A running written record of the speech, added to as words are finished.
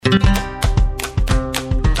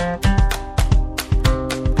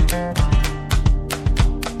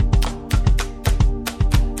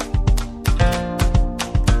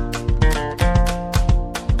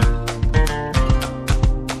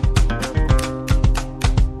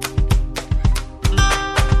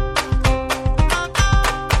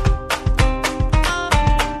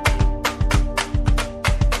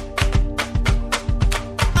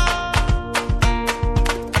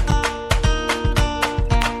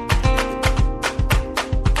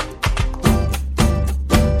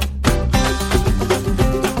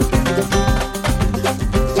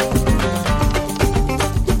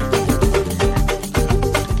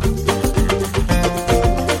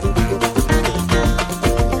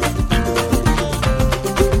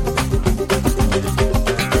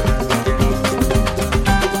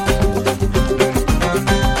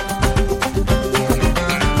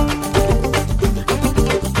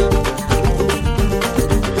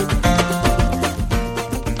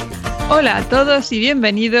Hola a todos y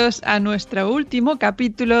bienvenidos a nuestro último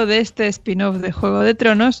capítulo de este spin-off de Juego de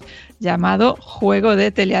Tronos llamado Juego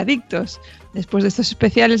de Teleadictos. Después de estos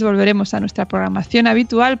especiales volveremos a nuestra programación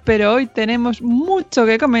habitual, pero hoy tenemos mucho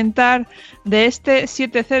que comentar de este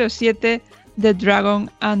 707 The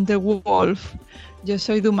Dragon and the Wolf. Yo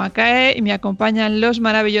soy Dumakae y me acompañan los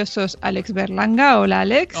maravillosos Alex Berlanga. Hola,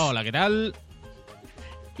 Alex. Hola, ¿qué tal?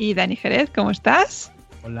 Y Dani Jerez, ¿cómo estás?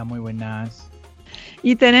 Hola, muy buenas.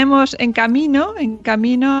 Y tenemos en camino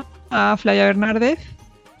a Flavia Bernárdez.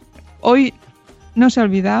 Hoy no se ha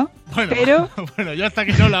olvidado, pero... Bueno, yo hasta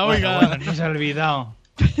que no la oiga... Bueno, no se ha olvidado.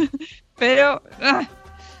 Pero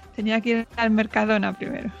tenía que ir al Mercadona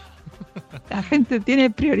primero. La gente tiene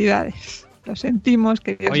prioridades. Lo sentimos,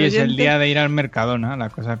 queridos Hoy es el oyentes. día de ir al Mercadona,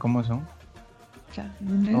 las cosas como son. O sea,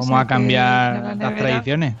 lunes Vamos a hay que cambiar ir a la las nevera.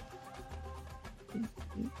 tradiciones.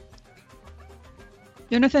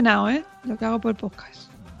 Yo no he cenado, lo que hago por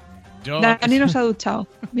podcast. Yo... Dani no se ha duchado.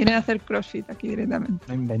 Viene a hacer crossfit aquí directamente.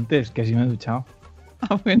 No inventes, que sí me he duchado.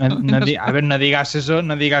 Ah, bueno, A ver, no digas eso.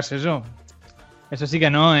 Eso sí que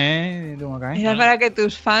no, Dumakae. Era para que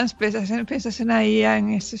tus fans pensasen ahí en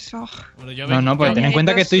ese shock. Bueno, yo No, porque ten en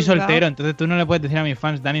cuenta que estoy sudado. soltero, entonces tú no le puedes decir a mis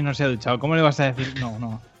fans, Dani no se ha duchado. ¿Cómo le vas a decir?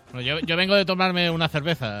 No. Bueno, yo vengo de tomarme unas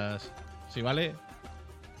cervezas. ¿Sí, vale?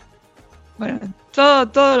 Bueno,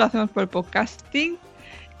 todo lo hacemos por podcasting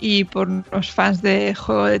y por los fans de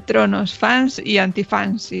Juego de Tronos, fans y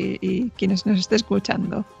antifans y quienes nos estén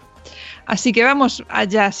escuchando. Así que vamos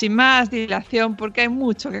allá, sin más dilación, porque hay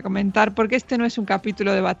mucho que comentar, porque este no es un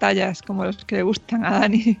capítulo de batallas como los que le gustan a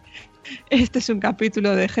Dani. Este es un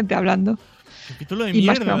capítulo de gente hablando. Capítulo de Y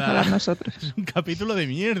más mierda. que vamos a hablar nosotros. Es un capítulo de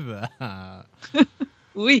mierda.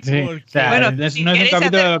 Uy, Sí, ¿Por qué? o sea, Bueno, no es si un queréis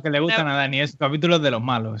capítulo hacer de lo que le gustan a Dani, es un capítulo de los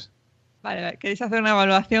malos. vale, queréis hacer una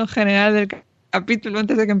evaluación general del capítulo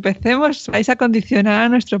antes de que empecemos. Vais a condicionar a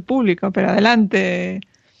nuestro público, pero adelante.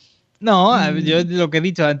 No, yo lo que he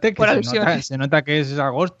dicho antes, que Por alusiones. se nota que es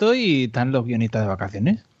agosto y están los guionistas de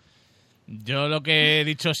vacaciones. Yo lo que he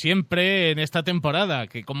dicho siempre en esta temporada,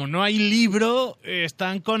 que como no hay libro,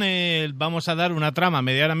 están con el... Vamos a dar una trama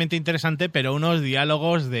medianamente interesante, pero unos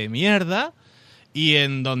diálogos de mierda. Y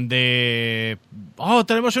en donde...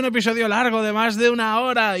 tenemos un episodio largo de más de 1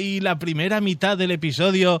 hora y la primera mitad del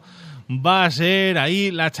episodio va a ser ahí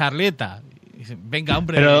la charleta. Y dice, venga,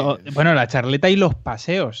 hombre. Pero, bueno, la charleta y los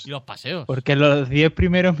paseos. Y los paseos. Porque los 10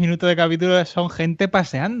 primeros minutos de capítulo son gente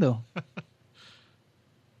paseando.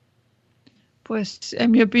 Pues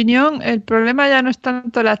en mi opinión el problema ya no es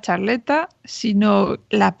tanto la charleta, sino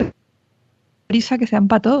la prisa que se dan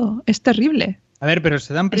para todo. Es terrible. A ver, pero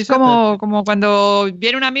se dan Es prisa. como cuando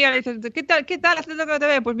viene una amiga y le dices, ¿qué tal? ¿Hace tiempo que no te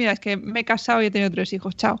veo? Pues mira, es que me he casado y he tenido 3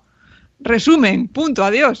 hijos. Chao. Resumen, punto,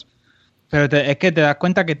 adiós. Pero es que te das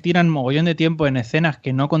cuenta que tiran mogollón de tiempo en escenas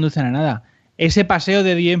que no conducen a nada. Ese paseo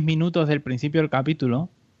de 10 minutos del principio del capítulo,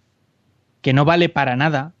 que no vale para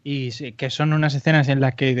nada, y que son unas escenas en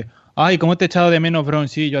las que dices, ay, ¿cómo te he echado de menos, Bron?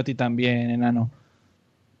 Sí, yo a ti también, enano.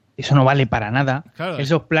 Eso no vale para nada. Claro.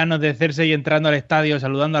 Esos planos de Cersei entrando al estadio,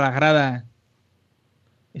 saludando a las gradas,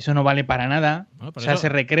 eso no vale para nada. Bueno, o sea, eso... se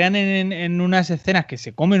recrean en unas escenas que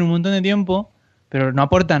se comen un montón de tiempo, pero no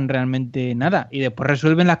aportan realmente nada. Y después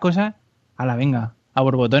resuelven las cosas a la venga, a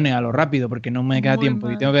borbotones, a lo rápido, porque no me queda Muy tiempo.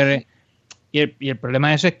 mal, Y tengo que... sí. Y el problema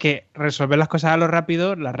de eso es que resolver las cosas a lo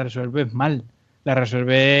rápido las resuelves mal. Las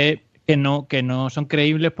resuelves que no son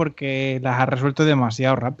creíbles porque las has resuelto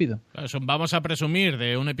demasiado rápido. Vamos a presumir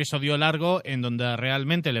de un episodio largo en donde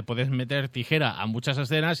realmente le puedes meter tijera a muchas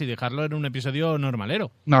escenas y dejarlo en un episodio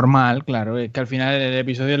normalero. Normal, claro. Es que al final el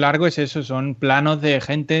episodio largo es eso, son planos de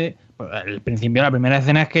gente... Al principio, la primera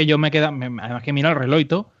escena es que yo me quedo... Además que miro el reloj y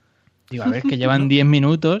todo. Digo, a ver, que llevan 10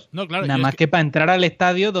 minutos, No, claro, nada y es más que para entrar al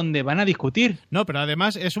estadio donde van a discutir. No, pero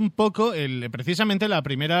además es un poco precisamente la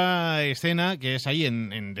primera escena que es ahí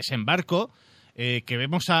en Desembarco, que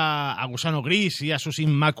vemos a Gusano Gris y a sus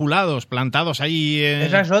Inmaculados plantados ahí.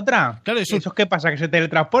 Esa es otra. Claro, ¿Eso qué pasa? ¿Que se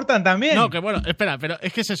teletransportan también? No, que bueno, espera, pero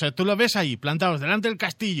es que es eso, tú lo ves ahí, plantados delante del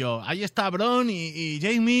castillo, ahí está Bron y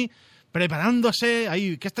Jaime preparándose,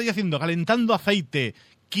 ahí, ¿qué estáis haciendo? Calentando aceite.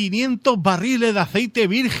 500 barriles de aceite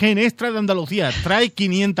virgen extra de Andalucía. Trae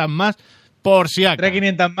 500 más por si acaso. Trae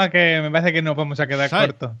 500 más que me parece que nos vamos a quedar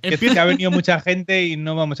 ¿sabes? cortos. Que ha venido mucha gente y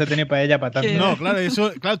no vamos a tener para ella para tanto. No,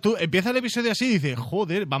 claro, tú empiezas el episodio así y dices,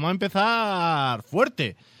 joder, vamos a empezar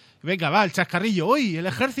fuerte. Venga, va, el chascarrillo. Uy, el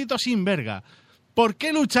ejército sin verga. ¿Por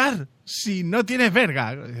qué luchar si no tienes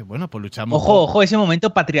verga? Bueno, pues luchamos. Ojo, ese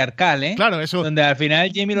momento patriarcal, ¿eh? Claro, eso. Donde al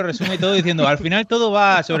final Jamie lo resume todo diciendo, al final todo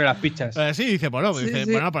va sobre las pichas. Sí, dice, bueno, Sí, dice,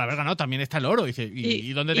 sí. bueno, por la verga no, también está el oro. Dice,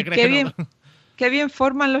 ¿y dónde te y crees que no? qué bien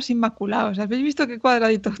forman los Inmaculados. ¿Habéis visto qué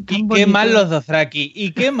cuadraditos tan Y bonitos? qué mal los Dothraki.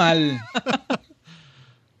 Y qué mal.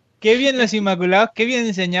 Qué bien los Inmaculados, qué bien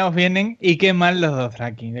enseñados vienen y qué mal los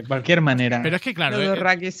Dothraki, de cualquier manera. Pero es que, claro, Los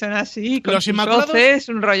Dothraki son así, con los sus Inmaculados- hoces,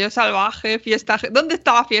 un rollo salvaje, fiesta. ¿Dónde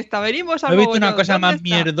está la fiesta? Venimos No al he visto mogollón. una cosa ¿Dónde más está?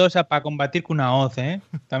 mierdosa para combatir que una hoz, ¿eh?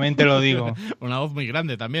 También te lo digo. una voz muy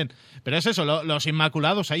grande también. Pero es eso, los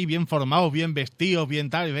Inmaculados ahí bien formados, bien vestidos,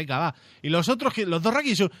 bien tal, y venga, va. Y los otros, los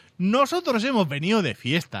Dothraki son, nosotros hemos venido de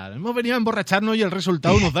fiesta, hemos venido a emborracharnos y el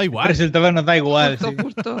resultado nos da El igual. resultado nos da igual. Justo, Sí.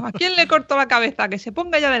 justo. ¿A quién le corto la cabeza? Que se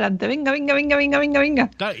ponga allá adelante. Venga, venga, venga, venga, venga, venga.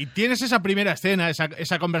 Claro, y tienes esa primera escena,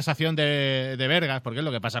 esa conversación de vergas, porque es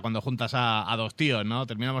lo que pasa cuando juntas a dos tíos, ¿no?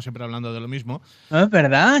 Terminamos siempre hablando de lo mismo. No, es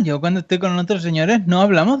verdad, yo cuando estoy con otros señores no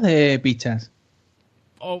hablamos de pichas.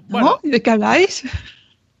 O, ¿No? bueno, ¿Y de qué habláis?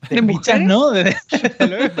 De ¿De pichas mujeres? no, desde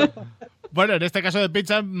luego. bueno, en este caso de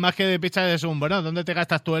pizza, más que de pizza es un, bueno, ¿dónde te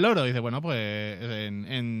gastas tú el oro? Y dice, bueno, pues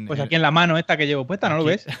Pues aquí en la mano esta que llevo puesta, ¿no lo aquí.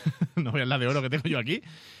 ves? No veas la de oro que tengo yo aquí.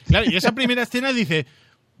 Claro, y esa primera escena dice,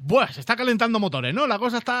 buah, se está calentando motores, ¿no? La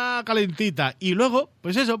cosa está calentita. Y luego,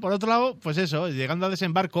 pues eso, por otro lado, pues eso, llegando a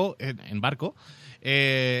desembarco, en barco,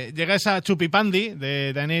 llega esa chupipandi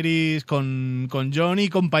de Daenerys con Jon y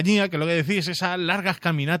compañía, que lo que decís, esas largas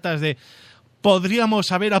caminatas de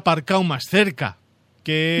podríamos haber aparcado más cerca.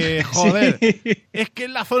 Que, joder, Sí. es que es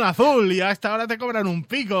la zona azul y a esta hora te cobran un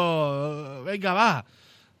pico. Venga, va.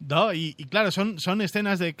 No, y claro, son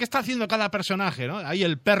escenas de qué está haciendo cada personaje, ¿no? Ahí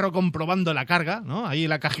el perro comprobando la carga, ¿no? Ahí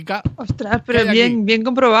la cajica. Ostras, ¿Qué pero hay bien, aquí? bien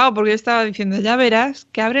comprobado, porque yo estaba diciendo, ya verás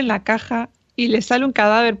que abren la caja y le sale un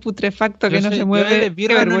cadáver putrefacto que Yo no sé- se yo mueve. el Qué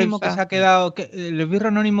esbirro anónimo que vergüenza. se ha quedado, el esbirro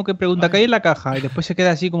anónimo que pregunta qué hay en la caja y después se queda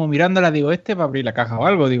así como mirándola, digo, este va a abrir la caja o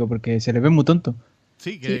algo, digo, porque se le ve muy tonto.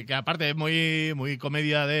 Sí, Sí. que aparte es muy, muy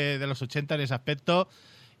comedia de los 80 en ese aspecto.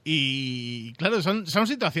 Y claro, son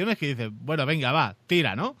situaciones que dices, bueno, venga, va,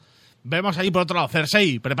 tira, ¿no? Vemos ahí por otro lado,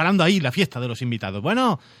 Cersei, preparando ahí la fiesta de los invitados.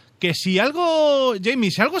 Bueno, que si algo, Jamie,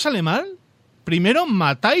 si algo sale mal, primero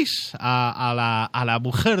matáis a la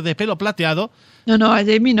mujer de pelo plateado. No, a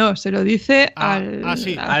Jamie no, se lo dice sí, al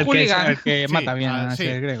hooligan. Al que Sí, mata bien a sí.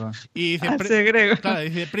 Ser Grego. Y dice, Al Segregor. claro,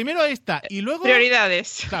 dice, primero esta y luego...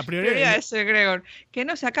 Prioridades. Claro, Prioridades, Segregor. Que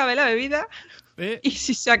no se acabe la bebida eh, y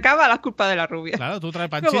si se acaba, la culpa de la rubia. claro, tú traes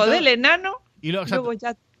panchito. Luego del enano y luego, y luego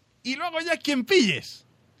ya y luego ya quien pilles.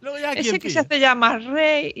 Luego ya ese quien que se pilles. hace ya más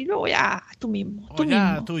rey y luego ya tú mismo. O Tú ya,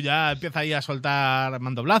 mismo. tú ya empiezas ahí a soltar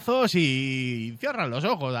mandoblazos y cierras los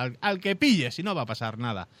ojos al que pilles y no va a pasar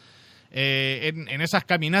nada. En esas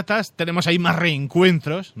caminatas tenemos ahí más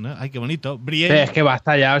reencuentros, ¿no? Ay, qué bonito. Brienne, Es que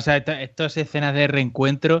basta ya, o sea, estas escenas de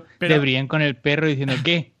reencuentro Pero- de Brienne con el perro diciendo,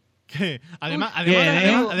 ¿qué? que además, Uy, además, bien,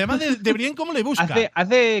 además, ¿eh? además de Brienne, ¿cómo le busca?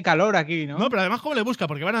 Hace calor aquí, ¿no? No, pero además, ¿cómo le busca?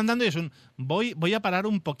 Porque van andando y es un voy a parar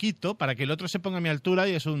un poquito para que el otro se ponga a mi altura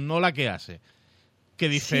y es un hola que hace. Que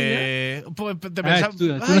dice. Pues, te pensaba, ¿tú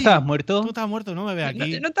no "Ay, estabas muerto?" Tú estabas muerto, no me ve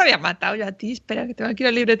aquí. No te había matado yo a ti, espera, que tengo aquí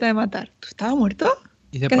la libreta de matar. ¿Tú estabas muerto?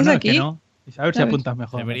 Y dice, ¿Qué pues haces no, es que aquí? no. Dice, a ver si ¿Sabes? apuntas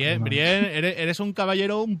mejor. Brienne, eres un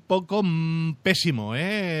caballero un poco pésimo,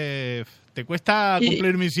 ¿eh? Te cuesta Y-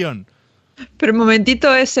 cumplir misión. Pero un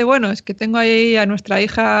momentito ese, bueno, es que tengo ahí a nuestra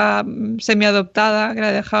hija semiadoptada que la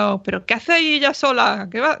he dejado. ¿Pero qué hace ahí ella sola?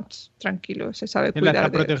 ¿Qué va? Tranquilo, se sabe Él la está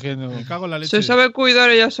cuidar. protegiendo. Me cago en la leche. Se sabe cuidar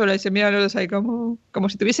ella sola y se mira a los dos ahí como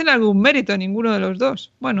si tuviesen algún mérito ninguno de los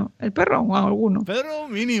dos. Bueno, el perro o alguno. Pedro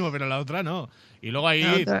mínimo, pero la otra no. Y luego ahí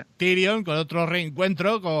La otra- Tyrion con otro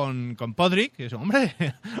reencuentro con Podrick. Que es, hombre,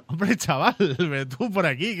 chaval, pero tú por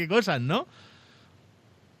aquí, qué cosas, ¿no?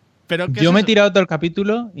 Pero ¿qué Yo es me he eso? tirado todo el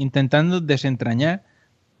capítulo intentando desentrañar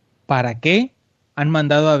para qué han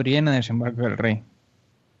mandado a Brienne a desembarco del rey.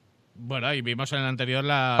 Bueno, y vimos en el anterior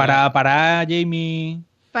la... Para parar a Jamie,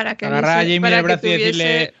 Para que agarrar a viese- Jamie para del que brazo y tuviese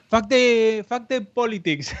decirle fuck the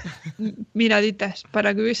politics. miraditas,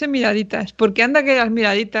 para que hubiese miraditas. Porque anda que las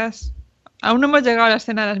miraditas... Aún no hemos llegado a la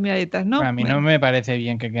escena de las miraditas, ¿no? A mí no me parece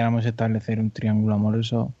bien que queramos establecer un triángulo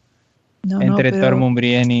amoroso No, entre pero Tormund,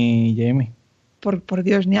 Brienne y Jamie. por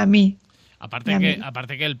Dios, ni a mí. Aparte Y a que, mí.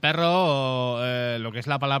 aparte que el perro, lo que es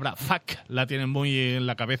la palabra fuck, la tiene muy en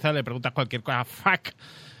la cabeza, le preguntas cualquier cosa, fuck.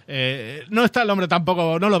 No está el hombre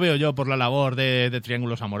tampoco, no lo veo yo por la labor de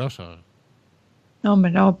triángulos amorosos. No, hombre,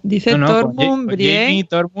 no. Dice No, con Tormund, con Brienne Jamie,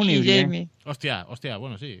 Tormund y y Brienne. Jamie. Hostia,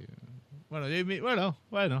 bueno, sí. Bueno, Jamie,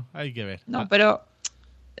 bueno, hay que ver. No, pero A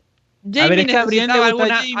ver, Jamie es que a Brienne le necesitaba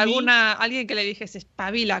gusta Jamie. alguien que le dijese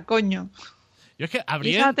espabila, coño. Yo es que a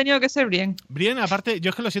Y esa ha tenido que ser Brienne. Brienne, aparte,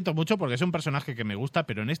 yo es que lo siento mucho porque es un personaje que me gusta,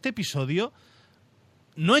 pero en este episodio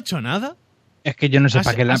no ha hecho nada Es que yo no sé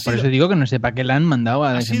para qué por eso digo que no sé para qué la han mandado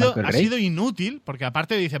a Desembarco del Ha Rey. sido inútil, porque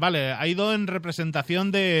aparte dice, vale, ha ido en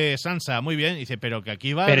representación de Sansa, muy bien. Dice, pero que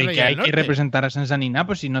aquí va Pero el y Rey que del hay que Norte. representar a Sansa ni nada,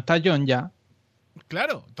 pues si no está Jon ya.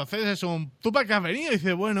 Claro, entonces es un... ¿Tú para qué has venido? Y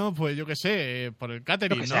dice, bueno, pues yo qué sé, por el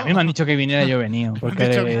catering, ¿no? A mí me han dicho que viniera yo venido, porque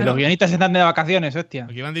dicho que los guionistas están de vacaciones, hostia.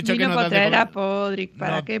 Aquí me han dicho Vino que no para das de traer a comer. Podrick,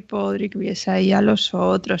 para No. que Podrick viese ahí a los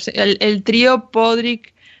otros. El trío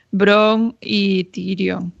Podrick, Bronn y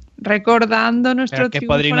Tyrion. Recordando nuestro ¿Pero que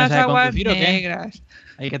triunfo Podrick en no las sabe aguas conducir o qué? negras.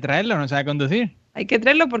 Hay que traerlo, no sabe conducir. Hay que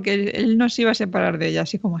traerlo porque él no se iba a separar de ella,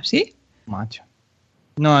 así como así. Macho.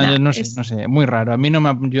 No, Nah, yo no sé, muy raro. A mí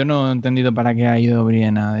yo no he entendido para qué ha ido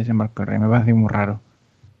Brienne a Desembarco del Rey, me parece muy raro.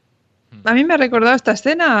 A mí me ha recordado esta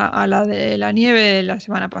escena a la de la nieve la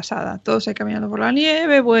semana pasada. Todos ahí caminando por la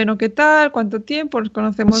nieve, bueno, ¿qué tal? ¿Cuánto tiempo? Nos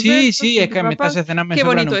conocemos de Sí, esto, sí, es que estas escenas me qué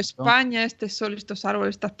sobran bonito un montón. España, este sol, estos árboles,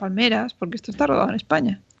 estas palmeras, porque esto está rodado en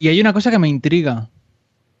España. Y hay una cosa que me intriga.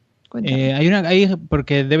 Cuéntame.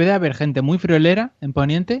 Porque debe de haber gente muy friolera en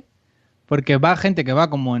Poniente, porque va gente que va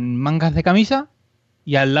como en mangas de camisa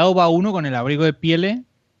y al lado va uno con el abrigo de pieles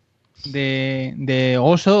de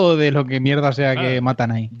oso o de lo que mierda sea que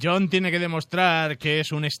matan ahí. Jon tiene que demostrar que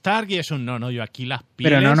es un Stark y es un no, yo aquí las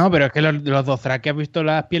pieles... Pero es que los Dothraki, ¿has visto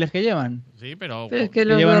las pieles que llevan? Sí, pero Pero es que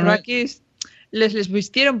los Dothraki les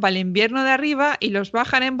vistieron para el invierno de arriba y los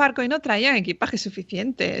bajan en barco y no traían equipaje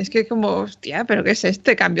suficiente. Es que como, hostia, ¿pero qué es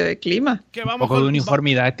este cambio de clima? que Un vamos poco de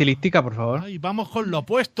uniformidad estilística, por favor. Ay, vamos con lo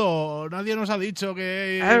opuesto. Nadie nos ha dicho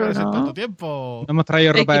que Claro, iba a ser no. tanto tiempo. No hemos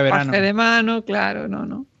traído ropa de Equipaje verano. de mano, claro,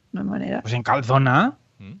 no hay manera. Pues en calzona.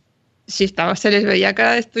 Si se les veía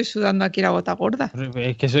cara de estoy sudando aquí la gota gorda. Pues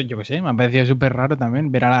es que eso, yo qué sé, me ha parecido súper raro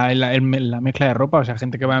también ver a la mezcla de ropa. O sea,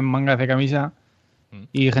 gente que va en mangas de camisa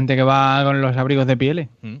y gente que va con los abrigos de pieles.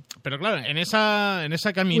 Pero claro, en esa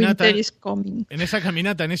caminata, Winter is coming. en esa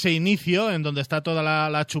caminata, en ese inicio, en donde está toda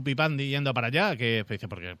la chupipandi yendo para allá, que dice,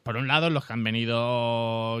 porque por un lado los que han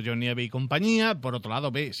venido Jon Nieve y compañía, por otro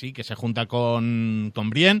lado ve, sí, que se junta con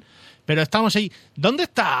Brienne, pero estamos ahí. ¿Dónde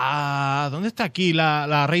está aquí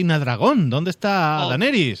la reina dragón? ¿Dónde está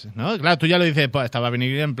Daenerys? ¿No? Claro, tú ya lo dices, pues estaba a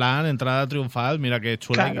venir en plan entrada triunfal, mira qué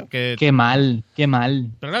chula. Claro. Qué mal.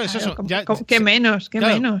 Pero claro, es eso. ¿Qué menos? ¿Qué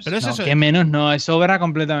claro, menos? Pero es No, eso. qué menos, no, es sobra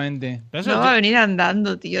completamente. Pero eso No va a venir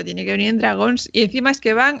andando, tío. Tiene que venir en dragons. Y encima es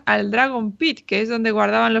que van al Dragon Pit, que es donde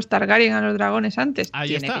guardaban los Targaryen a los dragones antes. Ahí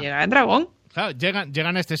Tiene está. que llegar en dragón. Claro,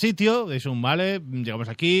 llegan a este sitio, dicen, vale, llegamos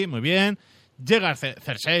aquí, muy bien. Llega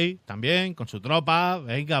Cersei también, con su tropa,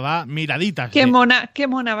 venga, va, miraditas. Qué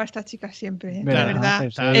mona va esta chica siempre, de Verdad, verdad.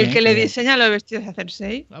 Cersei, El que le sí. diseña los vestidos a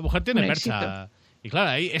Cersei. La mujer tiene Un persa. Y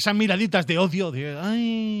claro, ahí esas miraditas de odio, de,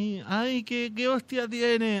 ay, qué hostia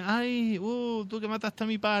tiene, ay, tú que mataste a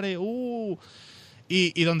mi padre,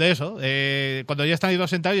 Y donde eso, cuando ya están ahí dos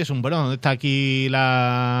sentados y es bueno, ¿dónde está aquí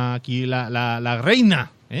la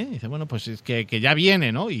reina? Dice, bueno, pues es que ya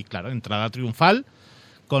viene, ¿no? Y claro, entrada triunfal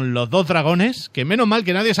con los dos dragones, que menos mal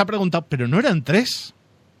que nadie se ha preguntado, pero no eran tres.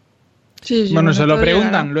 Sí, Bueno, se lo todo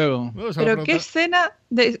preguntan llegará. luego. No, se lo Pero qué preguntan. escena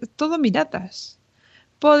de todo miratas.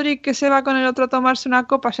 Podrick que se va con el otro a tomarse una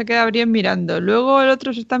copa, se queda Brienne mirando. Luego el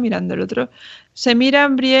otro se está mirando, el otro se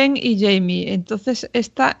miran Brienne y Jaime. Entonces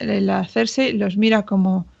la Cersei los mira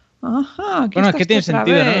como, ajá, Bueno, es que tiene otra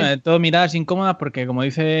sentido, vez? ¿no? Todo miradas incómodas porque, como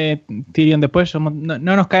dice Tyrion después, no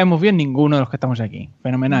nos caemos bien ninguno de los que estamos aquí.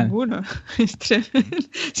 Fenomenal. Ninguno. Es tremendo.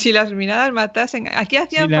 Si las miradas matasen. Aquí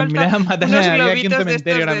hacían Si las falta miradas matasen, unos había aquí un globitos de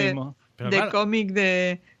cementerio estos ahora de, mismo. Pero de claro. cómic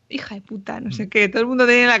de hija de puta, no sé qué. Todo el mundo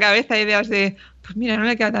tenía en la cabeza ideas de, pues mira, no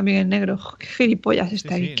le queda tan bien el negro. Jo, qué gilipollas está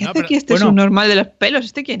Sí, ahí. sí. ¿Qué No, hace pero- aquí este Bueno. subnormal de los pelos?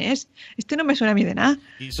 ¿Este quién es? Este no me suena a mí de nada.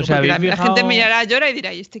 Y O su- sea, Porque ¿habéis la fijado? gente mirará, llora y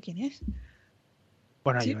dirá, ¿y este quién es?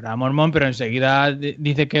 Bueno, Sí. llora Mormón, pero enseguida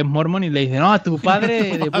dice que es Mormón y le dice, no, a tu padre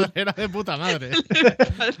de puta. era de puta madre.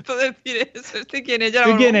 Falto decir eso. ¿Este quién es? Llora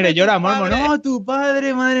 ¿Tú quién Mormón, eres? tu Llora Mormón. padre. No, tu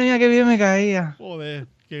padre, madre mía, qué bien me caía. Joder,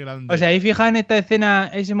 qué grande. O sea, ahí fija en esta escena,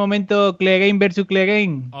 ese momento Clegane versus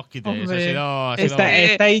Clegane. Osquite, Hombre, eso ha sido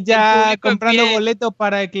 ¿Estáis el ya público en comprando pie. boletos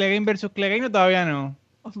para el Clegane versus Clegane o todavía no?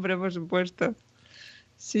 Hombre, por supuesto.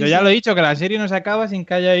 Sí, Yo ya sí. lo he dicho, que la serie no se acaba sin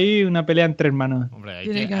que haya ahí una pelea entre hermanos. Hombre, ahí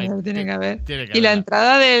Tiene que haber, tiene que haber. tiene que Y la haber.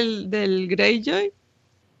 entrada del Greyjoy.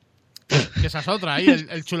 Que esa es otra, ahí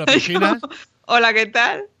el chulo piscinas. Hola, ¿qué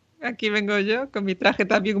tal? Aquí vengo yo, con mi traje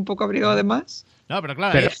también un poco abrigado de más. No, pero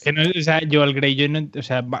claro, Pero es que no, o sea, yo el Greyjoy, no, o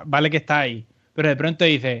sea, vale que está ahí, pero de pronto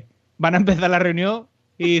dice, van a empezar la reunión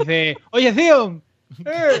y dice, oye, Theon,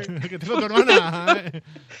 que tengo tu hermana.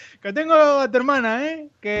 que tengo a tu hermana,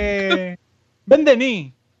 que ven de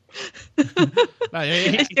mí.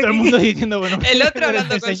 Vale, Y todo el mundo diciendo, bueno, El otro pero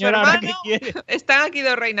hablando este con su señor ahora hermano. qué quiere. Están aquí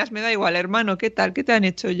dos reinas, me da igual, hermano, ¿qué tal? ¿Qué te han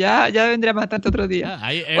hecho? Ya vendré a matarte otro día.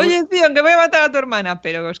 ahí, Oye, tío, que voy a matar a tu hermana,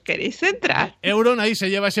 pero ¿os queréis centrar? Euron ahí se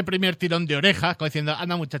lleva ese primer tirón de orejas, como diciendo,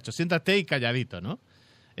 anda muchachos, siéntate y calladito, ¿no?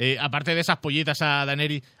 Aparte de esas pollitas a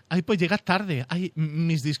Daenerys, ay, pues llegas tarde, ay,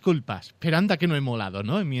 mis disculpas, pero anda que no he molado,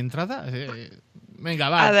 ¿no? En mi entrada, venga,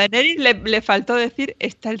 va. A Daenerys le faltó decir,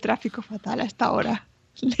 está el tráfico fatal a esta hora.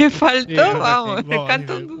 Le faltó, Sí, vamos, Wow, le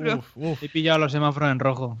cantó un duro. uf. He pillado los semáforos en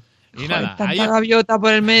rojo. Y nada, Joder, ahí tanta gaviota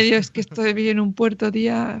por el medio, es que estoy bien en un puerto,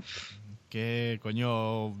 tía. que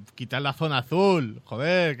coño, quitar la zona azul,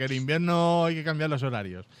 joder, que en invierno hay que cambiar los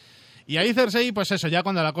horarios. Y ahí Cersei, pues eso, ya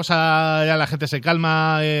cuando la cosa, ya la gente se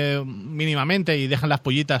calma mínimamente y dejan las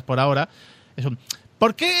pollitas por ahora, eso,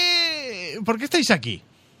 ¿por qué estáis aquí?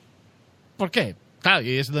 ¿Por qué? Claro,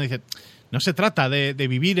 y es donde dice, no se trata de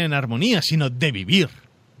vivir en armonía, sino de vivir,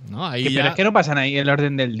 ¿no? Ahí Pero ya, es que no pasa ahí el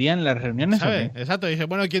orden del día en las reuniones, ¿o ¿sabe? qué? Exacto, dice,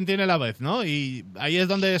 bueno, ¿quién tiene la vez, no? Y ahí es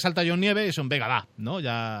donde salta Jon Nieve y es un, venga, va, ¿no?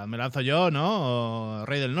 Ya me lanzo yo, ¿no?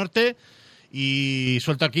 Rey del Norte, y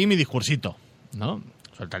suelto aquí mi discursito, ¿no?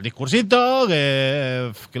 Suelta el discursito,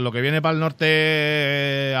 que lo que viene para el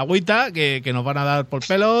norte agüita, que nos van a dar por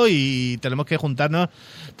pelo y tenemos que juntarnos,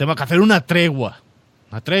 tenemos que hacer una tregua.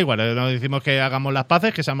 Una tregua, no decimos que hagamos las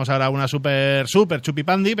paces, que seamos ahora una super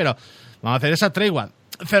chupipandi, pero vamos a hacer esa tregua.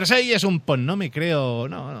 Cersei es un pues no me creo,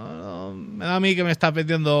 no, me da a mí que me está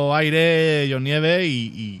vendiendo aire, Jon Nieve,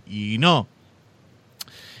 y no.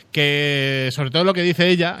 Que sobre todo lo que dice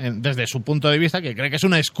ella, desde su punto de vista, que cree que es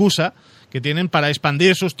una excusa que tienen para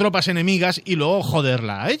expandir sus tropas enemigas y luego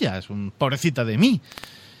joderla a ella. Es un pobrecita de mí.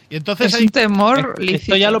 Y entonces Es un temor Esto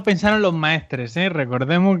lícito. ya lo pensaron los maestres, ¿eh?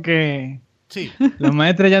 Recordemos que sí, los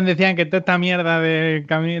maestres ya decían que toda esta mierda de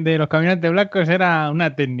los caminantes blancos era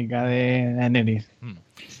una técnica de Daenerys.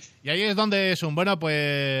 y ahí es donde es un, bueno,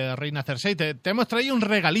 pues Reina Cersei, te hemos traído un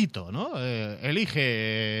regalito, ¿no?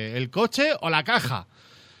 Elige el coche o la caja.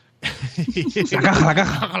 La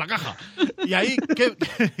caja. La caja. Y ahí,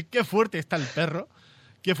 qué fuerte está el perro.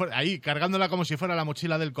 Ahí, cargándola como si fuera la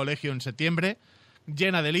mochila del colegio en septiembre,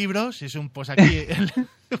 llena de libros. Y es un, pues aquí,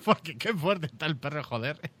 porque qué fuerte está el perro,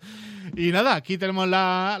 joder. Y nada, aquí tenemos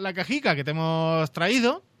la cajica que te hemos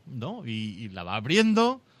traído, ¿no? Y la va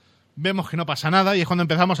abriendo. Vemos que no pasa nada y es cuando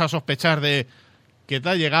empezamos a sospechar de que te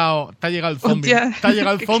ha llegado el zombie. Hostia. Te ha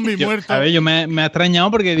llegado el zombie muerto. A ver, yo me ha extrañado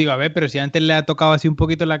porque digo, a ver, pero si antes le ha tocado así un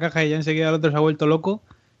poquito en la caja y ya enseguida el otro se ha vuelto loco,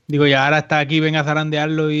 digo, ya ahora está aquí, venga a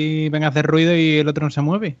zarandearlo y venga a hacer ruido y el otro no se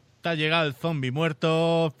mueve. Te ha llegado el zombie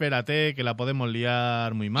muerto, espérate que la podemos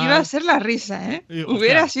liar muy mal. Iba a ser la risa, ¿eh? Y, hostia.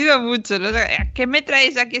 Hubiera sido mucho. ¿No? ¿Qué me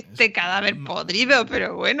traéis aquí este cadáver podrido?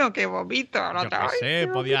 Pero bueno, qué vomito. Yo qué sé,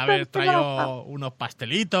 podía haber traído unos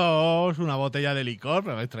pastelitos, una botella de licor,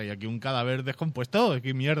 pero habéis traído aquí un cadáver descompuesto,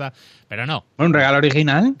 qué mierda. Pero no. Un regalo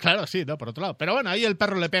original. Claro, sí, no, por otro lado. Pero bueno, ahí el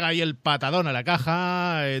perro le pega ahí el patadón a la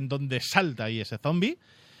caja, en donde salta ahí ese zombie.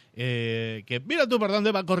 Que mira tú por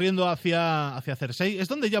dónde va corriendo hacia Cersei. Es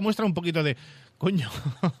donde ya muestra un poquito de coño,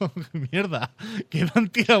 mierda, que me han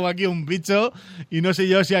tirado aquí un bicho y no sé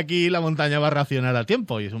yo si aquí la montaña va a reaccionar a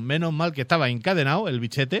tiempo. Y es un menos mal que estaba encadenado el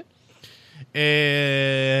bichete.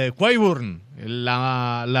 Qyburn,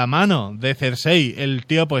 la mano de Cersei, el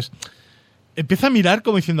tío pues empieza a mirar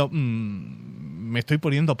como diciendo, ¿me estoy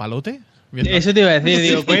poniendo palote? Eso te iba a decir,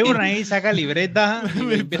 digo, Qyburn ahí saca libreta y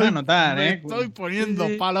me empieza a notar, Me ¿eh? estoy poniendo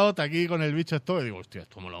palote aquí con el bicho esto y digo, hostia,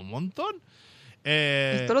 esto mola un montón.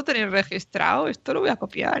 Esto lo tenéis registrado, esto lo voy a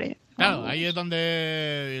copiar, ¿eh? Claro, ahí es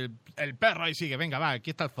donde el perro ahí sigue, venga, va, aquí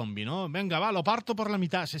está el zombie, ¿no? Venga, va, lo parto por la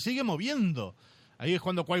mitad, se sigue moviendo. Ahí es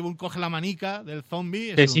cuando Qyburn coge la manica del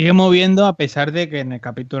zombie. Se sigue moviendo a pesar de que en el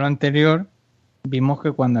capítulo anterior vimos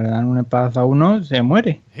que cuando le dan un espadazo a uno se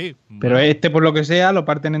muere. Sí, Pero bueno, este, por lo que sea, lo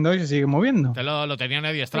parten en dos y se sigue moviendo. te lo tenían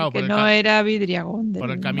adiestrado Porque no era vidriagón. por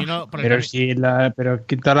el camino. Por el Pero cami- si pero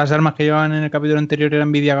que todas las armas que llevaban en el capítulo anterior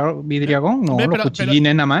eran vidriagón, no, Ve, los pero-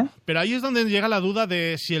 cuchillines nada más. Pero ahí es donde llega la duda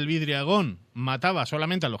de si el vidriagón mataba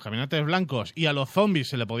solamente a los caminantes blancos y a los zombies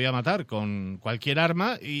se le podía matar con cualquier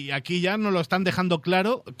arma. Y aquí ya nos lo están dejando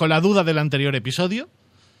claro con la duda del anterior episodio.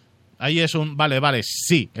 Ahí es un, vale,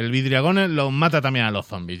 sí, el vidriagón lo mata también a los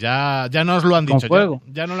zombies. Ya nos lo han Con dicho. fuego.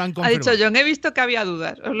 Ya no lo han Ha confirmado. dicho John, he visto que había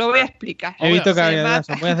dudas. Os lo voy a explicar. He visto que Se había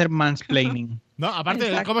mata. voy a hacer mansplaining. No, aparte de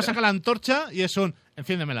Exacto. cómo saca la antorcha y es un,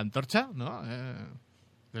 enciéndeme la antorcha, ¿no?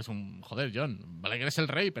 Es un, joder, John, vale que eres el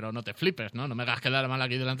rey, pero no te flipes, ¿no? No me hagas quedar mal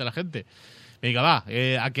aquí delante de la gente. Venga, va,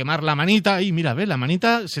 a quemar la manita. Y mira, ve, la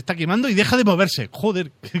manita se está quemando y deja de moverse.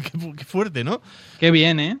 Joder, qué fuerte, ¿no? Qué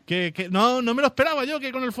bien, ¿eh? Que no me lo esperaba yo,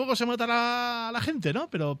 que con el fuego se matara a la gente, ¿no?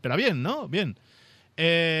 Pero bien, ¿no? Bien.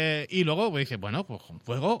 Y luego pues, dice, bueno, pues con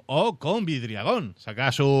fuego o con vidriagón.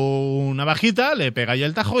 Saca su navajita, le pega ahí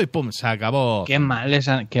el tajo y ¡pum! Se acabó. Qué mal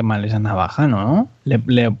esa navaja, ¿no?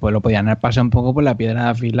 Pues lo podían haber pasado un poco por la piedra de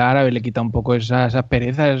afilar, haberle quitado un poco esas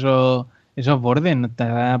asperezas, esos bordes. No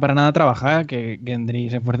está para nada trabajar, que Gendry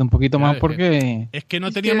se esfuerce un poquito más porque... Es que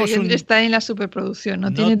no teníamos Gendry está en la superproducción,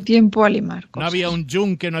 no tiene tiempo a limar cosas. No había un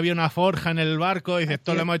yunque, no había una forja en el barco, y dices,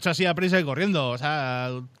 esto lo hemos hecho así a prisa y corriendo. O sea,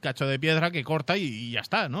 un cacho de piedra que corta y ya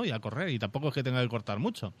está, ¿no? Y a correr, y tampoco es que tenga que cortar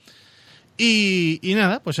mucho. Y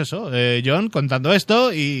nada, pues eso, Jon contando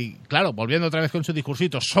esto y, claro, volviendo otra vez con su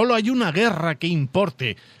discursito. Solo hay una guerra que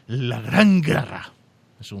importe, la gran guerra.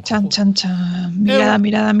 Es un chan, chan, chan.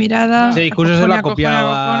 Mirada. Ese discurso se lo ha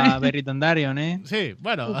copiado a Berry Dondarrion, ¿eh? Sí,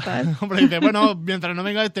 bueno. Hombre, dice, bueno, mientras no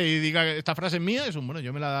venga y diga que esta frase es mía, es un bueno,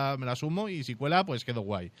 yo me la asumo y si cuela, pues quedo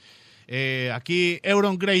guay. Aquí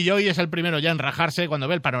Euron Greyjoy es el primero ya en rajarse cuando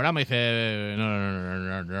ve el panorama y dice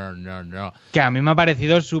no. Que a mí me ha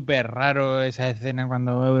parecido súper raro esa escena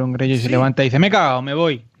cuando Euron Greyjoy se levanta y dice, me he cagado, me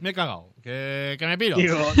voy. Me he cagado. Que me piro.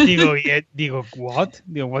 What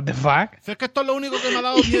the fuck? Es que esto es lo único que me ha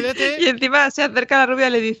dado miedete. Y encima se acerca a la rubia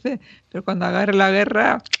y le dice, pero cuando acabe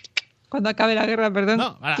la guerra, perdón,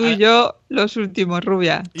 no, tú y yo los últimos,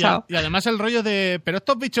 rubia. Chao. Y además el rollo de, ¿pero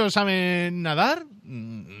estos bichos saben nadar?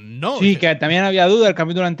 No. Sí, que también había duda el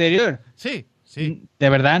capítulo anterior. Sí. De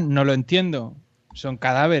verdad, no lo entiendo. Son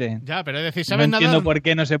cadáveres. Ya, pero es decir, ¿saben nadar? No entiendo por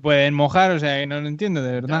qué no se pueden mojar, o sea, que no lo entiendo,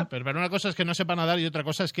 de verdad. Ya, pero una cosa es que no sepa nadar y otra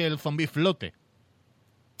cosa es que el zombie flote.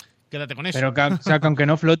 Quédate con eso. Pero que aunque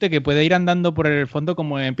no flote, que puede ir andando por el fondo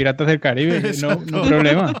como en Piratas del Caribe, no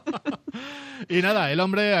problema. Y nada, el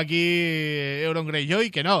hombre aquí, Euron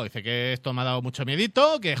Greyjoy, que no, dice que esto me ha dado mucho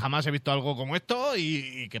miedito, que jamás he visto algo como esto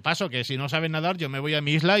y que paso, que si no saben nadar yo me voy a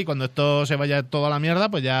mi isla y cuando esto se vaya toda la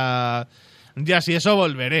mierda, pues ya si eso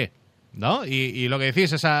volveré. ¿No? Y lo que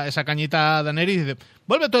decís, esa cañita Daenerys dice,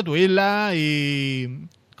 vuelve tú a tu isla y...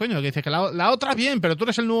 Coño, que dices que la otra bien, pero tú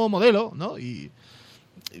eres el nuevo modelo, ¿no? Y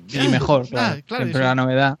mejor, claro. Siempre la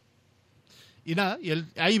novedad. Y nada,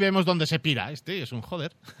 ahí vemos dónde se pira. Es un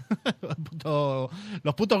joder.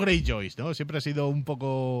 Los putos Greyjoys, ¿no? Siempre ha sido un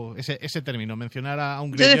poco ese término, mencionar a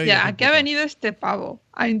un Greyjoy. Yo decía, ¿a qué ha venido este pavo?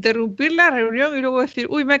 A interrumpir la reunión y luego decir,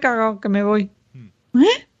 uy, me he cagado, que me voy.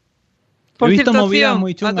 ¿Eh? Por he visto cierto, movidas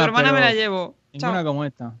muy chungas, a tu hermana me la llevo. Ninguna Chao. como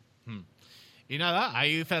esta. Y nada,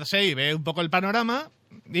 ahí Cersei ve un poco el panorama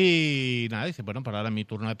y nada, dice, bueno, pues ahora es mi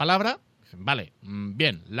turno de palabra. Vale,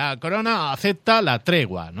 bien, la corona acepta la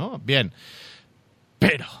tregua, ¿no? Bien,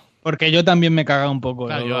 pero... Porque yo también me he cagado un poco,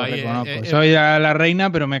 claro, lo reconozco. Soy la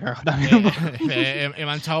reina, pero me he cagado también un poco. He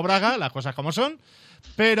manchado braga, las cosas como son,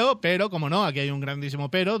 pero, como no, aquí hay un grandísimo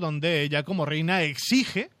pero, donde ella como reina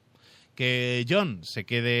exige que Jon se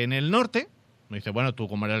quede en el norte. Me dice, bueno, tú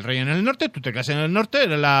como eres el rey en el norte, tú te quedas en el norte,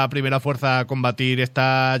 eres la primera fuerza a combatir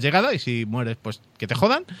esta llegada y si mueres, pues que te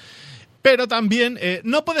jodan. Pero también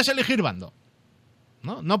no puedes elegir bando.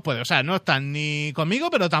 No puedes, o sea, no están ni conmigo,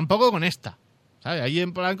 pero tampoco con esta. ¿Sabes? Ahí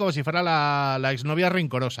en plan como si fuera la exnovia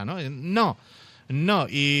rencorosa, ¿no? No.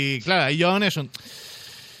 Y claro, ahí Jon es un...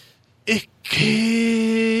 Es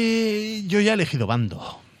que yo ya he elegido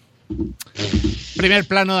bando. Primer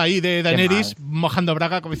plano ahí de Daenerys mojando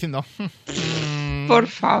braga como diciendo... Por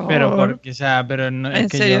favor. Pero no, en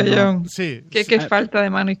es que serio, yo no. Jon. Sí. ¿Qué falta de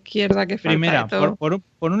mano izquierda? ¿Qué falta Primera, de todo?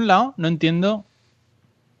 por un lado, no entiendo...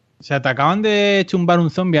 O sea, te acaban de chumbar un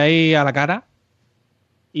zombie ahí a la cara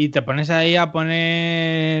y te pones ahí a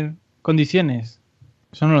poner condiciones.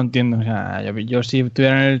 Eso no lo entiendo. O sea, yo si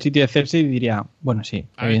estuviera en el sitio de Cersei diría, bueno, sí,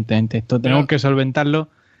 evidentemente, esto tenemos que solventarlo.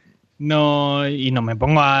 No, y no me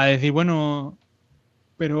pongo a decir, bueno,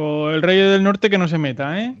 pero el rey del norte que no se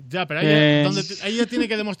meta, ¿eh? Ya, pero ella tiene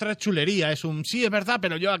que demostrar chulería. Es sí, es verdad,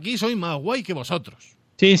 pero yo aquí soy más guay que vosotros.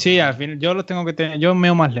 Sí, al fin, yo los tengo que tener, yo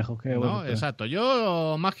meo más lejos que vosotros. No, exacto,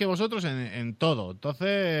 yo más que vosotros en todo.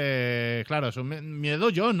 Entonces, claro, eso,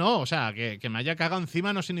 miedo yo no, o sea, que me haya cagado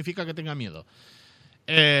encima no significa que tenga miedo.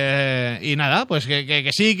 Y nada, pues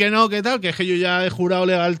que sí, que no, que tal, que es que yo ya he jurado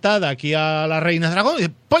lealtad aquí a la reina dragón y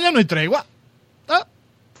pues ya no hay tregua.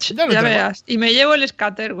 Ya veas, y me llevo el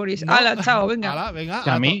Scattergories. No. Hala, chao, venga. Hala, venga. O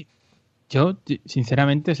sea, a mí, yo,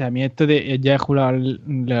 sinceramente, o sea, a mí esto de ya he jurado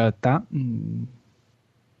lealtad...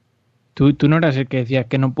 Tú no eras el que decías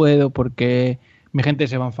que no puedo porque mi gente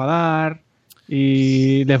se va a enfadar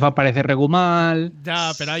y les va a parecer regu mal.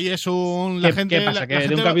 Ya, pero ahí es un... ¿Qué pasa? Que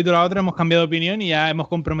de un capítulo a otro hemos cambiado de opinión y ya hemos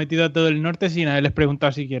comprometido a todo el norte sin haberles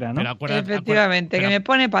preguntado siquiera, ¿no? Efectivamente, que me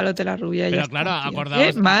pone palote la rubia. Pero ya claro, está, acordaos...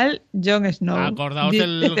 Qué mal Jon Snow.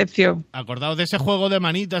 Decepción. Acordaos de ese juego de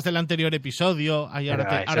manitas del anterior episodio.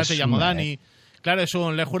 Ahora te llamo Dani. Claro,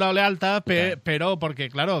 le he jurado lealtad, pero porque,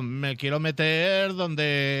 claro, me quiero meter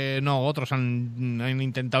donde no otros han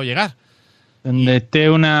intentado llegar. Donde esté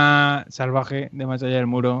una salvaje de más allá del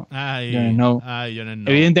muro, Jon Snow.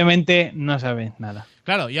 Evidentemente no sabes nada.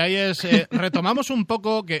 Claro, y ahí retomamos un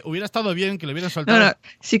poco que hubiera estado bien que le hubieran soltado. No,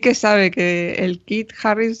 sí que sabe que el Kit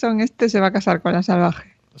Harington se va a casar con la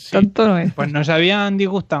salvaje. Sí. Tonto no es. Pues nos habían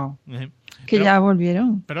disgustado. Que ya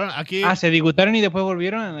volvieron. Pero aquí... se disgustaron y después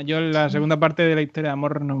volvieron. Yo en la segunda parte de la historia de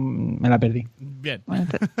amor no, me la perdí. Bien. Bueno,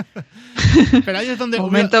 pero ahí es donde...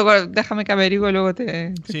 Déjame que averigüe y luego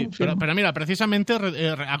te sí, pero mira, precisamente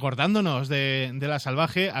acordándonos de la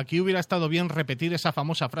salvaje, aquí hubiera estado bien repetir esa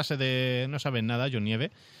famosa frase de no saben nada, Jon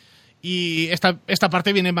Nieve. Y esta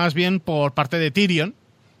parte viene más bien por parte de Tyrion,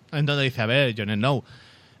 en donde dice, a ver, Jon Snow,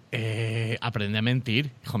 aprende a mentir,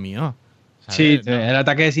 hijo mío. ¿Sabes? Sí, no. El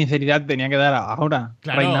ataque de sinceridad tenía que dar ahora,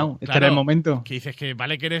 right now. Este era el momento. Que dices que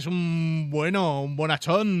vale que eres un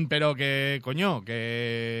bonachón, pero que, coño,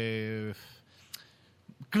 que...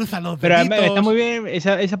 Cruza los deditos. Pero está muy bien,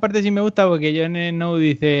 esa parte sí me gusta porque Jon Snow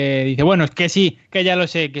dice, bueno, es que sí, que ya lo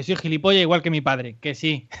sé, que soy gilipollas igual que mi padre, que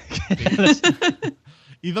sí.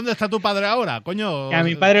 ¿Y dónde está tu padre ahora, coño? Que a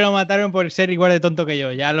mi padre lo mataron por ser igual de tonto que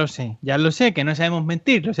yo, ya lo sé, que no sabemos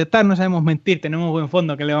mentir, los Stark no sabemos mentir, tenemos buen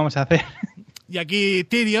fondo, ¿qué le vamos a hacer? Y aquí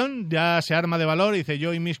Tyrion ya se arma de valor y dice,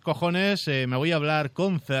 yo y mis cojones me voy a hablar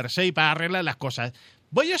con Cersei para arreglar las cosas.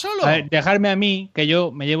 ¿Voy yo solo? A ver, dejarme a mí, que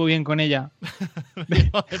yo me llevo bien con ella.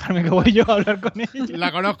 Dejarme que voy yo a hablar con ella.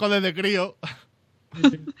 La conozco desde crío.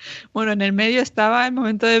 Bueno, en el medio estaba el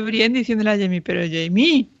momento de Brienne diciéndole a Jaime,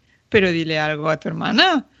 pero dile algo a tu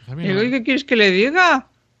hermana. ¿Qué quieres que le diga?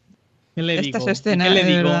 ¿Qué le digo?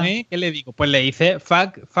 ¿Qué le digo? Pues le dice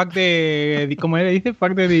fuck de... ¿Cómo le dice?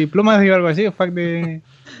 Fuck de diplomacia o algo así. Fuck de...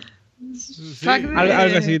 Sí. Fuck de...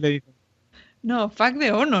 Algo así le dice. No, fuck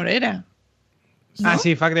de honor era. ¿No?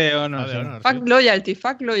 Sí, fuck de honor. Fuck loyalty.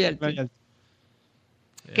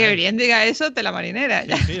 Que Brienne diga eso, te la marinera.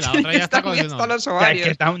 Sí, la otra ya está cogiendo. Los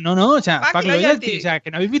ovarios. Fuck loyalty. O sea,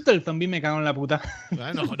 que no habéis visto el zombie, me cago en la puta.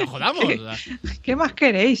 No jodamos. ¿Qué más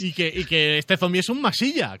queréis? Y que este zombie es un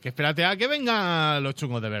masilla. Que espérate a que vengan los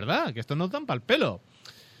chungos de verdad. Que estos nos dan pa'l pelo.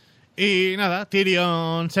 Y nada,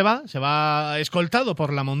 Tyrion se va escoltado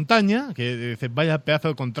por la montaña. Que dice, vaya pedazo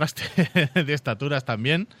de contraste de estaturas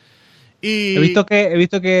también. Y... He visto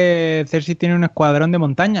que Cersei tiene un escuadrón de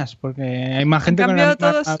montañas, porque hay más gente con la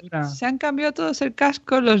armadura. Se han cambiado todos el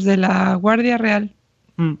casco, los de la Guardia Real.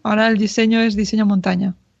 Ahora el diseño es diseño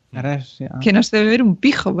montaña. Que no se debe ver un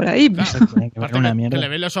pijo por ahí. Claro, que le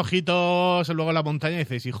ven los ojitos luego en la montaña y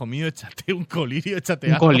dices, hijo mío, échate un colirio, échate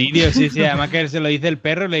algo. Un colirio, sí. Además que se lo dice el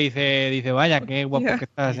perro, le dice, vaya, qué guapo que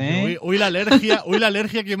estás, ¿eh? Uy, la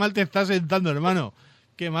alergia, qué mal te estás sentando, hermano.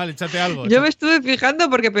 Qué mal, échate algo. Yo me estuve fijando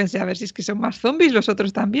porque pensé, a ver si es que son más zombies los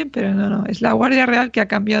otros también, pero no, es la Guardia Real que ha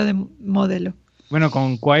cambiado de modelo. Bueno,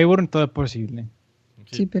 con Qyburn todo es posible.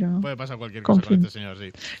 Sí, pero... Puede pasar cualquier cosa con este señor,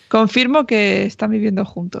 sí. Confirmo que están viviendo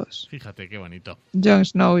juntos. Fíjate, qué bonito. Jon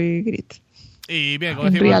Snow y Grit. Y bien,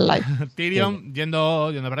 como decimos, Tyrion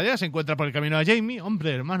yendo para allá, se encuentra por el camino a Jaime.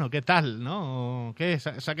 Hombre, hermano, ¿qué tal? ¿No? ¿Qué?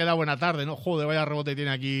 Se ha quedado buena tarde, ¿no? Joder, vaya rebote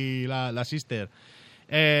tiene aquí la sister.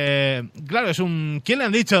 Claro, es un... ¿Quién le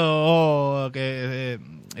han dicho que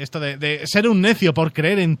esto de ser un necio por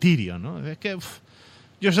creer en Tyrion, ¿no? Es que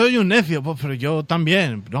yo soy un necio, pues, pero yo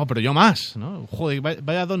también. No, pero yo más, ¿no? Joder,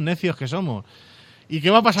 vaya dos necios que somos. ¿Y qué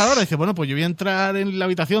va a pasar ahora? Dice, bueno, pues yo voy a entrar en la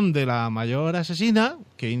habitación de la mayor asesina,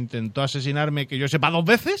 que intentó asesinarme, que yo sepa, 2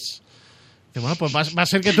 veces. Dice, bueno, pues va a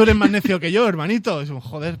ser que tú eres más necio que yo, hermanito. Dice,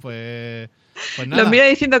 joder, pues nada. Lo mira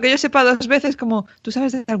diciendo que yo sepa 2 veces, como, ¿tú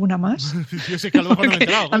sabes de alguna más? Yo sé que a lo mejor no me he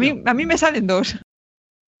enterado. A mí me salen 2.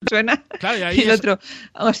 Suena. Claro, y el otro,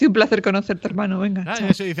 ha sido un placer conocerte, hermano, venga. Claro, y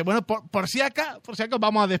eso dice, bueno, por si acá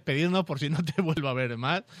vamos a despedirnos, por si no te vuelvo a ver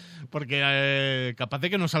más, porque capaz de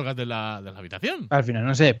que no salgas de la habitación. Al final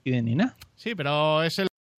no se despiden ni nada. Sí, pero es el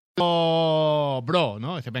bro,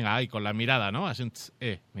 ¿no? Dice, venga, ahí, con la mirada, ¿no? Así,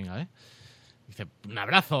 venga, Dice, un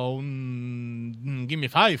abrazo, un give me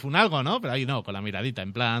five, un algo, ¿no? Pero ahí no, con la miradita,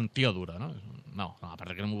 en plan tío duro, ¿no? No,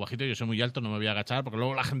 aparte que es muy bajito, yo soy muy alto, no me voy a agachar, porque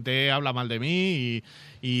luego la gente habla mal de mí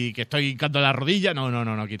y que estoy hincando la rodilla.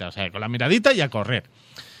 No, quita. O sea, con la miradita y a correr.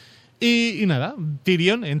 Y nada,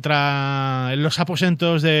 Tyrion entra en los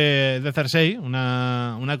aposentos de Cersei,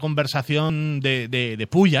 una conversación de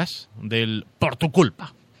pullas, del por tu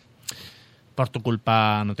culpa. Por tu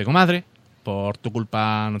culpa no tengo madre, por tu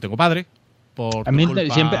culpa no tengo padre. A mí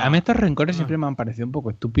estos rencores siempre me han parecido un poco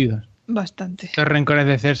estúpidos. Bastante. Estos rencores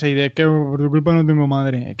de Cersei de que por tu culpa no tengo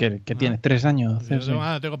madre. Que tienes 3 años, Cersei.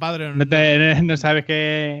 No tengo padre. No sabes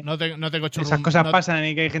que No tengo churrum. esas cosas pasan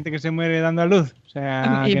y que hay gente que se muere dando a luz. O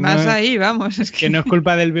sea, Y que más no, ahí, vamos. Es que no es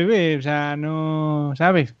culpa del bebé. O sea, no...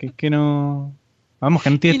 ¿Sabes? Que no... Vamos, que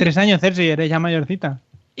no tienes 3 años, Cersei, eres ya mayorcita.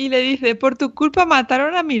 Y le dice, por tu culpa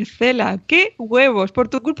mataron a Myrcella. ¡Qué huevos! Por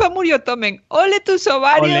tu culpa murió Tommen. ¡Ole tus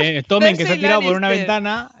ovarios! Ole, Tommen, que se ha Cersei tirado por una Lannister!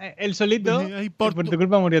 ventana, él solito, Ay, y por tu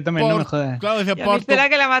culpa murió Tommen, no me jodas. Claro, decía, Y a Myrcella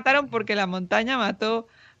que la mataron porque la montaña mató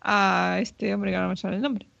a este hombre que ahora no me sale el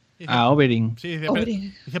nombre. A Oberyn. Sí, dice,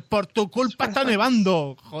 Oberyn. dice, por tu culpa está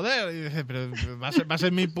nevando. Joder. Y dice, pero va a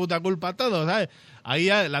ser mi puta culpa todo, ¿sabes? Ahí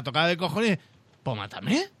la tocada de cojones. Pues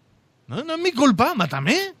mátame. No es mi culpa,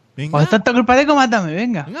 mátame. Venga. Pues tanta culpa de que mátame,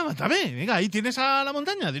 venga. Venga, mátame. Venga, ahí tienes a la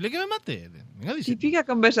montaña. Dile que me mate. Venga, dice. Típica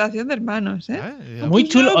conversación de hermanos, ¿eh? ¿Sabes? Muy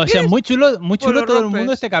chulo, o sea, muy chulo Pues lo todo el rompes.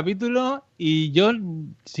 mundo este capítulo. Y yo,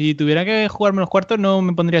 si tuviera que jugarme los cuartos, no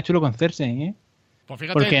me pondría chulo con Cersei, ¿eh? Pues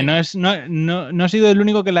fíjate. Porque no ha sido el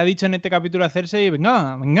único que le ha dicho en este capítulo a Cersei,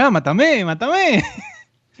 venga, mátame.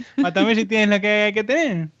 Mátame si tienes lo que hay que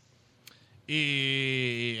tener.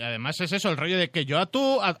 Y además es eso, el rollo de que yo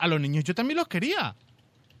a los niños yo también los quería.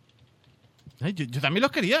 Ay, yo también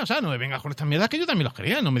los quería, o sea, no me vengas con estas mierdas que yo también los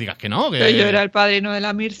quería, no me digas que no. Que yo era el padrino de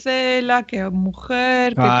la Myrcella, que es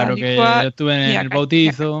mujer, Claro, que que tal y cual. yo estuve en Mira, el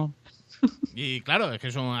bautizo. Y claro, es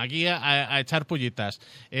que son aquí a echar pollitas.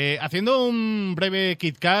 Haciendo un breve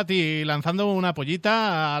Kit Kat y lanzando una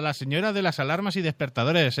pollita a la señora de las alarmas y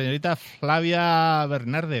despertadores, señorita Flavia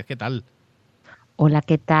Bernárdez, ¿qué tal? Hola,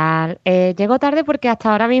 ¿qué tal? Llego tarde porque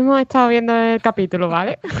hasta ahora mismo he estado viendo el capítulo,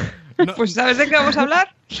 ¿vale? No, Pues ¿sabes de qué vamos a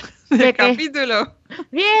hablar? ¿De Del qué? capítulo.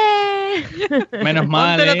 ¡Bien! Menos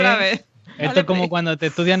mal, Póntelo otra ¿eh? vez. Esto Dale es como play. cuando te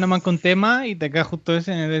estudias nomás con tema y te queda justo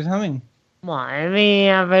ese en el examen. Madre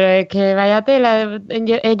mía, pero es que vaya tela.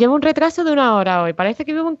 Llevo un retraso de 1 hora hoy. Parece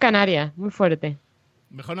que vivo en Canarias. Muy fuerte.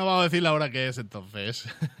 mejor no vamos a decir la hora que es entonces.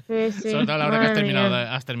 Sí, sí. Sobre todo a la hora que Madre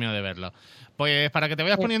mía. has terminado de verlo. Pues para que te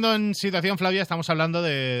vayas poniendo en situación, Flavia, estamos hablando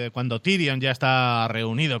de cuando Tyrion ya está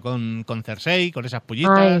reunido con Cersei, con esas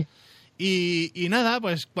pullitas. Ay. Y nada,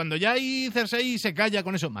 pues cuando ya hay Cersei se calla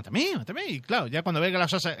con eso, mátame. Y claro, ya cuando ve que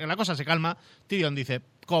la cosa se calma, Tyrion dice,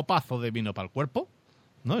 copazo de vino para el cuerpo.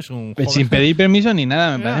 ¿No? Es un Pues joven- sin pedir permiso ni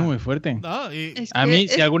nada, me Ya. parece muy fuerte. No, y- Es A que mí,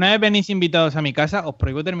 es- si alguna vez venís invitados a mi casa, os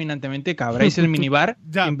prohíbo terminantemente que abráis el minibar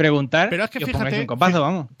Ya. sin preguntar Pero es que y os fíjate, pongáis un copazo,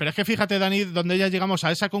 vamos. Pero es que fíjate, Dani, donde ya llegamos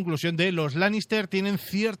a esa conclusión de los Lannister tienen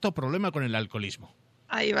cierto problema con el alcoholismo.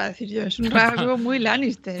 Ahí iba a decir yo, es un rasgo muy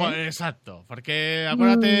Lannister. Pues, ¿eh? exacto, porque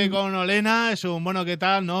acuérdate con Olena, es un bueno, ¿qué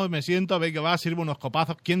tal? No, me siento, ve que va, sirvo unos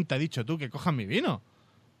copazos. ¿Quién te ha dicho tú que cojas mi vino?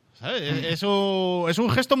 ¿Sabes? Eso es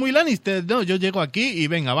un gesto muy Lannister. No, yo llego aquí y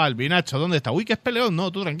venga, va, el vinacho, ¿dónde está? Uy, que es peleón.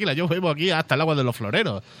 No, tú tranquila, yo bebo aquí hasta el agua de los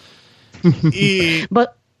floreros. Y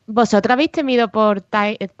 ¿Vosotros habéis temido por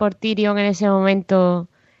Tyrion en ese momento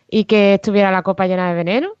y que estuviera la copa llena de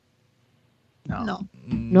veneno? No.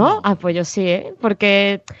 ¿No? Ah, pues yo sí, ¿eh?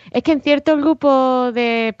 Porque es que en cierto grupo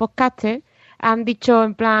de podcasters han dicho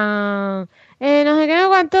en plan, no sé qué, no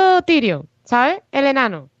cuánto Tyrion, ¿sabes? El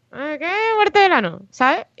enano. ¿Qué? Muerte de enano,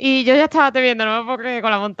 ¿sabes? Y yo ya estaba temiendo, ¿no? Porque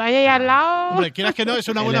con la montaña ahí al lado... Hombre, quieras que no, es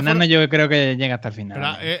una El buena enano forma. yo creo que llega hasta el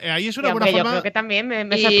final. Pero, ahí es Sí, una buena hombre, yo forma. creo que también me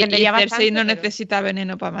Y sorprendería Cersei bastante. no pero- necesita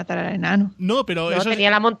veneno para matar al enano. No, pero No, eso es-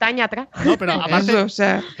 tenía la montaña atrás. No, pero aparte. Eso, o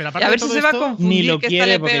sea, pero y aparte a ver de si todo se va a esto- confundir. Ni lo que esta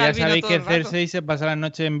quiere, le porque pega ya el vino sabéis todo que el rato. Cersei se pasa la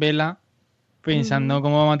noche en vela pensando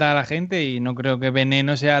cómo va a matar a la gente y no creo que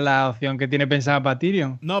veneno sea la opción que tiene pensada para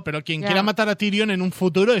Tyrion. No, pero quien Ya. quiera matar a Tyrion en un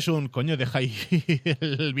futuro es un coño, deja ahí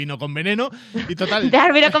el vino con veneno y total.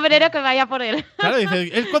 Dejar vino con veneno que vaya por él. Claro, dice,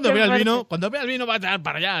 él cuando Qué vea el fuerte. vino, va a echar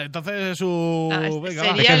para allá. Entonces su No, venga, va.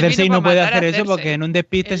 sería Es que el Cersei vino no para puede matar a hacer eso Cersei. porque en un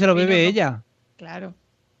despiste El se lo vino bebe no- ella. Claro.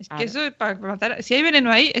 Es que Claro. eso es para matar. Si hay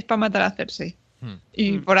veneno ahí, es para matar a Cersei. Hmm.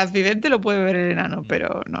 Y por accidente lo puede beber el enano,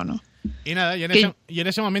 pero no. Y nada, y en, ¿Qué?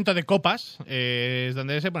 ese momento de copas es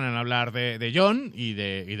donde se ponen a hablar de Jon y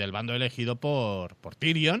del bando elegido por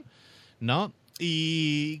Tyrion, ¿no?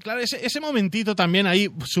 Y claro, ese momentito también ahí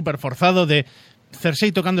súper forzado de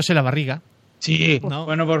Cersei tocándose la barriga. Sí, No.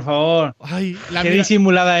 bueno, por favor. Ay, Qué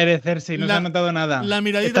disimulada eres, Cersei, no se la- ha notado nada. la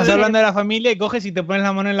miradita Estás de- hablando de la familia y coges y te pones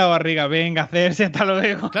la mano en la barriga. Venga, Cersei, hasta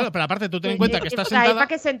luego. Claro, pero aparte tú ten en cuenta que estás Ahí sentada. para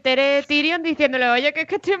que se entere Tyrion diciéndole, oye, que es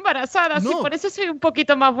que estoy embarazada, No. sí, por eso soy un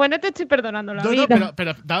poquito más buena y te estoy perdonando la No, vida. no,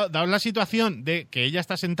 pero dado la situación de que ella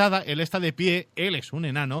está sentada, él está de pie, él es un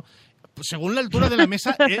enano. Según la altura de la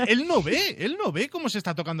mesa, él no ve cómo se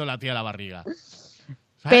está tocando la tía la barriga.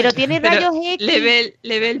 Pero tiene Pero rayos X.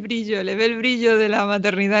 le ve el brillo de la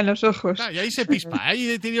maternidad en los ojos. Claro, y ahí se pispa,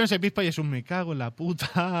 ahí Tyrion se pispa y es un me cago en la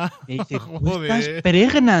puta. Y dice, Joder. estás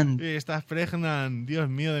pregnant. Estás pregnant, Dios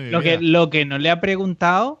mío de mi Lo vida. que no le ha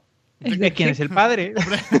preguntado es quién es el padre.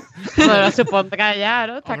 Bueno, lo supondrá ya,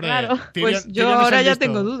 ¿no? Está Hombre, claro. Pues yo Tyrion es ahora el ya listo.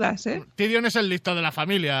 tengo dudas, ¿eh? Tyrion es el listo de la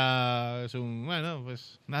familia. Es un, bueno,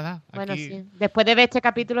 pues nada. Bueno, aquí... sí. Después de ver este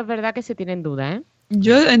capítulo es verdad que se tienen dudas, ¿eh?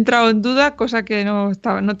 Yo he entrado en duda, cosa que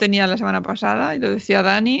no tenía la semana pasada, y lo decía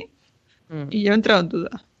Dani, Mm. y yo he entrado en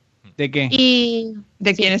duda. ¿De qué? Y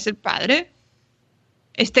 ¿De quién es el padre?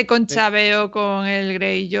 Este conchabeo con el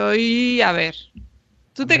Greyjoy, a ver.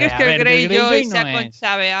 ¿Tú te Hombre, crees a que el ver, del Greyjoy Greyjoy se ha no es.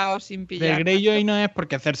 conchabeado sin Del pillar? Greyjoy no es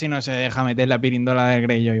porque Cersei no se deja meter la pirindola del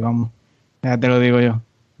Greyjoy, vamos. Ya te lo digo yo.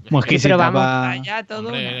 Mosquisita pero vamos, pa- Allá todo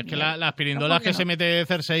Hombre, una es que mierda. las pirindolas ¿Cómo que que no? se mete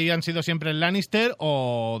Cersei han sido siempre el Lannister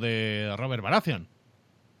o de Robert Baratheon.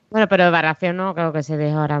 bueno, pero de Baratheon no creo que se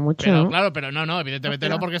deje ahora mucho, Pero ¿no? claro, pero no, evidentemente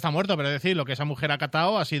no porque está muerto, pero es decir, lo que esa mujer ha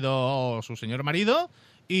catado ha sido su señor marido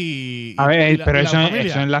y... A ver, y la- pero y la eso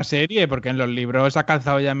familia. en la serie, porque en los libros ha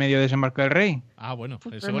calzado ya medio desembarco del rey. Ah, bueno,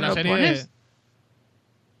 Pues según me la lo serie... pones.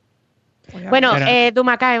 Pues ya Bueno, Pero-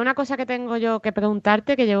 Dumacae, una cosa que tengo yo que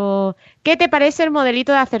preguntarte, que llevo... ¿Qué te parece el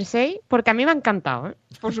modelito de Cersei? Porque a mí me ha encantado, ¿eh?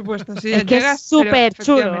 Por supuesto, sí. Es que es llegas, súper pero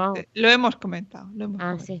chulo, efectivamente, Lo hemos comentado.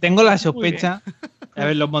 Ah, sí. Tengo la Muy sospecha, a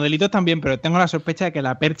ver, los modelitos también, pero tengo la sospecha de que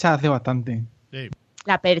la percha hace bastante. Sí.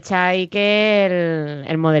 La percha y que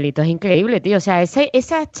el modelito es increíble, tío. O sea,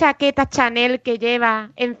 esa chaqueta Chanel que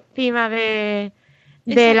lleva encima de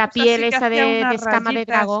Esa la cosa piel sí que esa hacía de unas escama de rayitas.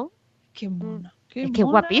 dragón. Qué mona. Qué Es que es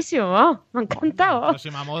mona. guapísimo, oh, me ha encantado.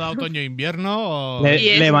 Próxima moda, otoño-invierno o... Le, Y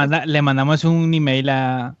eso. le mandamos un email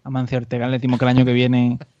a Mancio Ortega, le decimos que el año que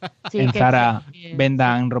viene Sí, en que- Zara que-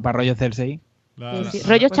 vendan ropa rollo Cersei. La- sí, sí. la-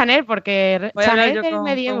 Rollo Pues Chanel, porque Voy a hablar Chanel yo del con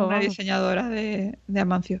medievo. una vamos. diseñadora de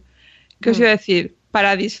Amancio. ¿Qué os Mm. iba a decir?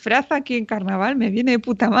 Para disfraz aquí en carnaval me viene de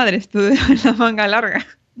puta madre esto de la manga larga.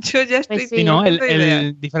 Yo ya estoy... Pues sí. Sí, ¿no? teniendo ideas.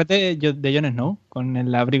 El disfraz de Jon Snow con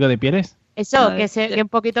el abrigo de pieles. Eso, Madre que un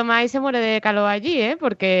poquito más y se muere de calor allí, ¿eh?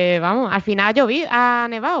 Porque, vamos, al final ha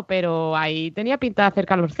nevado, pero ahí tenía pinta de hacer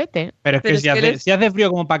calorcete. Pero es Pero que, es si, que hace, él es- si hace frío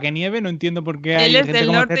como para que nieve, no entiendo por qué hay Él es gente del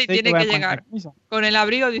como norte y Cersei tiene va que con llegar. camisa. Con el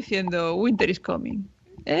abrigo diciendo Winter is coming.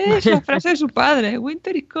 Es la frase de su padre,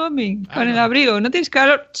 Winter is coming. Con el abrigo, no tienes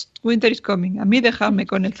calor, Winter is coming. A mí déjame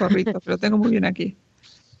con el zorrito, que lo tengo muy bien aquí.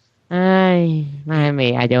 Ay, madre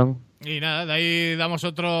mía, John. Y nada, de ahí damos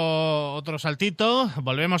otro saltito.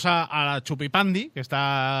 Volvemos a la Chupipandi, que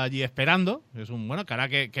está allí esperando. Es un, bueno, que hará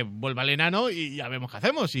que vuelva el enano y ya vemos qué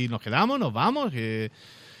hacemos. Si nos quedamos, nos vamos.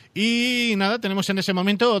 Y nada, tenemos en ese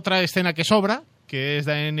momento otra escena que sobra, que es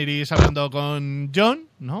Daenerys hablando con Jon,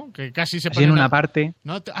 ¿no? Que casi se Así pone en una parte.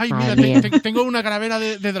 ¿no? Ay, Madre mira, mía. tengo una calavera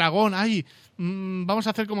de dragón. Ay, vamos a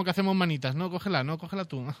hacer como que hacemos manitas. No, cógela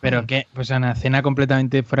tú. Pero que, pues una escena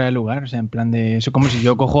completamente fuera de lugar. O sea, en plan de. Eso como si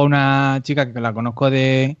yo cojo a una chica que la conozco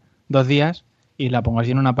de 2 días y la pongo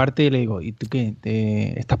así en una parte y le digo, ¿y tú qué?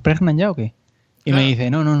 ¿Estás pregnant ya o qué? Y Claro. me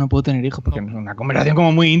dice, no puedo tener hijos, porque No. es una conversación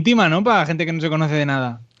como muy íntima, ¿no? Para gente que no se conoce de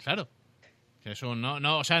nada. Claro. Que eso,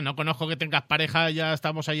 o sea, no conozco que tengas pareja, ya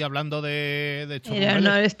estamos ahí hablando de Pero churrumbeles.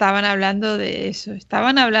 no estaban hablando de eso.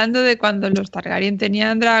 Estaban hablando de cuando los Targaryen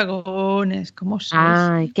tenían dragones. ¿Cómo sois?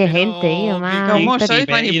 Ay, qué Pero, gente, tío, más. ¿cómo Pero- sois?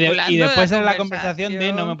 Y manipulando después la en la conversación de no me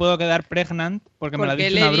conversación. puedo quedar pregnant porque me lo ha Porque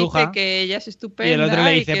dicho le una dice bruja. que ella es Y estupenda. el otro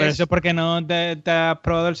le y dice, que pero es- eso es porque no te has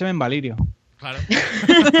probado el semen valirio. Claro.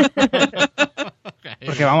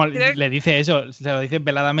 Porque vamos, Creo- le dice eso, se lo dice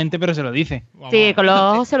veladamente, pero se lo dice. Vamos. Sí, con los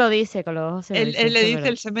ojos se lo dice, con los ojos se lo Él, dice. él le eso es dice verdad.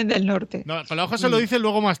 el semen del norte. No, con los ojos se lo dice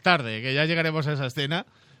luego más tarde, que ya llegaremos a esa escena.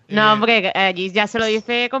 No, hombre, allí ya se lo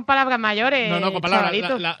dice con palabras mayores. No, con palabras.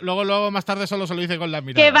 chavalito. Luego más tarde solo se lo dice con las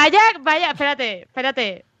miradas. Que vaya,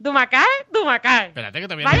 espérate. Dumacar. Espérate, que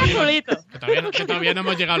todavía, Vaya no, culito. que todavía no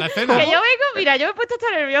hemos llegado a la escena. Que yo vengo, mira, yo me he puesto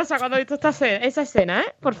hasta nerviosa cuando he visto esa escena,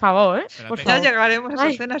 ¿eh? Por favor, ¿eh? Por Espérate. Ya favor. llegaremos a esa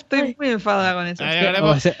Ay, escena. Estoy ay. muy enfadada con eso. Ya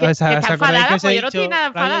llegaremos. ¿Os que está acordáis enfadada, que os he pues yo no dicho, estoy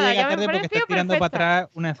nada Flavia enfadada, llega ya me tarde porque pareció está tirando perfecta. para atrás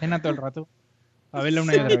una escena todo el rato. A verla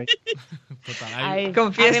una y otra vez. Total, ahí- Ay,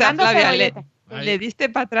 Confiesa, arreglando Flavia, cebolletas. ahí- le diste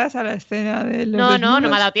para atrás a la escena de los No, no me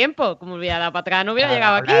desnudos? ha dado tiempo. Como hubiera dado para atrás, no hubiera Le ha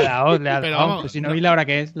llegado dado, aquí. Le ha Pero dado. vamos, Pues si no no- vi la hora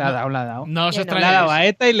que es, la ha dado. No os Que no. Le ha dado a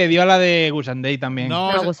extrañéis. esta y le dio a la de Gusandei también. No,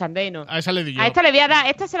 Pero Gusandei no. a esa le di yo. A esta le voy a dar,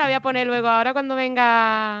 esta se la voy a poner luego ahora cuando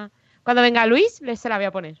venga Luis, se la voy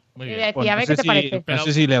a poner. Muy Y bien. le decía, Pues a no ver sé qué te si- parece. Pero- no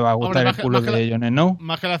sé si le va a gustar Hombre, el culo más que de Jon Snow.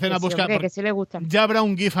 Más que la escena, Que sí, busca. hombre, que sí le gusta. Ya habrá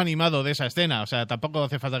un GIF animado de esa escena. O sea, tampoco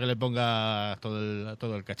hace falta que le ponga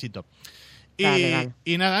todo el cachito. Y, Vale.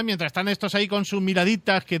 y nada, mientras están estos ahí con sus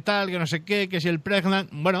miraditas, que tal, que no sé qué, que si el pregnant.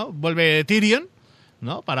 Bueno, vuelve Tyrion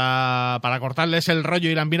 ¿no? Para cortarles el rollo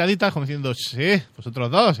y las miraditas, como diciendo, sí,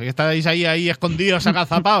 vosotros dos, que estáis ahí escondidos,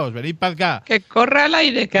 agazapaos, venid para acá. Que corra al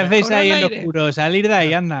aire. ¿Qué hacéis ahí en lo oscuro? Salir de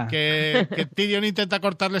ahí, anda. Que Tyrion intenta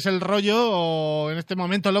cortarles el rollo, o en este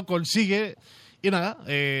momento lo consigue. Y nada,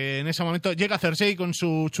 en ese momento llega Cersei con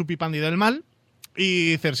su chupipandi del mal,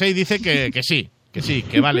 y Cersei dice que sí,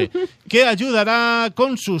 que vale, que ayudará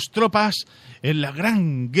con sus tropas en la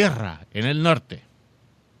gran guerra en el norte.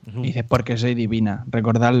 Dices, porque soy divina.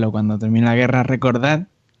 Recordadlo, cuando termine la guerra, recordad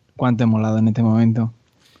cuánto he molado en este momento.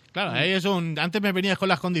 Claro, ahí es antes me venías con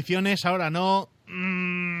las condiciones, ahora no.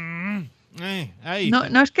 Ahí.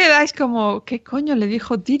 No os quedáis como, ¿qué coño le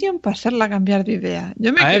dijo Tyrion para hacerla cambiar de idea?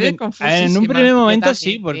 Yo me quedé confusísima. En un primer momento también,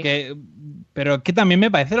 sí, porque... Pero es que también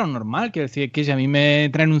me parece lo normal. Quiero decir, que si a mí me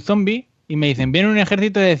traen un zombie y me dicen, viene un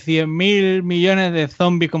ejército de 100.000 millones de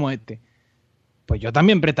zombies como este, pues yo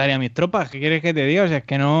también prestaría mis tropas. ¿Qué quieres que te diga? O sea, es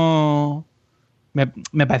que no...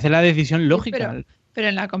 Me parece la decisión lógica. Pero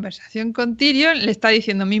en la conversación con Tyrion le está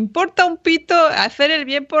diciendo, me importa un pito hacer el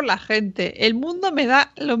bien por la gente. El mundo me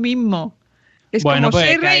da lo mismo. Es bueno, como pues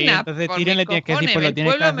soy es que ahí, reina. entonces por Tyrion mis le tienes que decir, cojones, pues lo el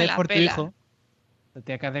tienes que pueblo me hacer la por tu pela. hijo. Lo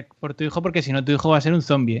tienes que hacer por tu hijo, porque si no tu hijo va a ser un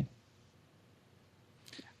zombie, ¿eh?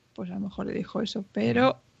 Pues a lo mejor le dijo eso,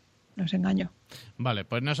 pero nos engañó. Vale,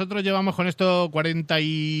 pues nosotros llevamos con esto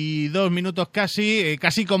 42 minutos casi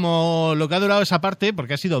como lo que ha durado esa parte,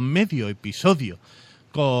 porque ha sido medio episodio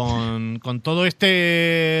con todo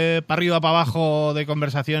este para arriba para abajo de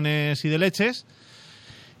conversaciones y de leches.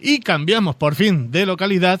 Y cambiamos por fin de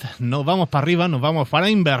localidad, nos vamos para arriba, nos vamos para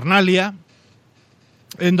Invernalia,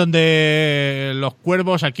 en donde los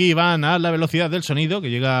cuervos aquí van a la velocidad del sonido, que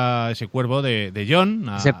llega ese cuervo de Jon.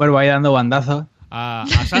 Ese cuervo ahí dando bandazos. A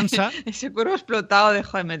Sansa. Ese cuervo explotado de,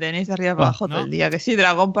 joder, me tenéis de arriba para abajo ¿no? todo el día. Que sí,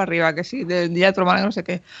 dragón para arriba, que sí, del día otro mal, no sé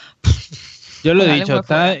qué. Yo lo he La dicho, lengua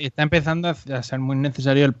fuera. está empezando a ser muy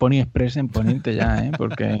necesario el Pony Express en Poniente ya, ¿eh?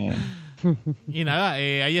 Porque... Y nada,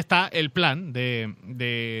 ahí está el plan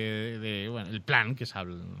bueno, el plan que se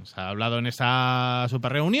ha hablado en esta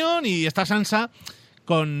super reunión, y está Sansa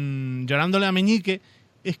llorándole a Meñique.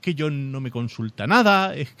 Es que Jon no me consulta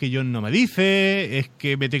nada, es que Jon no me dice, es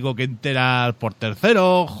que me tengo que enterar por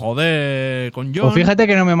tercero, joder, con Jon. Pues fíjate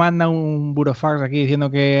que no me manda un burofax aquí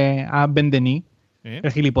diciendo que a Vendení,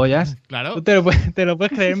 el gilipollas. Claro. ¿Tú te lo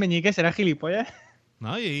puedes creer, Meñique? ¿Será gilipollas?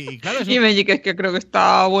 ¿No? Y claro, Y Meñique, es que creo que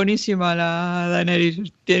está buenísima la Daenerys.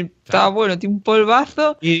 Está bueno, tiene un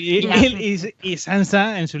polvazo. Y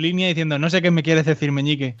Sansa en su línea diciendo, no sé qué me quieres decir,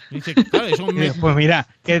 Meñique. dice, claro, es un mes. Pues mira,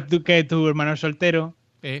 que tu hermano es soltero,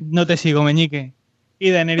 no te sigo, Meñique. Y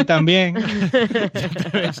Daenerys también.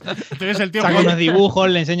 Te ves el tío Saca con- unos dibujos,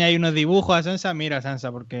 le enseña ahí unos dibujos a Sansa. Mira,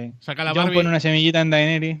 Sansa, porque Saca la Jon Barbie. pone una semillita en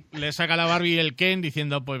Daenerys. Le saca la Barbie y el Ken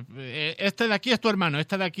diciendo, pues, este de aquí es tu hermano,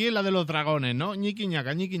 esta de aquí es la de los dragones, ¿no? Ñiqui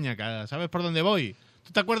ñaca, ¿sabes por dónde voy?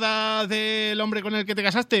 ¿Tú te acuerdas del hombre con el que te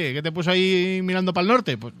casaste? Que te puso ahí mirando para el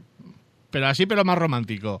norte, pues, pero así, pero más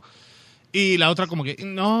romántico. Y la otra como que,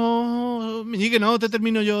 no, Meñique, no te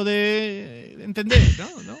termino yo de entender,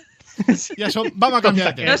 ¿no? Ya vamos a cambiar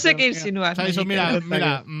de tema. No sé qué insinúas. ¿Sabes? Eso, Meñique.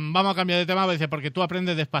 mira, vamos a cambiar de tema, dice, porque tú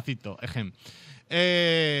aprendes despacito, ejem.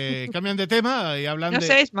 Cambian de tema y hablan No de...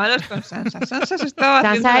 seáis malos con Sansa. Sansa se estaba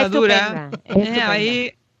haciendo Sansa la es dura. estupenda, es estupenda.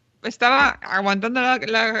 Ahí estaba aguantando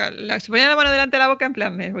se ponía la mano delante de la boca en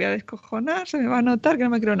plan, me voy a descojonar, se me va a notar que no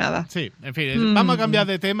me creo nada. Sí, en fin, vamos a cambiar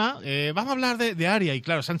de tema. Vamos a hablar de Arya. Y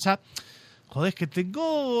claro, Sansa, joder, es que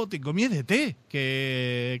tengo miedete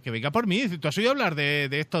que venga por mí. ¿Tú has oído hablar de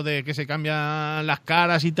esto de que se cambian las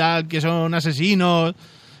caras y tal, que son asesinos?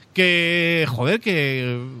 Que, joder,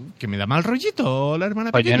 que me da mal rollito la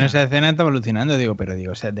hermana Pues yo pequeña. en esa escena estaba alucinando. Digo,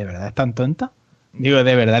 o sea, ¿de verdad es tan tonta? Digo,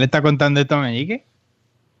 ¿de verdad le está contando esto a Meñique?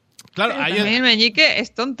 Claro, Pero ahí también Meñique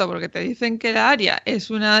es tonto porque te dicen que la Arya es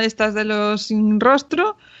una de estas de los sin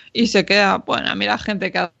rostro y se queda, bueno, a mí la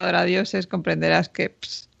gente que adora a dioses comprenderás que,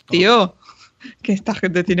 tío, que esta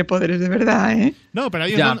gente tiene poderes de verdad, ¿eh? No, pero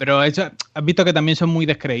ahí es Ya, donde- pero eso, has visto que también son muy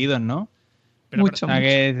descreídos, ¿no? Mucho, O sea, mucho.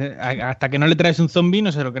 que hasta que no le traes un zombie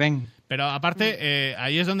no se lo creen. Pero aparte,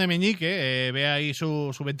 ahí es donde Meñique ve ahí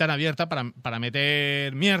su ventana abierta para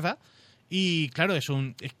meter mierda. Y claro, es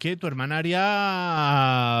que tu hermana Arya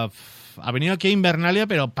ha venido aquí a Invernalia,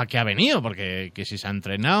 pero ¿para qué ha venido? Porque que si se ha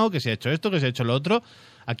entrenado, que se ha hecho esto, que se ha hecho lo otro.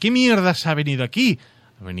 ¿A qué mierdas ha venido aquí?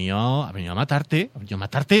 Ha venido a matarte. Ha venido a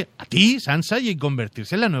matarte a ti, Sansa, y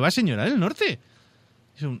convertirse en la nueva señora del norte.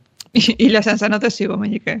 Es Y la Sansa no te sigo,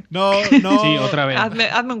 Meñique. no. Sí, otra vez.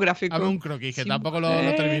 Hazme un gráfico. Hazme un croquis, que Sí, tampoco lo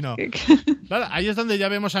termino. Claro, ahí es donde ya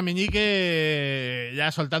vemos a Meñique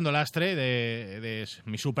ya soltando lastre de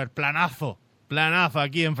mi super planazo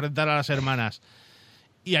aquí, enfrentar a las hermanas.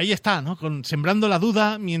 Y ahí está, ¿no? Sembrando la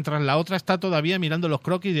duda mientras la otra está todavía mirando los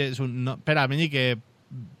croquis. No, espera, Meñique,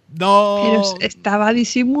 no... Pero estaba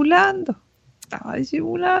disimulando.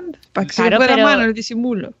 Para que se le Claro, fuera pero- mano el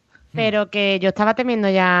disimulo. Pero que yo estaba temiendo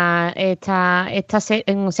ya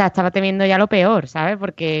o sea, estaba temiendo ya lo peor, ¿sabes?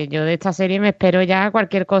 Porque yo de esta serie me espero ya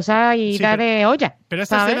cualquier cosa y Sí, de olla. Pero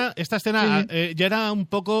 ¿sabes? esta escena ya era un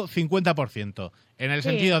poco 50%. En el Sí.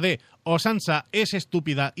 sentido de o Sansa es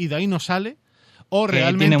estúpida y de ahí no sale, o Que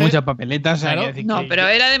realmente... tiene muchas papeletas. Claro. hay que decir No, que pero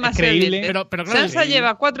era demasiado creíble. evidente. Pero claro, Sansa sí.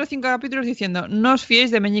 lleva 4 o 5 capítulos diciendo no os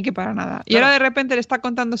fiéis de Meñique para nada. Y Claro. ahora de repente le está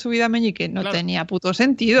contando su vida a Meñique. No Claro. tenía puto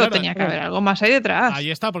sentido. Claro. Tenía que haber algo más ahí detrás.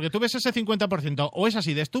 Ahí está, porque tú ves ese 50%, o es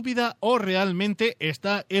así de estúpida, o realmente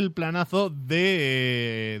está el planazo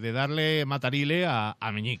de darle matarile a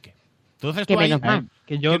Meñique. Entonces Que tú ahí- menos mal.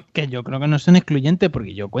 Que yo creo que no son excluyentes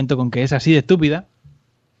porque yo cuento con que es así de estúpida.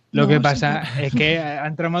 Lo No, que sí, pasa es que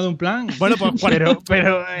han tramado un plan. Bueno, pues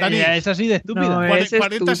pero Dani, ella es así de estúpida. No, es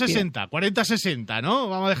 40-60, 40-60, ¿no?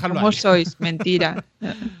 Vamos a dejarlo ¿Cómo ahí. sois? Mentira.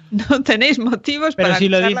 No tenéis motivos Pero para si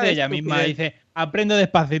lo acusarla dice de ella misma, estupidez. dice, aprendo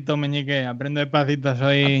despacito, Meñique, aprendo despacito,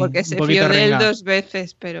 soy Porque un se poquito fió de él renga. 2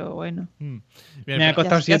 veces, pero bueno. Bien, Me ha pero-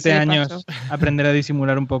 costado Ya se 7 le años pasó. aprender a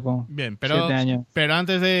disimular un poco. Bien, pero 7 años.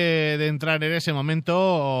 antes de entrar en ese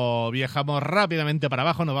momento, viajamos rápidamente para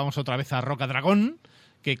abajo, nos vamos otra vez a Roca Dragón,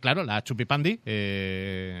 que claro, la Chupipandi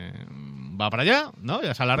va para allá, ¿no?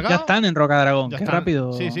 Ya se ha alargado. Ya están en Roca Dragón, Ya qué están.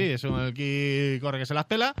 rápido. Sí, sí, es el que corre que se las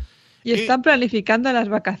pela. Y están planificando las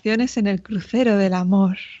vacaciones en el crucero del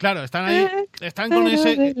amor. Claro, están ahí, están con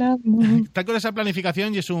Crucero ese... del amor. Está con esa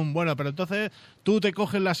planificación y es un, bueno, pero entonces tú te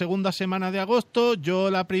coges la segunda semana de agosto, yo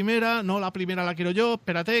la primera, no, la primera la quiero yo,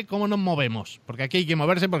 espérate, ¿cómo nos movemos? Porque aquí hay que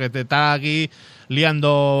moverse porque te está aquí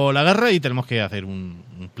liando la guerra y tenemos que hacer un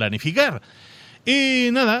planificar. Y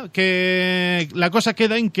nada, que la cosa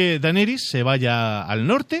queda en que Daenerys se vaya al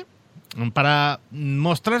norte para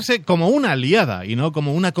mostrarse como una aliada y no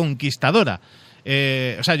como una conquistadora.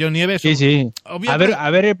 O sea, Jon Nieves... Sí, sí. obviamente- A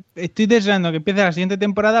ver, estoy deseando que empiece la siguiente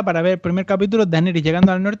temporada para ver el primer capítulo de Daenerys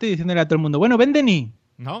llegando al norte y diciéndole a todo el mundo, bueno, ven Denis.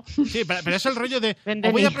 ¿No? Sí, pero es el rollo de Ven,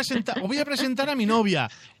 os voy Denis. a presentar a mi novia.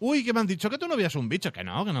 Uy, que me han dicho que tu novia es un bicho. Que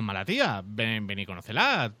no es mala tía. Ven y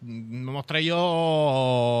conócela. Me hemos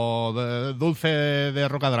traído dulce de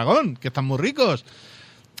Roca Dragón, que están muy ricos.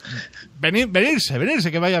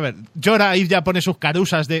 Venirse, que vaya a ver. Llora ahí ya pone sus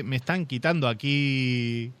carusas de me están quitando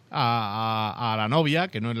aquí a la novia,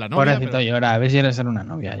 que no es la novia. Pobrecito pero- llora, a ver si eres ser una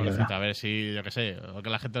novia. Pobrecita, Llora. a ver si, yo qué sé, o que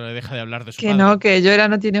la gente le deja de hablar de su Que padre. no, que Llora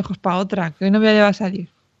no tiene ojos para otra. Que hoy no me va a salir.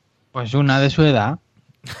 Pues una de su edad.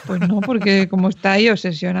 Pues no, porque como está ahí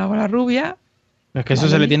obsesionado con la rubia, Es que eso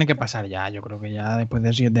Vale. se le tiene que pasar ya, yo creo que ya después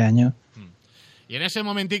de 7 años. Y en ese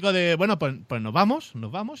momentico de, bueno, pues nos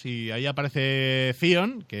vamos, y ahí aparece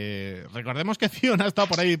Theon, que recordemos que Theon ha estado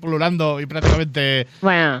por ahí pululando y prácticamente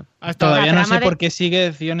Bueno, ha estado... Todavía la no trama sé de- por qué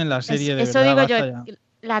sigue Theon en la serie de eso verdad, digo yo. basta ya.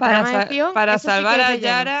 La para, trama de Theon, para eso sí que salvar es a de lleno.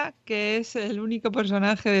 Yara, que es el único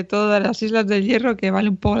personaje de todas las Islas del Hierro que vale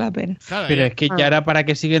un poco la pena. Claro, Pero y- es que Ah. ya era para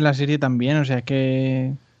que sigue en la serie también, o sea, es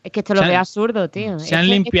que Es que esto lo Se han- veo absurdo, tío. se han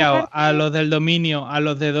limpiado a los del dominio, a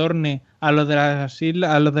los de Dorne, a los de las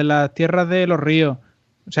islas, a los de las tierras de los ríos.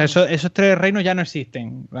 O sea, esos 3 reinos ya no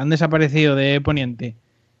existen, han desaparecido de Poniente.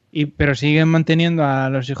 Pero siguen manteniendo a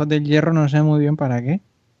los hijos del hierro, no sé muy bien para qué.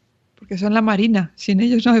 Porque son la marina. Sin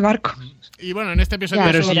ellos no hay barco. y bueno, en este episodio... Ya,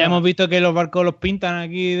 Pero solo- si ya hemos visto que los barcos los pintan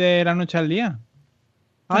aquí de la noche al día.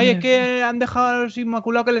 Ay, es que han dejado a los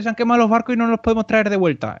Inmaculados que les han quemado los barcos y no los podemos traer de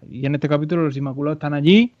vuelta. Y en este capítulo los Inmaculados están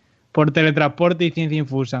allí por teletransporte y ciencia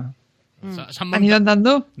infusa. se han ¿Han ido montado-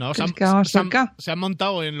 andando? No, ¿Crees que vamos cerca? se han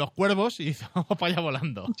montado en los cuervos y vamos para allá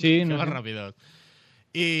volando. Sí, Que no van sé. rápidos.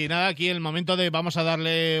 Y nada, aquí el momento de vamos a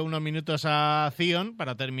darle unos minutos a Theon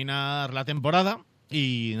para terminar la temporada.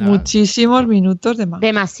 Y nada, Muchísimos minutos de más.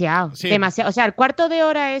 Demasiado, Sí. demasiado. O sea, el cuarto de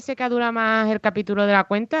hora ese que dura más el capítulo de la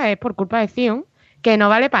cuenta es por culpa de Theon, que no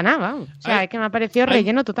vale para nada. Vamos. O sea, Hay- es que me ha parecido hay-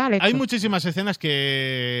 relleno total esto. hay muchísimas escenas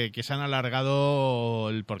que se han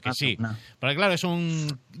alargado porque sí. No. Porque claro, es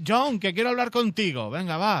un John, que quiero hablar contigo.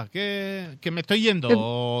 Venga, va, que me estoy yendo.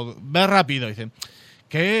 O ve rápido. Dice,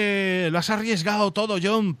 que lo has arriesgado todo,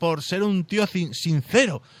 John, por ser un tío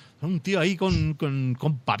sincero. Un tío ahí con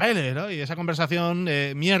papeles, ¿no? Y esa conversación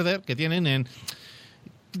mierder que tienen en...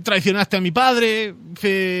 Traicionaste a mi padre,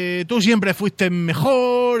 tú siempre fuiste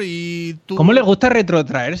mejor y tú... ¿Cómo les gusta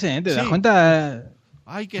retrotraerse, eh? ¿Te das Sí. cuenta?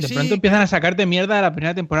 Ay, que De sí. pronto empiezan a sacarte mierda de la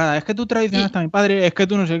primera temporada. Es que tú traicionaste a mi padre, es que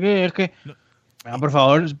tú no sé qué, es que... Venga, por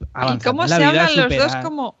favor, ¿Y avanza cómo en la se vida, hablan los dos superar.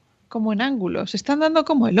 como como en ángulos, se están dando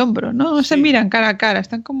como el hombro, no se Sí. miran cara a cara,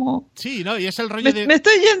 están como... Sí, ¿no? Y es el rollo Me, de... me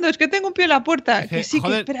estoy yendo, es que tengo un pie en la puerta. Dice, Que sí,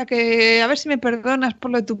 joder. que espera, que a ver si me perdonas por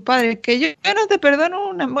lo de tu padre. Que yo no te perdono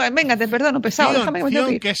una... Bueno, venga, te perdono, pesado, Zion, déjame que me tengo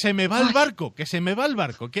que ir. que se me va el Ay. barco, que se me va el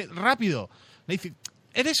barco, que rápido. Le dice,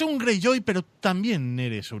 eres un Greyjoy, pero también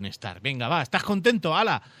eres un Stark. Venga, va, ¿estás contento?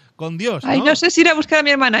 ¡Hala! Con Dios, Ay, no sé si ir a buscar a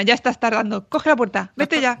mi hermana, ya estás tardando. Coge la puerta,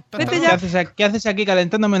 vete ya, vete ¿Qué ya. haces aquí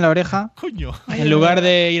calentándome en la oreja Coño. Ay, en lugar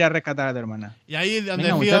de ir a rescatar a tu hermana? Y ahí es donde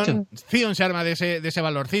Venga, Theon se arma de ese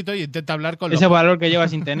valorcito y intenta hablar con Ese los... valor que lleva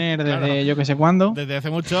sin tener desde Claro. yo que sé cuándo. Desde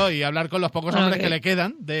hace mucho y hablar con los pocos Bueno, hombres que- que le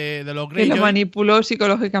quedan de los Que lo Greyjoy. manipuló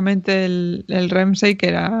psicológicamente el Ramsay, que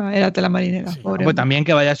era tela marinera. Pobre Pues hombre. también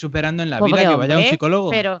que vaya superando en la Pobre vida, que vaya un hombre, psicólogo.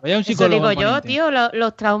 Pero Vaya un eso psicólogo. digo yo, ponente. tío,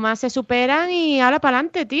 los traumas se superan y ahora para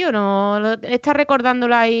adelante, tío. No está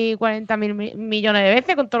recordándolo ahí 40.000 millones de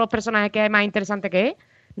veces con todos los personajes que es más interesante que es.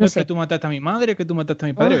 No Es sé. que tú mataste a mi madre, que tú mataste a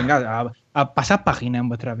mi padre. Uf. Venga, a pasar páginas en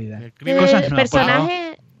vuestra vida. El crimen- Cosas nuevas, por favor.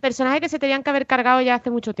 Personajes que se tenían que haber cargado ya hace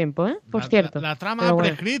mucho tiempo, ¿eh? Por cierto. La trama Pero ha bueno.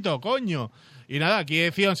 prescrito, coño. Y nada, aquí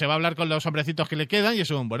Theon se va a hablar con los hombrecitos que le quedan y es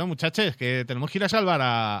un, bueno, muchachos, que tenemos que ir a salvar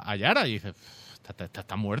a Yara. Y dice,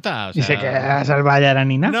 está muerta. O sea, Dice que a salvar a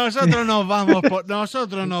Nina. nosotros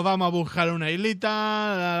nosotros nos vamos a buscar una islita,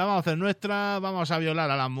 la vamos a hacer nuestra, vamos a violar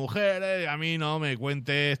a las mujeres y a mí no me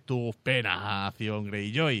cuentes tus penas, Theon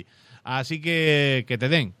Greyjoy. Así que te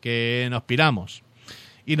den, que nos piramos.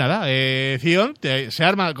 Y nada, Theon se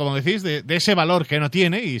arma, como decís, de ese valor que no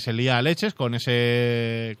tiene y se lía a leches con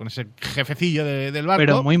ese jefecillo del barco.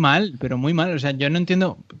 Pero muy mal. O sea, yo no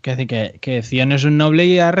entiendo que Theon es un noble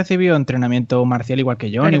y ha recibido entrenamiento marcial igual que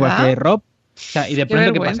Jon, ¿Verdad? igual que Rob. O sea, y de Qué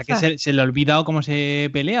pronto, ¿qué pasa? ¿Que vergüenza. se le ha olvidado cómo se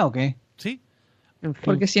pelea o qué? Sí, En fin.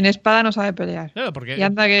 Porque sin espada no sabe pelear. claro, porque... Y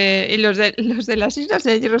anda que. Y los de las Islas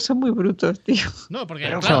de Hierro son muy brutos, tío. No, porque...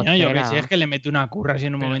 Pero claro, coño, yo que pero- sé, es que le mete una curra así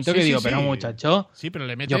en un Pero momento sí, que sí, digo, sí. pero muchacho, sí, pero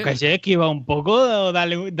le mete... yo que sé, esquiva un poco,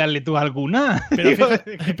 dale tú alguna.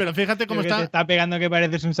 Pero fíjate cómo Digo, que te está... está pegando que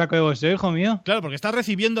pareces un saco de boxeo, hijo mío. Claro, porque está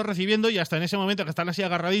recibiendo y hasta en ese momento que están así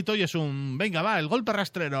agarradito y es un, venga, va, el golpe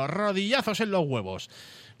rastrero, rodillazos en los huevos.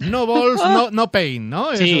 No balls, no pain,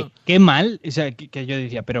 ¿no? Sí, Eso. qué mal. O sea, que yo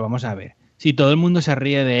decía, pero vamos a ver. Si todo el mundo se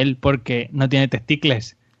ríe de él porque no tiene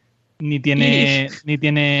testículos, ni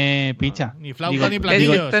tiene picha. Ni flauta Digo, ni Que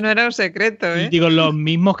platillos. esto no era un secreto, ¿eh? Digo, los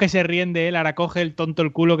mismos que se ríen de él, ahora coge el tonto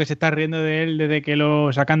el culo que se está riendo de él desde que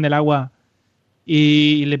lo sacan del agua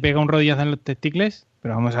y le pega un rodillazo en los testículos.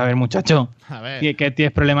 Pero vamos a ver, muchacho, A ver, ¿que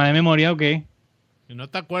tienes problema de memoria o qué? ¿no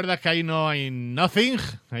te acuerdas que ahí no hay nothing?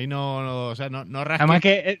 Ahí o sea, no rasques. Además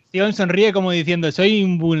que Theon sonríe como diciendo, soy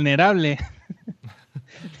invulnerable.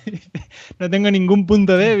 No tengo ningún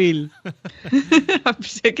punto débil.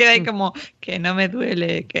 Se queda ahí como que no me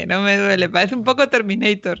duele, que no me duele. Parece un poco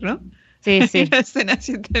Terminator, ¿no? Sí, sí. Una escena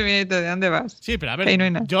así Terminator, ¿de dónde vas? Sí, pero a Ahí ver, no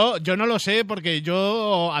hay nada. yo no lo sé porque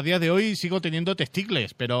yo a día de hoy sigo teniendo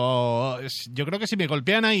testículos, pero yo creo que si me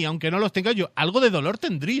golpean ahí, aunque no los tenga yo, algo de dolor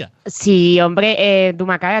tendría. Sí, hombre,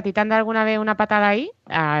 Dumacay, ¿a ti te han dado alguna vez una patada ahí?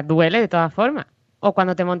 Ah, duele de todas formas. O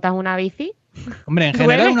cuando te montas una bici. Hombre, en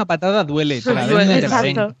 ¿Duele? general una patada duele. Te la den Duele, donde te la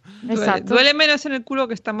den. Exacto. Duele, Exacto. duele menos en el culo,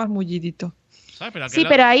 que está más mullidito. ¿Sabes? Pero Sí,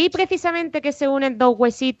 pero ahí precisamente que se unen dos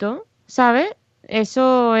huesitos, ¿sabes?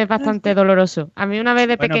 Eso es bastante doloroso. A mí una vez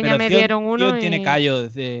de Bueno, pequeña pero me Theon- dieron uno Theon y... tiene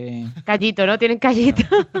callos de... Callito, ¿no? Tienen callito.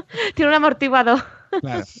 Tiene un amortiguador.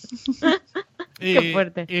 Claro. Qué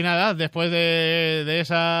fuerte. Y nada, después de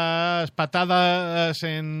esas patadas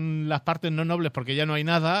en las partes no nobles, porque ya no hay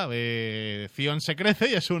nada, Theon se crece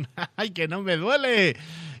y es un ¡ay, que no me duele!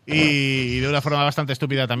 Y de una forma bastante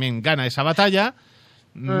estúpida también gana esa batalla.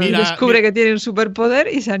 Mira, Descubre que tiene un superpoder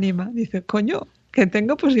y se anima. Dice, coño, que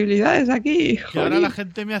tengo posibilidades aquí. que ahora jolín". la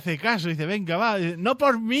gente me hace caso. Dice, venga, va, no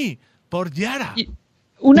por mí, por Yara. Y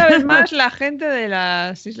una vez más, la gente de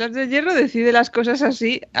las Islas de Hierro decide las cosas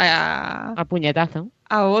así A puñetazo.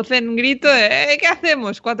 a voz en grito de ¿qué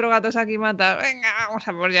hacemos? 4 gatos aquí matados. Venga, vamos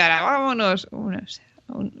a por Yara, vámonos. Venga,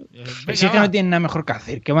 Si es que va. no tienen nada mejor que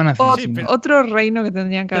hacer, ¿qué van a hacer? O- si no? otro reino que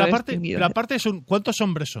tendrían que Pero haber aparte, extinguido. pero aparte son, ¿cuántos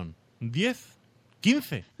hombres son? ¿10?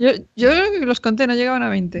 ¿15? Yo los conté, no llegaban a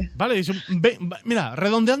 20. Vale, mira,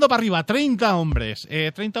 redondeando para arriba, 30 hombres.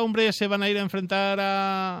 30 hombres se van a ir a enfrentar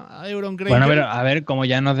a Euron Greyjoy. Bueno, pero a ver, como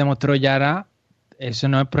ya nos demostró Yara, eso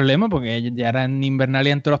no es problema, porque Yara en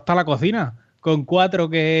Invernalia entró hasta la cocina, con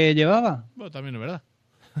 4 que llevaba. Bueno, también es verdad.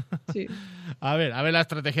 Sí. A ver la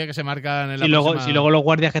estrategia que se marcan en la Si luego, próxima- si luego los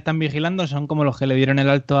guardias que están vigilando son como los que le dieron el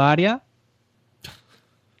alto a Arya,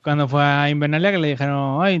 cuando fue a Invernalia, que le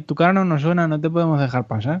dijeron, ay, tu cara no nos suena, no te podemos dejar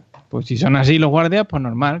pasar. Pues si son así los guardias, pues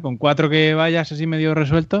normal. Con 4 que vayas así medio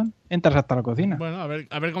resueltos, entras hasta la cocina. Bueno, a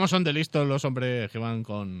ver cómo son de listos los hombres que van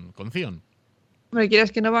con Theon. Hombre,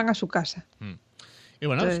 quieres que no van a su casa. Y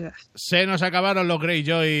bueno, Entonces, se nos acabaron los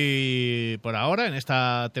Greyjoy por ahora, en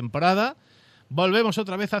esta temporada. Volvemos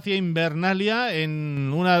otra vez hacia Invernalia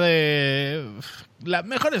en una de las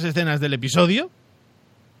mejores escenas del episodio.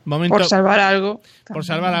 por salvar algo. Por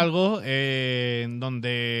salvar algo, en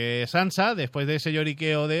donde Sansa, después de ese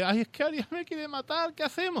lloriqueo de ¡ay, es que Arya me quiere matar! ¿Qué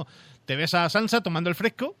hacemos? Te ves a Sansa tomando el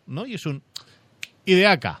fresco, ¿no? Y es un...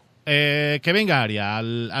 Ideaca, que venga Arya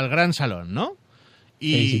al gran salón, ¿no?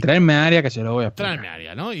 Y si traerme a Arya, que se lo voy a explicar. Traerme a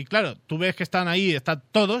Arya, ¿no? Y claro, tú ves que están ahí, están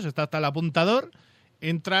todos, está hasta el apuntador.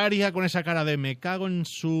 Entra Arya con esa cara de me cago en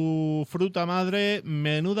su fruta madre,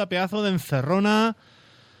 menuda pedazo de encerrona...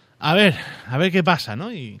 A ver qué pasa,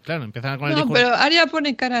 ¿no? Y claro, empiezan con el discurso. Pero Arya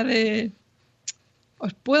pone cara de...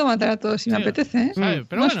 Os puedo matar a todos si me apetece, ¿eh? ¿Sabes?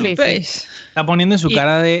 Pero no bueno. os flipéis. Está poniendo su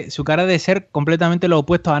cara de ser completamente lo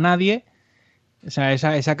opuesto a nadie. O sea,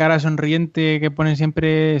 esa cara sonriente que ponen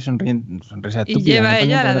siempre, sonrisa Y estúpida, lleva ¿no?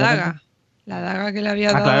 ella la Coño, daga. La daga que le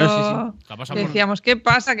había dado... Claro, sí. Le decíamos, ¿qué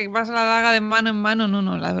pasa? ¿Qué pasa la daga de mano en mano?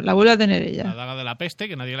 No, la vuelve a tener La ella. daga de la peste,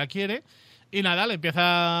 que nadie la quiere. Y nada, le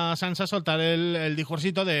empieza Sansa a soltar el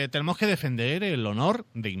discursito de tenemos que defender el honor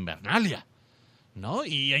de Invernalia, ¿no?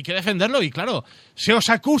 Y hay que defenderlo. Y claro, se os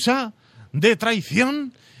acusa de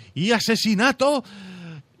traición y asesinato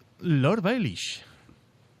Lord Baelish.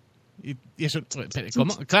 Y eso...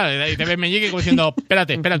 ¿Cómo? Claro, y te ves Meñique como diciendo,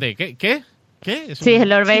 espérate, ¿qué? Eso, Sí, el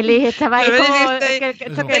Lord Bailey estaba ahí Pero como...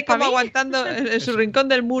 está ahí como aguantando en su rincón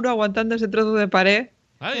del muro, aguantando ese trozo de pared.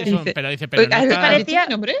 ¿vale? Dice, Pero dice, Oye, no ¿has está... dicho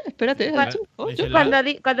mi nombre? Espérate. ¿has dicho? Oh, Dice,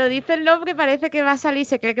 Cuando dice el nombre parece que va a salir,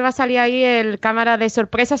 se cree que va a salir ahí el cámara de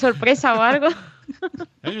sorpresa o algo.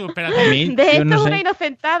 Espérate. A mí, De yo esto no es sé. una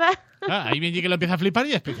inocentada. Ahí Meñique lo empieza a flipar y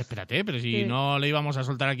dice, espérate, pero si Sí. no le íbamos a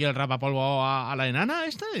soltar aquí el rapapolvo a la enana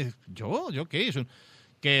esta, ¿yo qué? Es un...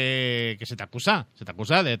 Que se te acusa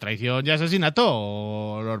de traición y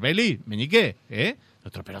asesinato, Lord Bailey, Meñique, ¿eh?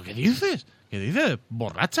 Otro, ¿pero qué dices? ¿Qué dices?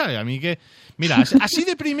 Borracha, a mí que... Mira, así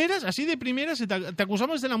de primeras te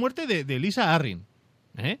acusamos de la muerte de Lisa Arryn,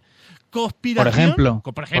 ¿eh? Conspiración... Por ejemplo,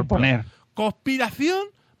 por poner. Conspiración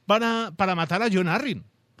para matar a Jon Arryn.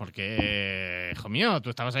 Porque, hijo mío, tú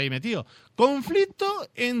estabas ahí metido. Conflicto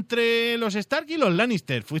entre los Stark y los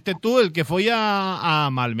Lannister. Fuiste tú el que fue a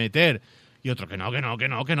malmeter. Y otro que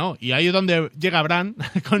no. Y ahí es donde llega Bran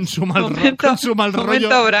con su mal rollo.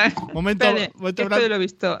 Momento, Bran. Momento, Esto Bran. yo lo he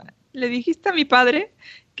visto. Le dijiste a mi padre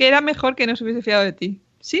que era mejor que no se hubiese fiado de ti.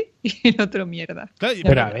 ¿Sí? Y el otro, mierda. Claro,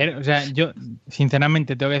 Pero a ver, o sea, yo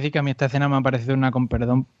sinceramente tengo que decir que a mí esta escena me ha parecido una, con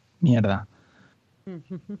perdón, mierda.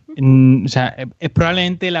 O sea, es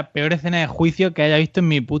probablemente la peor escena de juicio que haya visto en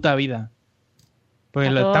mi puta vida. Porque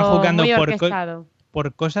lo están juzgando Muy por orquestado.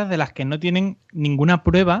 cosas de las que no tienen ninguna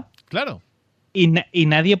prueba. Claro. Y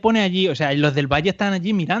nadie pone allí, o sea, los del Valle están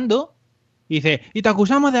allí mirando y dice, y te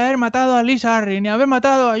acusamos de haber matado a Lisa Arryn, y haber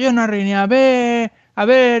matado a Jon Arryn, y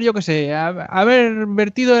haber, yo qué sé, haber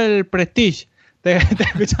vertido el Prestige. Te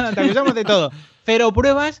acusamos de todo. Cero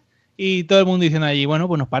pruebas y todo el mundo diciendo allí, bueno,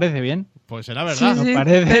 pues nos parece bien. Pues será verdad. Sí, sí. Nos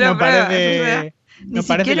parece, Pero, nos parece, o sea, nos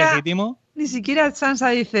parece legítimo. Ni siquiera Sansa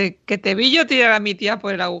dice que te vi yo tirar a mi tía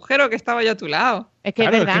por el agujero, que estaba yo a tu lado. Es que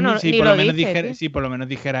Claro, es verdad, que no, si ni por lo lo menos dice. dijera, si por lo menos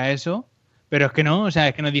dijera eso, pero es que no, o sea,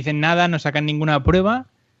 es que no dicen nada, no sacan ninguna prueba.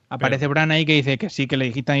 Aparece Bran ahí que dice que sí, que le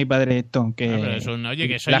dijiste a mi padre esto, que, Pero es un, oye,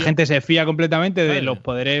 que soy la yo- gente se fía completamente de Vale. los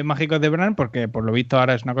poderes mágicos de Bran, porque por lo visto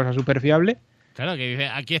ahora es una cosa súper fiable. Claro, que dice,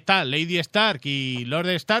 aquí está Lady Stark y Lord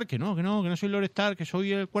Stark, que no soy Lord Stark, que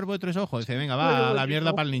soy el cuervo de tres ojos. Dice, venga, va, a la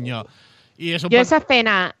mierda para el niño. Y eso Yo esa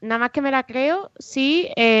escena, nada más que me la creo, sí,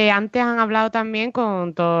 antes han hablado también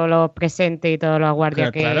con todos los presentes y todos los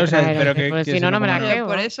guardias Claro, o sea, trajeron, pero que- porque que si se no, lo no me la pongan. creo.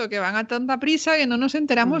 Por eso, que van a tanta prisa que no nos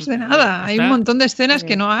enteramos de Mm. nada. Hay un montón de escenas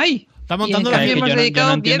que no hay. está Y en montando, la- cambio Es que hemos yo no dedicado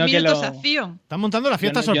 10 entiendo que minutos lo- a acción. está montando la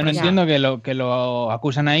fiesta Yo no sorpresa. entiendo que lo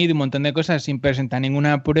acusan ahí de un montón de cosas sin presentar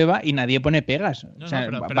ninguna prueba y nadie pone pegas. No, O sea,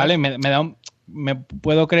 no, pero- vale, me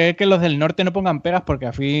puedo creer que los del norte no pongan pegas porque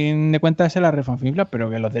a fin de cuentas se la refanfifla, pero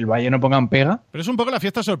que los del valle no pongan pega. Pero es un poco la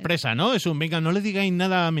fiesta sorpresa, ¿no? Es un, venga, no le digáis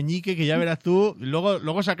nada a Meñique, que ya verás tú.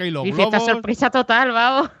 Luego sacáis los Y fiesta globos. sorpresa total,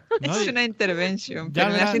 vamos. ¿no? Es una intervention. Ya Pero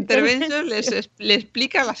en verás. las interventions le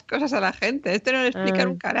explica las cosas a la gente. Este no le explica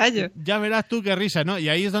un carallo. Ya verás tú qué risa, ¿no? Y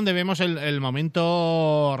ahí es donde vemos el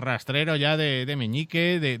momento rastrero ya de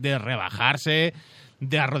Meñique, de rebajarse,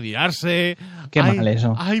 de arrodillarse. Qué Ay, mal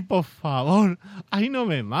eso. Ay, por favor. Ay, no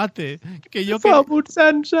me mate. Que yo, Por favor,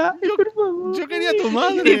 Sansa, por favor. yo quería a tu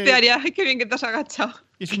madre. Dice Aria, ay, qué bien que te has agachado.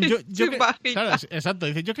 Y es un Chupajita. claro, exacto,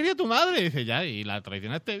 dice, yo quería a tu madre, dice, ya, y la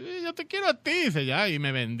traicionaste, yo te quiero a ti, dice, ya, y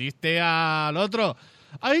me vendiste al otro.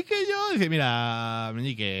 Ay, que yo, dice, mira,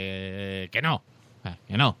 Meñique, que no.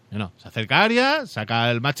 Que no. Se acerca a Arya,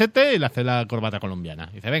 saca el machete y le hace la corbata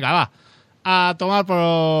colombiana. Dice, venga, va, a tomar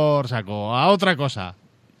por saco, a otra cosa.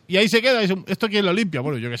 Y ahí se queda. ¿Esto quién lo limpia?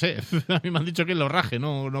 Bueno, yo qué sé. A mí me han dicho que lo raje,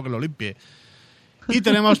 no que lo limpie. Y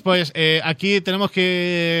tenemos, pues, aquí tenemos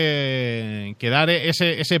que dar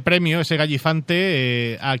ese premio, ese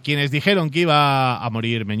gallifante, a quienes dijeron que iba a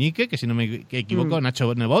morir Meñique, que si no me equivoco,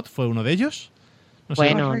 Nacho Nebot fue uno de ellos. No sé.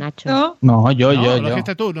 Bueno, Nacho. No, yo. Lo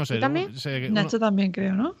dijiste tú, no sé. ¿Tú también? Nacho también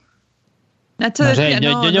creo, ¿no? Nacho No sé, decía,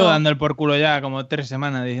 yo no, llevo no. dando el por culo ya como 3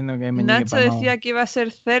 semanas diciendo que Meñique Nacho pa' no- decía que iba a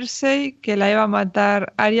ser Cersei, que la iba a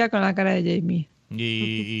matar Arya con la cara de Jaime.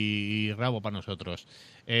 Y rabo para nosotros.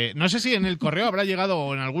 No sé si en el correo habrá llegado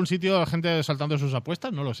o en algún sitio gente saltando sus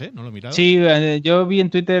apuestas, no lo sé, no lo he mirado. Sí, yo vi en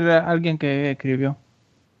Twitter a alguien que escribió.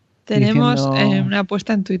 Tenemos Diciendo- una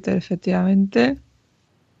apuesta en Twitter, efectivamente.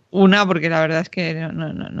 Una, porque la verdad es que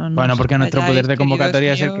no. Bueno, porque nuestro poder de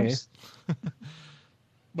convocatoria es el que míos. es.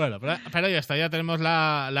 Bueno, pero ya está, ya tenemos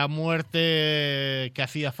la muerte que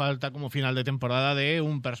hacía falta como final de temporada de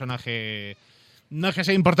un personaje, no es que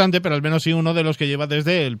sea importante, pero al menos sí uno de los que lleva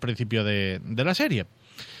desde el principio de la serie.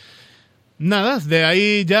 Nada, de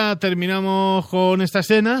ahí ya terminamos con esta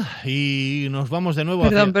escena y nos vamos de nuevo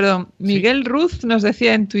Perdón. Miguel Ruz nos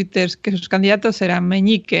decía en Twitter que sus candidatos eran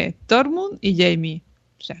Meñique, Tormund y Jaime.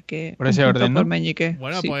 O sea que Por ese un punto orden, ¿no? por Meñique.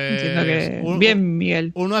 Bueno, Sí, pues, entiendo que un- bien,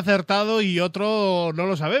 Miguel. Uno acertado y otro no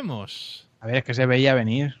lo sabemos. A ver, es que se veía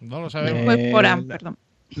venir. No lo sabemos. Fue por Am, perdón.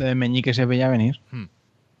 Lo de Meñique se veía venir.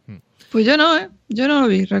 Pues yo no, ¿eh? Yo no lo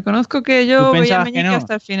vi. Reconozco que ¿Tú yo veía a pensabas que Meñique no?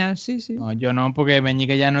 hasta el final. Sí. No, yo no, porque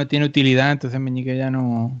Meñique ya no tiene utilidad, entonces Meñique ya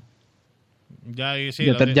no... Ya, y sí,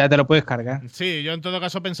 ya te lo puedes cargar. Sí, yo en todo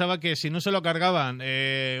caso pensaba que si no se lo cargaban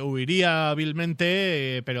huiría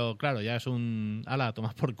hábilmente, pero claro, ya es un... ala,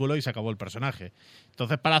 tomas por culo y se acabó el personaje.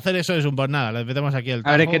 Entonces para hacer eso es un pues nada, les metemos aquí el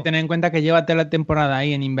tajo. Habrá que tener en cuenta que lleva toda la temporada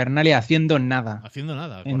ahí en Invernalia haciendo nada. Haciendo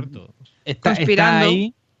nada, En- correcto. Está Conspirando.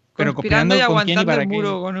 ahí, pero Conspirando conspirando y con quién y aguantando para el qué.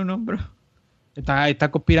 muro con un hombro.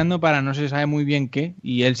 Está conspirando para no se sabe muy bien qué.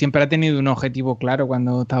 Y él siempre ha tenido un objetivo claro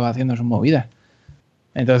cuando estaba haciendo sus movidas.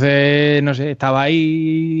 Entonces, no sé, estaba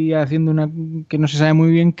ahí haciendo una que no se sabe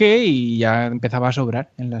muy bien qué y ya empezaba a sobrar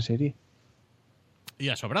en la serie. Y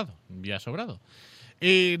ha sobrado.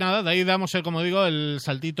 Y nada, de ahí damos, como digo, el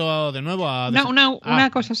saltito de nuevo a... Una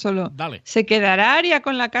cosa solo. Dale. ¿Se quedará Arya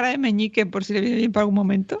con la cara de Meñique por si le viene bien para algún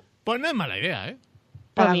momento? Pues no es mala idea, ¿eh?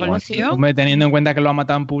 Para Amigo, la sí. conexión. Hombre, teniendo en cuenta que lo ha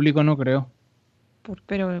matado en público, no creo.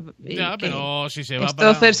 Pero, Ya, que pero si se va esto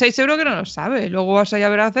para... Cersei seguro que no lo sabe. Luego vas a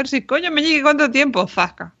ver a Cersei. Coño, Meñique, ¿cuánto tiempo?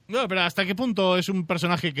 Zasca. No, pero ¿hasta qué punto es un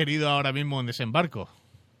personaje querido ahora mismo en Desembarco?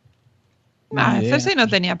 Ni idea. Cersei no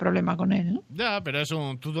tenía problema con él, ¿no? Ya, pero es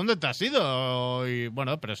un... ¿Tú dónde te has ido? Y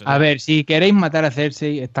bueno, pero... A ver, si queréis matar a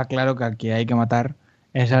Cersei, está claro que al que hay que matar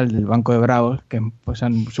es al del Banco de Bravos, que pues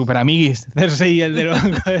son super amiguis, Cersei y el del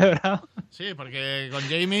Banco de Bravos. Sí, porque con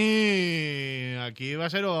Jaime aquí va a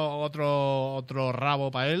ser otro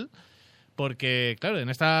rabo para él. Porque, claro, en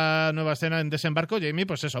esta nueva escena en Desembarco, Jaime,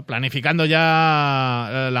 pues eso, planificando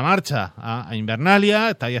ya la marcha a Invernalia,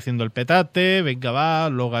 está ahí haciendo el petate, venga va,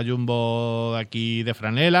 luego a Jumbo de aquí de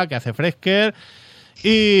franela, que hace Fresker.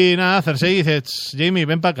 Y nada, Cersei dice, Jaime,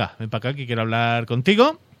 ven para acá, que quiero hablar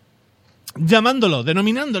contigo. Llamándolo,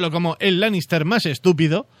 denominándolo como el Lannister más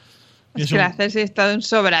estúpido. Es que la Cersei está de un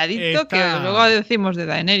sobradito que luego decimos de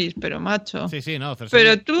Daenerys, pero macho. Sí, no, Cersei.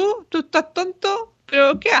 Pero tú estás tonto,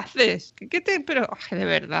 pero ¿qué haces? Pero, de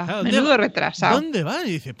verdad, Claro, menudo retrasado. ¿Dónde vas?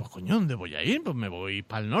 Y dice, pues coño, ¿dónde voy a ir? Pues me voy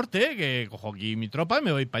para el norte, que cojo aquí mi tropa y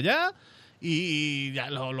me voy para allá. Y ya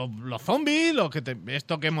los zombies,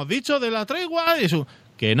 esto que hemos dicho de la tregua, y eso.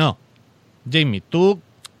 Que no. Jaime, tú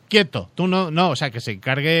quieto, tú no, o sea, que se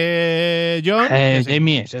encargue Jon.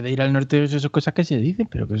 Jamie, eso de ir al norte, esas cosas que se dicen,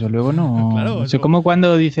 pero que eso luego no... Claro, eso eso- como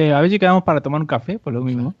cuando dice, a ver si quedamos para tomar un café, pues lo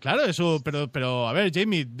mismo. Claro, eso, pero a ver,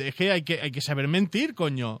 Jaime, es que hay que saber mentir,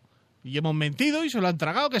 coño. Y hemos mentido y se lo han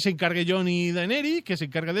tragado, que se encargue Jon y Daenerys, que se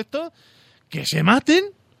encargue de esto, que se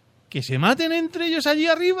maten entre ellos allí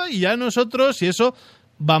arriba y ya nosotros, si eso,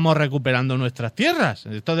 vamos recuperando nuestras tierras.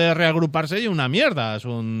 Esto de reagruparse es una mierda.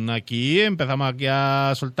 Aquí empezamos aquí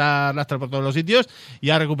a soltar las tropas por todos los sitios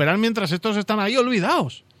y a recuperar mientras estos están ahí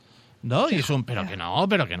olvidados. ¿No? Y es un, pero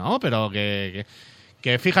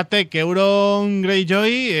que fíjate que Euron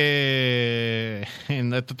Greyjoy,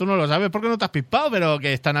 esto tú no lo sabes porque no te has pispado, pero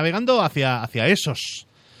que está navegando hacia esos,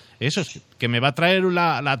 que me va a traer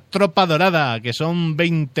la tropa dorada, que son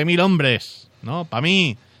 20.000 hombres, ¿no? Para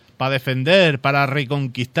mí, para defender, para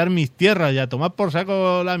reconquistar mis tierras y a tomar por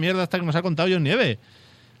saco la mierda hasta que nos ha contado Jon Nieve.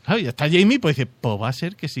 Claro, y está Jaime, pues dice, pues va a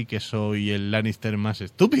ser que sí que soy el Lannister más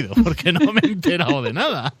estúpido, porque no me he enterado de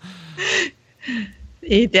nada.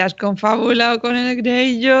 Y te has confabulado con el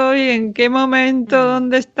Greyjoy. ¿En qué momento?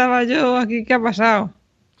 ¿Dónde estaba yo? ¿Aquí qué ha pasado?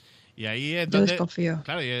 Y ahí es Yo donde... desconfío.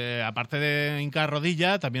 Claro, y aparte de hincar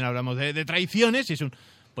rodilla, también hablamos de traiciones y es un...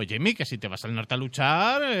 Pues Jaime, que si te vas al norte a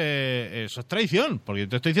luchar, eso es traición. Porque yo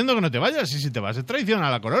te estoy diciendo que no te vayas. Y si te vas es traición a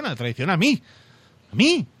la corona, traición a mí. A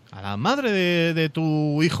mí, a la madre de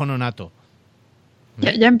tu hijo nonato.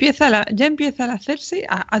 Ya empieza la Cersei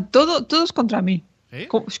a todos contra mí. ¿Sí?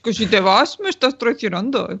 Es que si te vas me estás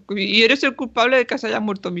traicionando. Y eres el culpable de que se hayan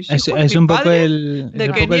muerto mis hijos. Es mi un poco padre, el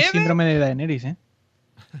Nieve. síndrome de Daenerys, ¿eh?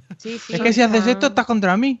 Sí, sí, Es que si haces esto estás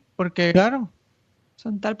contra mí, porque claro.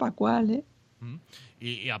 Son tal pa' cual, ¿eh?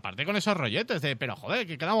 Y aparte con esos rolletes de, pero joder,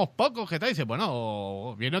 que quedamos pocos, ¿qué tal? Y dice,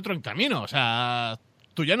 bueno, viene otro en camino, o sea,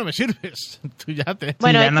 tú ya no me sirves, tú ya te...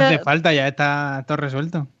 Bueno, Sí, ya no esto- hace falta, ya está todo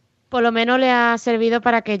resuelto. Por lo menos le ha servido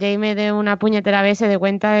para que Jaime dé una puñetera vez y se dé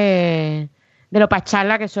cuenta de lo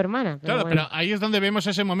pacharla que es su hermana. Claro, bueno. pero ahí es donde vemos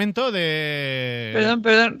ese momento de...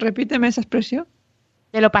 Perdón, repíteme esa expresión.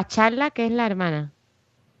 De lo pacharla que es la hermana.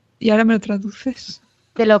 Y ahora me lo traduces.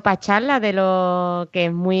 De lo pacharla, de lo que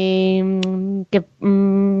es muy...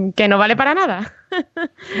 que no vale para nada.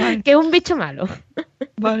 Vale, Que es un bicho malo.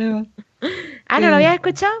 vale. Ah, ¿no lo habías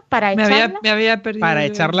escuchado? Para Me echarla. había perdido. Para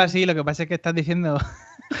echarla sí, lo que pasa es que estás diciendo...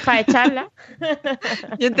 Para echarla.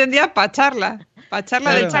 Yo entendía pacharla.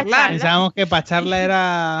 Pacharla de Claro, charlar. pensábamos que pacharla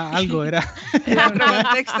era algo, era... Era otro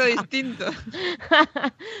contexto distinto.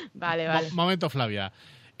 Vale, vale. Momento, Flavia.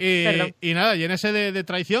 Perdón. Y nada, y en ese de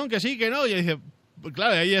traición, que sí, que no, y dice, pues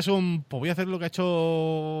claro, ahí es un, pues voy a hacer lo que ha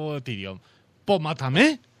hecho Tyrion. Pues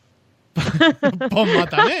mátame. Pues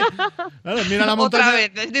mátame. Claro, mira la montaña. Otra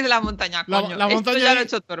vez, desde la montaña, La- coño. la Esto montaña ya lo ha ahí-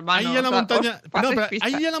 hecho tu hermano. Ahí ya la o sea, montaña. os paséis Pero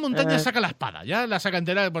pistas. ahí ya la montaña saca la espada, ya la saca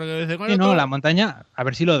entera, porque desde cuando No, la montaña, a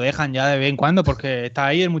ver si lo dejan ya de vez en cuando, porque está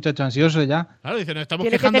ahí el muchacho ansioso ya. Claro, dice, nos estamos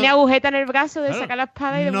Tiene que quejando. tener agujeta en el brazo de Claro, sacar la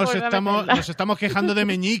espada y de volver a meterla. nos estamos quejando de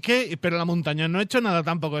Meñique, pero la montaña no ha hecho nada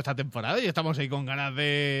tampoco esta temporada y estamos ahí con ganas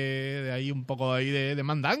de ahí un poco ahí de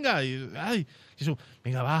mandanga. Y, ay, Jesús,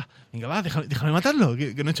 venga va, déjame matarlo,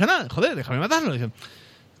 que no he hecho nada, joder, déjame matarlo. Y dicen,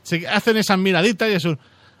 se hacen esas miraditas y es un,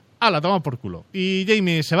 la toma por culo. Y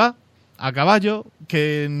Jaime se va a caballo,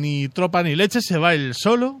 que ni tropa ni leche, se va él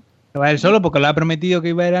solo. Se va él solo porque le ha prometido que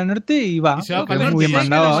iba a ir al norte y va. Y se va Porque para es el muy bien norte.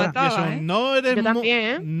 mandado Sí, ahora. que Y es un, Mataba, ¿eh? no eres Yo mu- también,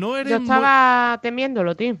 ¿eh? no eres Yo mu- estaba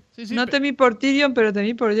temiéndolo, tío. Sí, sí, No pe- temí por Tyrion, pero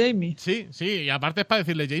temí por Jaime. Sí, y aparte es para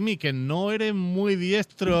decirle, Jamie, que no eres muy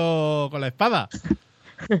diestro con la espada.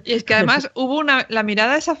 Y es que además hubo la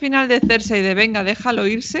mirada esa final de Cersei de venga, déjalo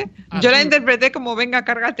irse. Yo la Así. interpreté como venga,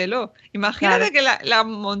 cárgatelo. Imagínate Claro. que la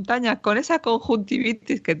montaña con esa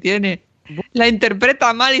conjuntivitis que tiene la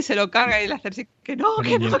interpreta mal y se lo carga y la Cersei que no,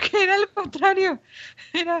 que era el contrario.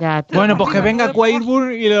 Era- Ya, tío. Bueno, pues que venga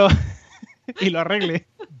Quairburn y lo arregle.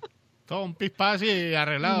 Todo un pispas y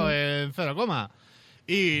arreglado en 0,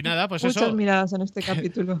 y nada, pues Muchas eso, miradas en este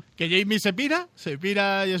capítulo. que Jamie se pira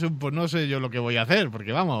y es un, pues no sé yo lo que voy a hacer,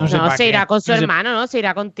 porque vamos, No sé No, para se qué. irá con su No sé- hermano, ¿no? Se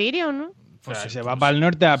irá con Tyrion, ¿no? pues, Se va para el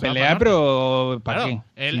norte a se va pelear, para el pero ¿para Claro,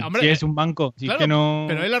 qué? el Si- hombre- si es un banco, si claro, es que no...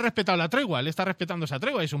 pero él ha respetado la tregua, él está respetando esa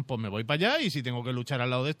tregua, y es un, pues me voy para allá y si tengo que luchar al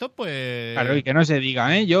lado de esto, pues... Claro, y que no se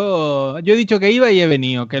diga, ¿eh? Yo he dicho que iba y he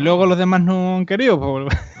venido, que luego los demás no han querido,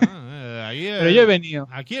 pues... Ahí, pero yo he venido.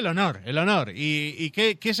 Aquí el honor. ¿Y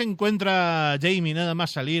qué se encuentra Jamie nada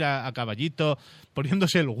más salir a caballito,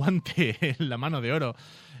 poniéndose el guante en la mano de oro?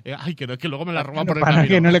 Ay, que no, es que luego me la roban por el ¿Para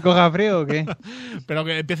camino. que no le coja frío o qué? Pero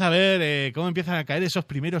que empieza a ver cómo empiezan a caer esos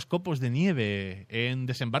primeros copos de nieve en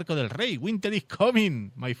Desembarco del Rey. Winter is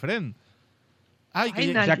coming, my friend. Ay, que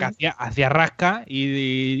Ay, ya- O sea, que hacía rasca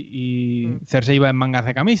y Cersei iba en mangas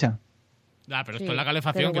de camisa. pero Sí, esto es la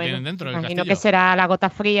calefacción pero que bueno, tienen dentro del imagino castillo. que será la gota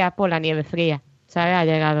fría por la nieve fría, ¿sabes? Ha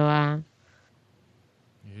llegado a...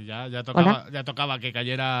 Y ya tocaba que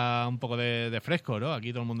cayera un poco de fresco, ¿no?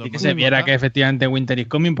 Aquí todo el mundo... Y que se viera que efectivamente Winter is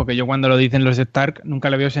coming, porque yo cuando lo dicen los Stark nunca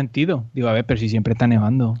le veo sentido. Digo, a ver, pero si siempre está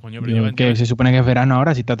nevando. Coño, pero Digo, llevan- que se supone que es verano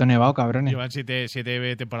ahora, si está todo nevado, cabrones. Llevan siete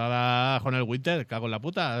temporadas con el Winter, cago en la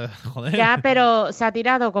puta, joder. Ya, pero se ha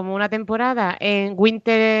tirado como una temporada. En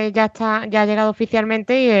Winter ya ha llegado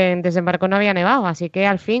oficialmente y en Desembarco no había nevado, así que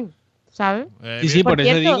al fin, ¿sabes? Sí, sí, Por por eso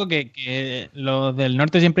cierto- digo que los del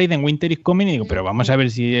norte siempre dicen Winter is coming y digo, pero vamos a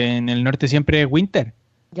ver si en el norte siempre es Winter.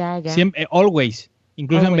 Ya. Siempre, always.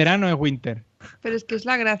 Incluso en Always. verano es Winter. Pero es que es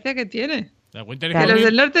la gracia que tiene. Winter is Que los Coming.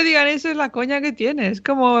 del norte digan eso es la coña que tiene. Es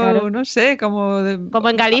como, Claro. no sé, como... Como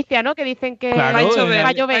en Galicia, ¿no? Que dicen que Claro, va a llover. va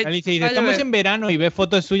a llover. Alicia dice, Va a estamos llover. en verano y ve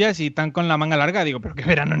fotos suyas y están con la manga larga. Digo, pero qué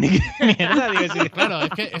verano ni qué mierda. Digo, sí. Claro, es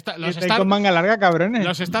que los Estáis con manga larga, cabrones.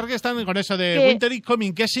 Los Stark están con eso de Que- Winter is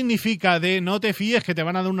Coming. ¿Qué significa de no te fíes que te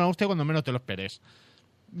van a dar una hostia cuando menos te lo esperes?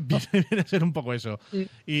 Viene a ser un poco eso. Sí.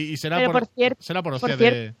 Y será Pero por por hostia cier-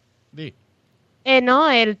 de... Di. No,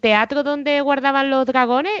 el teatro donde guardaban los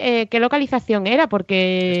dragones, ¿qué localización era?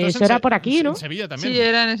 Porque Esto es eso en era Se- por aquí, ¿no? En Sevilla también. Sí,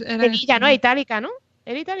 eran Sevilla, ¿no? Itálica, ¿no?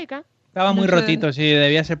 ¿Era Itálica? Estaba muy no sé. rotito, sí,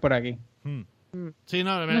 debía ser por aquí. Mm. Sí,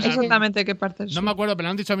 no, No sé exactamente qué parte es. no me acuerdo, pero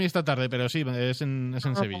lo han dicho a mí esta tarde, pero sí, es en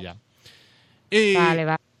Sevilla. Y,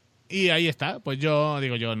 Vale. y ahí está, pues yo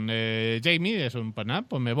digo, John, Jamie es un, pues nada,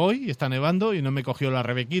 pues me voy, y está nevando y no me cogió la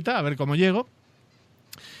Rebequita, a ver cómo llego.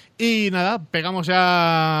 Y nada, pegamos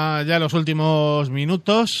ya los últimos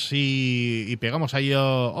minutos y pegamos ahí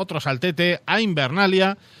otro saltete a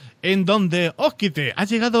Invernalia, en donde, ¡ósquite! Ha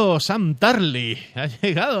llegado Sam Tarly, ha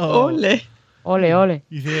llegado. ¡Ole! Ole.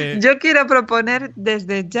 Dice, Yo quiero proponer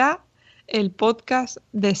desde ya el podcast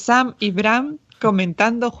de Sam y Bran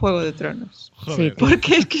comentando Juego de Tronos. joder, Sí,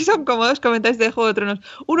 Porque es que son como dos comentarios de Juego de Tronos.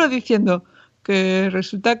 Uno diciendo que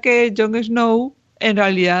resulta que Jon Snow en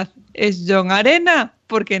realidad es Jon Arena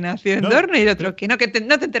porque nació en No, Dorne, y el otro que no te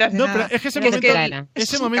enteras de No, nada. pero es que ese Que momento, Arena.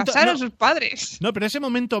 ese se momento, casaron no, sus padres. no, pero ese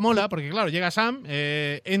momento mola porque claro, llega Sam,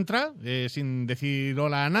 entra sin decir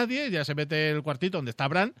hola a nadie, ya se mete el cuartito donde está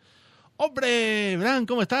Bran. ¡Hombre, Bran,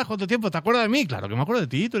 ¿cómo estás? ¿Cuánto tiempo? ¿Te acuerdas de mí? Claro que me acuerdo de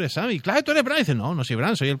ti, tú eres Sam. Y claro, tú eres Bran. Y dice, no soy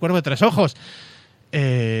Bran, soy el cuervo de tres ojos.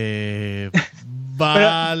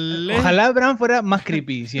 Vale. Ojalá Bran fuera más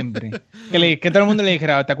creepy siempre. Que todo el mundo le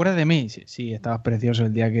dijera, ¿te acuerdas de mí? Sí, sí, estabas precioso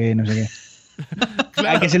el día que no sé qué.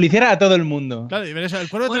 Claro. Que se lo hiciera a todo el mundo. Claro, y ver eso, el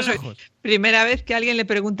cuervo de tres Bueno, ojos. Primera vez que alguien le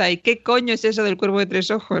pregunta, ¿y qué coño es eso del cuervo de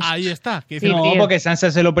tres ojos? Ahí está. Que dice, Sí, No, tío. porque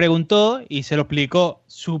Sansa se lo preguntó y se lo explicó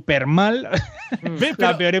súper mal. "Ve, La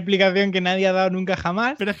pero, peor explicación que nadie ha dado nunca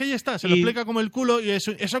jamás. pero es que ahí está, se lo Y- explica como el culo. ¿Y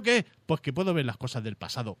eso qué? Pues que puedo ver las cosas del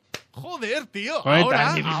pasado. Joder, tío. Joder, ahora,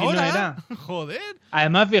 tan difícil no ahora. era. Joder.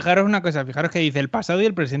 Además, fijaros una cosa, fijaros que dice el pasado y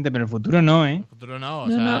el presente, pero el futuro no, ¿eh? El futuro no, o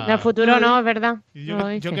No, sea... no, En el futuro no, es verdad. Y No lo yo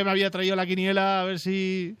dice. que me había traído la quiniela a ver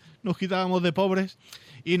si nos quitábamos de pobres.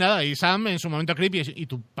 Y nada, y Sam en su momento creepy, ¿y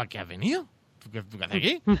tú para qué has venido? ¿Tú qué haces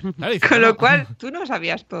aquí? Claro, dice, Con "No". lo cual, tú no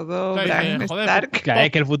sabías todo, Claro, Bran dice, joder, Stark. Claro,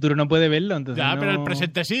 es que el futuro no puede verlo, entonces Ya, no- pero el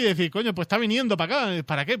presente sí, decir, coño, pues está viniendo para acá.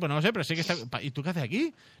 ¿Para qué? Pues no lo sé, pero sí que está... ¿Y tú qué haces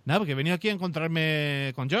aquí? Nada, porque he venido aquí a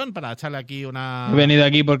encontrarme con John para echarle aquí una... He venido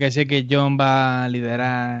aquí porque sé que Jon va a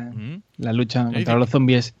liderar Mm. la lucha Sí, contra sí. los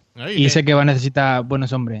zombies. Ay, Y que- sé que va a necesitar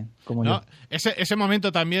buenos hombres, como No, yo. ese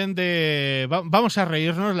momento también de... Vamos a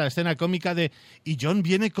reírnos, la escena cómica de... Y John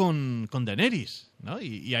viene con Daenerys, ¿no?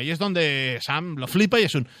 Y ahí es donde Sam lo flipa y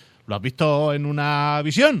es un... ¿Lo has visto en una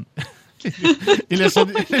visión? Y le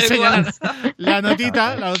enseña la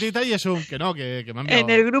notita y es un... Que no, que me han enviado... En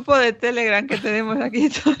el grupo de Telegram que tenemos aquí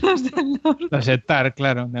todos los del norte. Los Stark,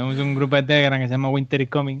 claro. Tenemos un grupo de Telegram que se llama Winter is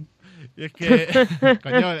Coming. Y es que,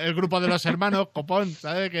 coño, el grupo de los hermanos, copón,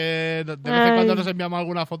 ¿sabes? Que de vez en cuando nos enviamos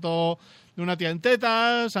alguna foto de una tía en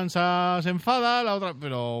tetas, Sansa se enfada, la otra,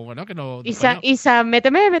 pero bueno, que no... coño, Isa,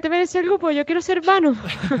 méteme en ese grupo, yo quiero ser hermano.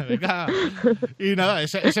 venga. Y nada,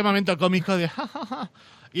 ese momento cómico de... ja, ja, ja.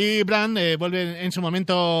 Y Bran vuelve en su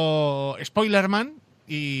momento Spoilerman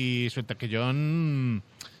y suelta que Jon...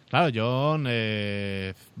 Claro, Jon...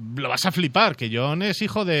 lo vas a flipar, que Jon es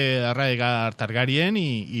hijo de Rhaegar Targaryen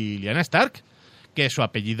y Lyanna Stark, que su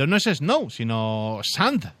apellido no es Snow, sino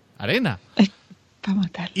Sand, arena. Para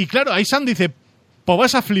matar. Y claro, ahí Sand dice, pues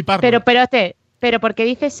vas a flipar. Pero ¿por qué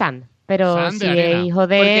dice San? Pero San de si arena. es hijo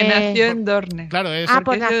de... Porque nació en Dorne. Claro, es... Ah,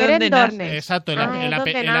 por porque es de nacer donde en nace. Dorne. Exacto, Ah, es donde el nace,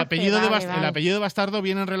 apellido vale. el apellido de bastardo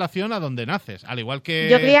viene en relación a donde naces, al igual que...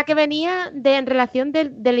 Yo creía que venía en relación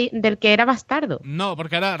del que era bastardo. No,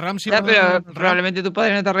 porque ahora Ramsay... Ya, pero Ram- probablemente tu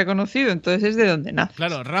padre no te ha reconocido, entonces es de donde nace.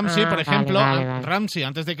 Claro, Ramsay, Ah, por vale, ejemplo, vale. Ramsay,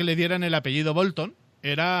 antes de que le dieran el apellido Bolton,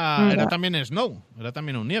 era también Snow, era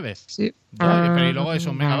también un Nieves. Sí. ¿no? Ah, Pero y luego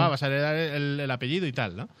eso, venga, vale. vas a heredar el apellido y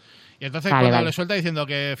tal, ¿no? Y entonces Vale, cuando vale. le suelta diciendo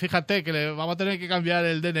que fíjate que le vamos a tener que cambiar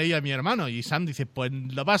el DNI a mi hermano, y Sam dice, pues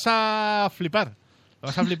lo vas a flipar. Lo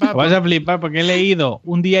vas a flipar. Lo vas a flipar porque he leído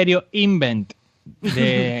un diario Invent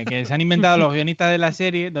que se han inventado los guionistas de la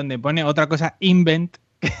serie donde pone otra cosa Invent.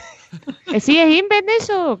 ¿Sí es invent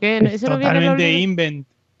eso? Que eso no viene en los Totalmente libros. Invent.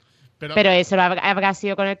 Pero eso habrá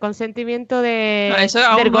sido con el consentimiento de, No, eso del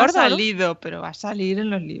aún no ha gordo, ¿no? salido, pero va a salir en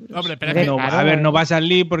los libros. Hombre, pero es Hombre, que... No, claro. a ver, no va a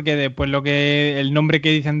salir porque después el nombre que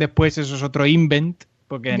dicen después eso es otro Invent.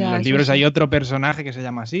 porque en Ya, los eso libros sí. hay otro personaje que se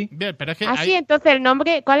llama así. Bien, pero es que Sí, entonces el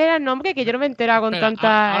nombre, ¿cuál era el nombre? Que yo no me he enterado con Espera,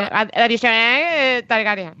 tanta... ahora- Ha dicho,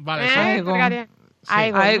 Targaryen. Vale, son- Aegon. Targaryen. Sí.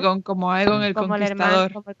 Aegon, ¿no? Aegon, como Aegon el Como el Conquistador.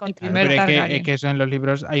 hermano, como el El conquistador. primer Pero Targaryen. es que eso en los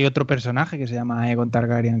libros hay otro personaje que se llama Aegon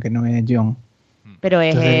Targaryen, que no es Jon. Pero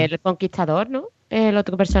es Entonces- el conquistador, ¿no? Es el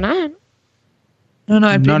otro personaje, ¿no?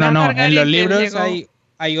 No, el No, primer en Targaryen los que libros llegó-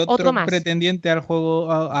 hay Otro otro más. pretendiente al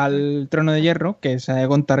juego, al Trono de Hierro, que es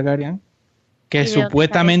Aegon Targaryen, ¿Y que de dónde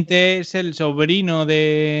supuestamente es el sobrino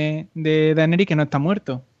de Daenerys, que no está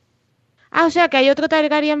muerto. Ah, o sea, que hay otro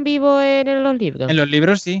Targaryen vivo en los libros. En los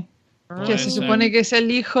libros sí. Ah. que Puede se ser. supone que es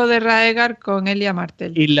el hijo de Raegar con Elia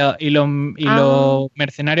Martell. Y los Ah. los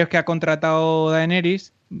mercenarios que ha contratado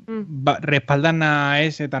Daenerys Mm. respaldan a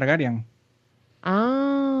ese Targaryen.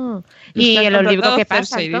 Ah. Los ¿Y que ha en los libros contratado qué pasa,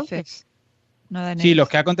 Cersei, entonces? dices. No, Daenerys. Sí, los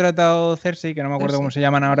que ha contratado Cersei, que no me acuerdo cómo se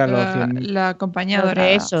llaman ahora, los la, 100.000. la compañía Los de dorada.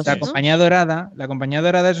 esos. La ¿no? compañía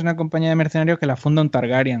dorada es una compañía de mercenarios que la funda un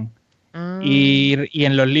Targaryen. Ah. Y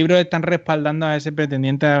en los libros están respaldando a ese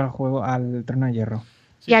pretendiente al juego, al Trono de Hierro.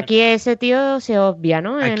 Sí, Y aquí ese tío se obvia,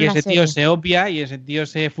 ¿no? En Aquí la ese tío serie. se obvia y ese tío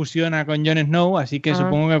se fusiona con Jon Snow, así que Ah.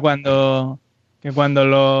 supongo que cuando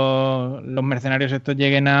los mercenarios estos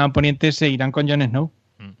lleguen a Poniente se irán con Jon Snow.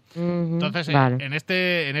 Ujú, Entonces, vale. en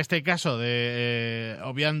este caso de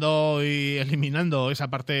obviando y eliminando esa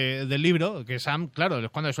parte del libro, que Sam, claro, es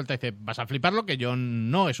cuando suelta y dice, vas a fliparlo, que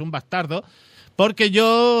Jon no es un bastardo, porque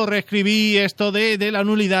yo reescribí esto de la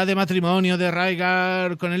nulidad de matrimonio de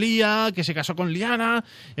Rhaegar con Elia, que se casó con Lyanna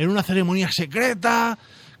en una ceremonia secreta.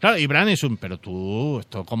 Claro, y Bran es un, pero tú,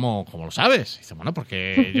 ¿esto cómo lo sabes? Y dice, bueno,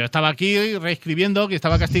 porque yo estaba aquí reescribiendo, que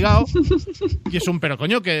estaba castigado, y es un, pero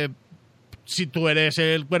coño, que si tú eres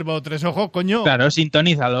el cuervo tres ojos, coño. Claro,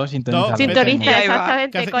 sintonízalo. Sintoniza. Sintoniza, Ya iba.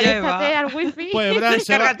 exactamente. ¿Qué hace? Conéctate Ya iba. al wifi. Pues Bran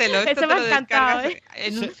se va, Descárgatelo, esto Eso te me lo ha encantado, descargas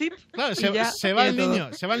en un zip. claro, y se, ya se va el tiene niño,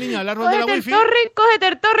 todo. se va el niño al árbol de la wifi. Cógete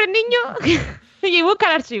el torrent, niño, y busca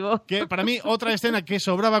el archivo. Que para mí otra escena que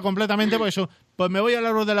sobraba completamente, pues eso, pues me voy al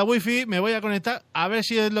árbol de la wifi, me voy a conectar, a ver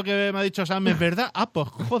si es lo que me ha dicho Sam, es verdad. Ah, pues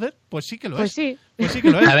joder, pues sí que lo Pues es. sí. Pues sí que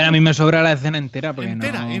lo es. A ver, a mí me sobra la escena entera. Porque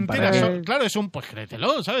Entera, no, entera. para- qué? Claro, es un, pues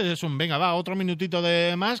créetelo, ¿sabes? Es un, venga, va, otro minutito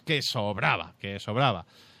de más que sobraba. Que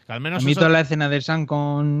al A menos mí eso- toda la escena de Sam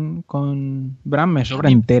con Bran me sobra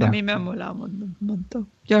entera. A mí me ha molado un montón.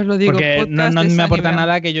 Ya os lo digo. Porque no podcast de me San aporta Iván.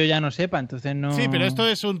 nada que yo ya no sepa, entonces no... Sí, pero esto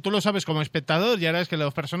es un, tú lo sabes como espectador y ahora es que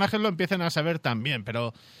los personajes lo empiecen a saber también,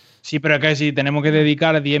 pero Sí, pero que si tenemos que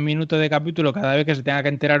dedicar 10 minutos de capítulo cada vez que se tenga que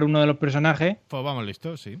enterar uno de los personajes, pues vamos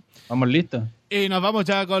listos, sí. vamos listos. Y nos vamos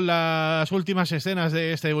ya con las últimas escenas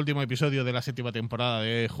de este último episodio de la 7ª temporada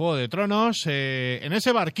de Juego de Tronos. En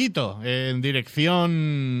ese barquito, en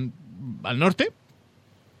dirección al norte,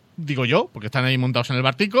 digo yo, porque están ahí montados en el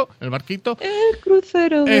barquito. El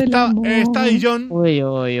crucero del Está amor. ahí Jon. Uy,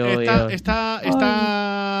 uy, uy, Está, uy.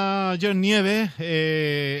 está Jon Nieve,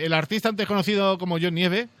 el artista antes conocido como Jon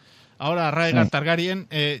Nieve, ahora Rhaegar Sí. Targaryen,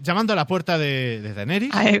 llamando a la puerta de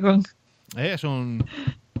Daenerys. Aegon. Es un...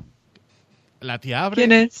 La tía abre,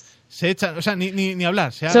 ¿Quién es? se echa, o sea, ni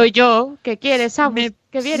hablar. Soy yo, que quieres a Me-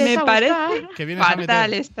 que vienes me a parece buscar. Que vienes a fatal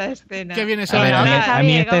meter. esta escena. ¿Qué vienes A ver, a mí, está a mí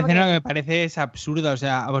bien, esta ¿cómo escena que? me parece es absurda. O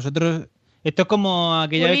sea, a vosotros... Esto es como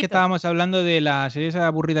aquella vez que Bonito. estábamos hablando de la serie esa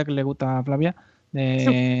aburrida que le gusta a Flavia,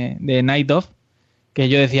 de Night Of, que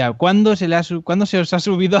yo decía, ¿cuándo se os ha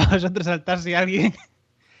subido a vosotros saltarse alguien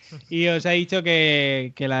y os ha dicho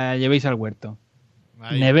que la llevéis al huerto?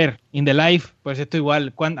 Ahí. Never, in the life, pues esto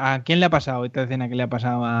igual. ¿A quién le ha pasado esta escena que le ha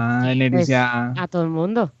pasado a Daenerys y a... A todo el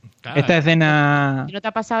mundo. Claro, Esta escena... ¿Y no te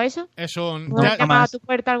ha pasado eso? es un... ¿No has ya- llamado a jamás. tu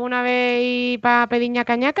puerta alguna vez y para pedir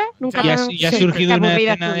ñaca-ñaca? Nunca Ya Y ha, me han- y ha Sí, surgido está una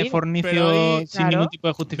aburrida escena tu de vida. fornicio Pero ahí- sin Claro. ningún tipo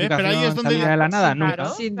de justificación Pero ahí es donde- salida de la nada, Sí, nunca. claro,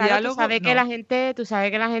 Sin claro, diálogo, tú sabes no.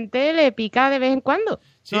 que la gente le pica de vez en cuando.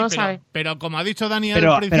 sí, no lo pero, sabes. pero como ha dicho Dani al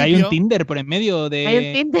Pero principio... hay un Tinder por en medio de... Hay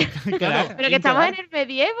un Tinder. Claro. Pero que estamos en el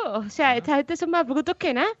medievo. O sea, esta gente son más brutos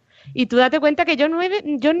que nada. Y tú date cuenta que Jon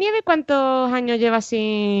Nieve, ¿cuántos años lleva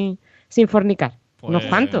sin fornicar? Pues, Unos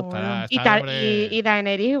cuantos. está Y, el tal, hombre- y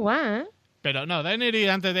Daenerys igual, ¿eh? Pero no, Daenerys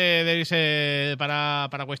antes de irse para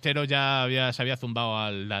Westeros ya se había zumbado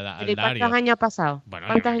al ¿Y Dario. cuántos años ha pasado? Bueno,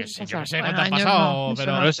 ¿Cuántos yo qué años sé, ha yo qué pasado? sé Bueno, cuánto ha años pasado, no,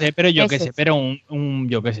 pero... No lo sé, pero yo qué Ese. sé, pero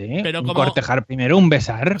yo qué sé, Pero un como- cortejar primero, un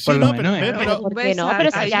besar, Sí, por lo no, pero- menos. ¿eh? pero- ¿Por qué no? besar,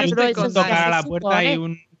 Pero si ahí ya estoy duro eso con se Tocar a la se puerta y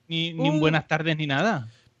supone. ni un buenas tardes ni nada.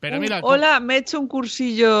 Pero mira, Hola, me he hecho un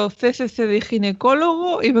cursillo CCC de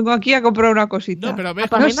ginecólogo y vengo aquí a comprar una cosita. No, pero ves,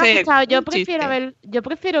 Pues a No mí me ha sé, gustado. un chiste. Yo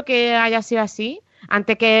prefiero que haya sido así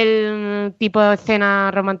antes que el tipo de escena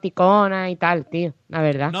romanticona y tal, tío, la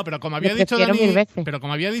verdad. No, pero como había Lo dicho prefiero Dani, mil veces. pero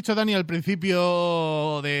como había dicho Dani al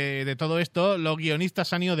principio de todo esto, los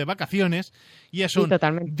guionistas han ido de vacaciones y es Sí, un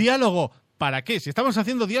totalmente. diálogo. ¿Para qué? Si estamos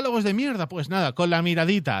haciendo diálogos de mierda, pues nada, con la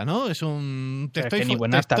miradita, ¿no? Es un Pero es que ni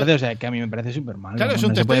buenas tardes, o sea, que a mí me parece súper mal. Claro, ¿no? es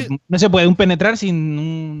un no se puede un penetrar sin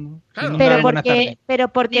un... Claro. sin Pero una buenas tardes.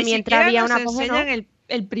 porque Ni mientras siquiera había nos una mujer, ¿no? enseñan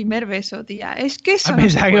el primer beso, tía. Es que eso Ah, no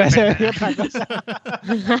pensaba se que iba a puede. ser otra cosa.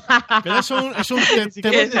 Pero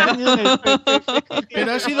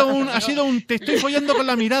pero ha sido un te estoy follando con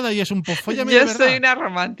la mirada y es un pues fóllame de Yo verdad. soy una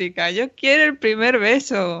romántica. Yo quiero el primer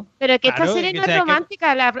beso. Pero que Claro, esta serie que no es sea que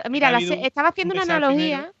romántica. Mira, ha habido estaba haciendo un una besar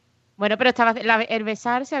analogía. primero. Bueno, pero el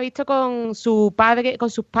besar se ha visto con su padre, con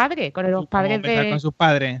sus padres, con los padres Como besar de. con sus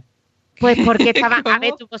padres. Pues porque estaban. ¿Cómo? A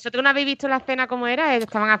ver, vosotros no habéis visto la escena como era.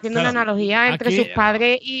 Estaban haciendo Claro, una analogía entre aquí- sus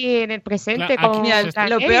padres y en el presente Claro, con. aquí Mira, está-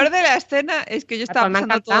 lo peor de la escena es que yo estaba Pues me ha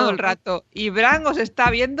pasando encantado. todo el rato y Bran os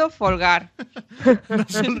está viendo folgar.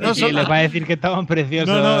 No Sí, son- les va a decir que estaban preciosos.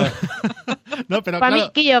 No, no, pero Para claro,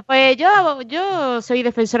 mí, Quillo, pues yo soy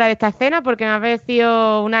defensora de esta escena porque me ha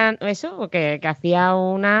parecido que hacía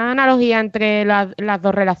una analogía entre las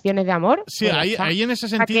dos relaciones de amor. sí, Pues ya ahí, está. ahí en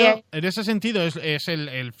ese sentido es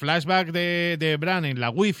el flashback de Bran en la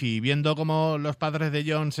wifi, viendo cómo los padres de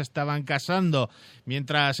Jon se estaban casando,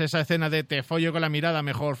 mientras esa escena de te follo con la mirada,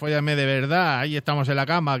 mejor fóllame de verdad, ahí estamos en la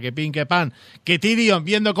cama, que pin, que pan, que Tyrion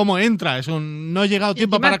viendo cómo entra, no ha llegado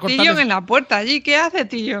tiempo Encima para Tyrion cortarles... en la puerta allí. ¿Qué hace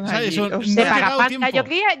Tyrion ¿Sabes? allí? Eso- O no De ha sea, llegado Pagafanta.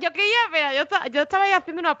 tiempo. Yo estaba ahí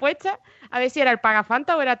haciendo una apuesta a ver si era el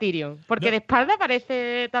Pagafanta o era Tyrion. Porque No. de espalda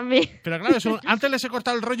parece también. Pero claro, antes les he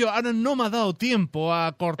cortado el rollo, ahora no me ha dado tiempo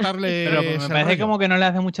a cortarle Pero me ese parece rollo. como que no le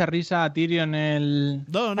hace mucha risa a Tyrion el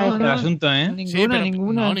No, el asunto, ¿eh? ninguna, Sí, pero,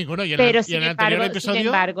 ninguna. No, ninguno. Y en, Pero y en el anterior sin episodio...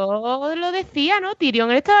 embargo, lo decía, ¿no? Tyrion,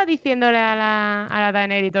 él estaba diciéndole a la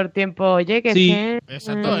Daenerys todo el tiempo, oye, que Sí, es que,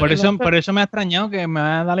 exacto. Por eso me ha extrañado, que me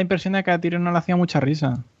ha dado la impresión de que a Tyrion no le hacía mucha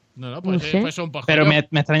risa. No, pues, No sé. pues un poco. Pero me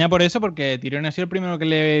extraña por eso, porque Tyrion ha sido el primero que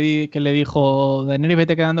le dijo Daenerys,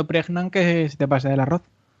 vete quedando pregnant que se te pase del arroz.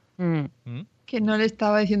 Mm. Que no le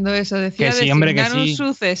estaba diciendo eso. Decía Que sí, hombre, que designar un sí.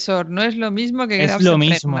 sucesor. No es lo mismo que Es quedarse lo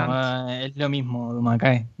mismo, pregnant. es lo mismo,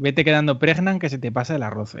 Macae. Vete quedando pregnant que se te pase el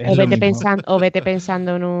arroz. Es O lo vete, mismo. vete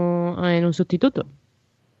pensando en un sustituto.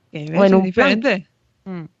 Que O en es un diferente.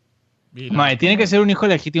 Mm. Vale, tiene que ser un hijo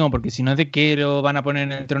legítimo, porque si no, ¿de qué lo van a poner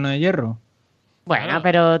en el trono de hierro? Bueno, Claro.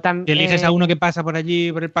 pero Si también. eliges a uno que pasa por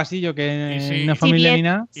allí, por el pasillo, que Y sí. no es familia Si ni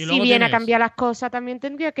nada. Y Si luego viene a tienes- cambiar las cosas, también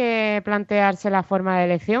tendría que plantearse la forma de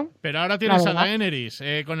elección. Pero ahora tienes La a verdad. Daenerys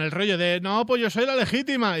con el rollo de, no, pues yo soy la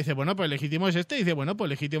legítima. Dice, bueno, pues legítimo es este. Dice, bueno, pues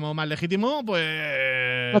legítimo más legítimo,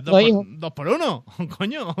 pues Otro hijo. 2 por 1.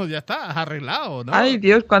 Coño, ya está, arreglado, ¿no? Ay,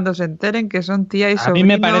 Dios, cuando se enteren que son tía y A sobrino.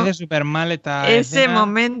 mí me parece súper mal esta ese escena.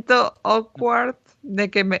 momento awkward de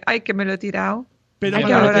que me lo he tirado. pero, Ay, Me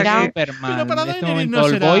que para, ahora parece que- súper mal. pero para En este Daenerys momento no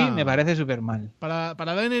All será- Boy me parece súper mal. para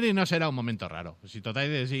Daenerys no será un momento raro. Si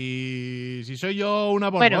total, si soy yo una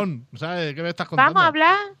Bueno. Borbón, ¿sabes? ¿Qué me estás contando?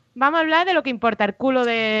 Vamos a hablar de lo que importa el culo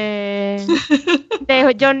de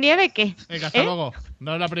John Nieve, ¿qué? Venga, hasta ¿Eh? luego.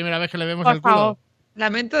 No es la primera vez que le vemos Por el culo. favor.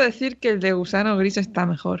 Lamento decir que el de gusano gris está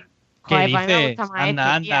mejor. ¿Qué Joder, pues a mí me dices? gusta más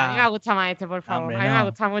Anda, este, tía. A mí anda. me gusta más este, por favor. Hombre, a mí me no.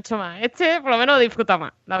 gusta mucho más. Este, por lo menos, lo disfruta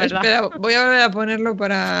más, la verdad. Espera, voy a volver a ponerlo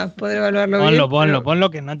para poder evaluarlo bien. Ponlo,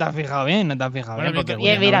 que no te has fijado bien, no te has fijado Bueno, bien. Porque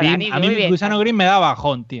bien, Gusano mira, Gris- Dani, a mí muy bien. Gusano Gris me da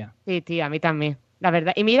bajón, tía. Sí, tío, a mí también. La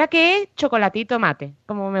verdad. Y mira que es chocolatito mate,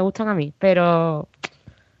 como me gustan a mí. Pero.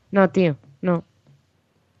 No, tío, no.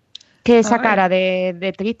 Que esa ver. cara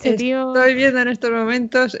de triste, tío. Estoy viendo en estos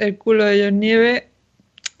momentos el culo de John Nieve.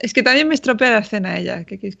 Es que también me estropea la escena ella.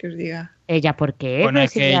 ¿Qué queréis que os diga? Ella, ¿por qué? Bueno, Pues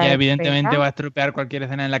es si que ya ella es evidentemente fea. va a estropear cualquier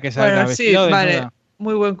escena en la que salga Bueno, sí, vestido vale. desnuda.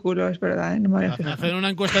 Muy buen culo, es verdad. No me había fijado. Hacer una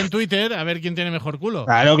encuesta en Twitter a ver quién tiene mejor culo.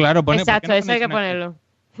 Claro, ¿por qué Exacto, no eso hay ponéis que una- ponerlo.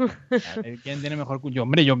 A ver, ¿quién tiene mejor culo?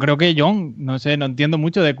 Hombre, yo creo que John, no sé, no entiendo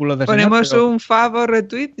mucho de culos de Ponemos señor, pero- un favor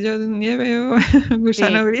retweet, John Nieve o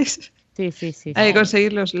gusano Sí. gris. Sí. Hay que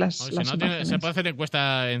conseguir las O si no, imágenes. se puede hacer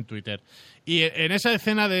encuesta en Twitter. Y en esa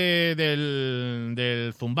escena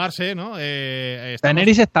del zumbarse, ¿no? Estamos-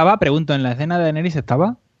 ¿Daenerys estaba? Pregunto, ¿en la escena de Daenerys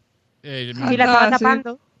estaba? eh, Ah, Sí, la estaba sí.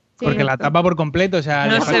 tapando. Sí. Porque la tapa por completo, o sea,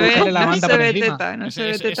 le No falta se ve, echarle la no manta se por ve encima. teta, no se ve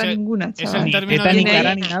Ese- teta ese- ninguna, ese chaval. el Ni término teta, ni tiene cara,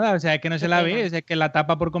 ahí- ni nada, o sea, es que no se la ve, es que la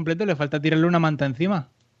tapa por completo, le falta tirarle una manta encima.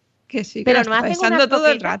 Que sí, que Pero la no está hacen besando una todo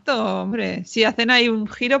el coqueta. rato, hombre. Sí, hacen ahí un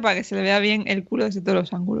giro para que se le vea bien el culo desde todos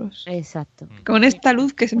los ángulos. Exacto. Con esta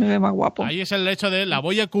luz que se me ve más guapo. Ahí es el hecho de la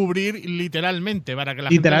voy a cubrir literalmente para que la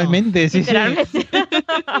gente Literalmente, sí. Literalmente.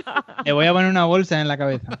 Le voy a poner una bolsa en la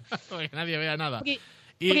cabeza. no, que nadie vea nada. Y-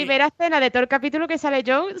 primera escena de todo el capítulo que sale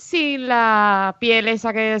Jon sin la piel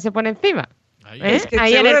esa que se pone encima. Es que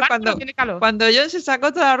Ahí en el seguro barco cuando, tiene calor. cuando Jon se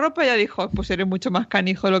sacó toda la ropa ya dijo, pues eres mucho más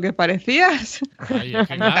canijo de lo que parecías. Ay, es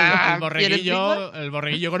que, claro, el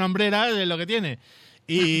borreguillo con hombreras es lo que tiene.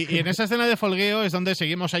 Y en esa escena de folgueo es donde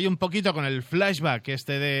seguimos ahí un poquito con el flashback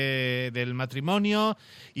del matrimonio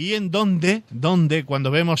y en donde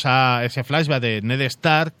cuando vemos a ese flashback de Ned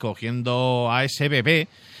Stark cogiendo a ese bebé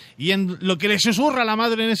y en lo que le susurra a la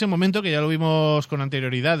madre en ese momento, que ya lo vimos con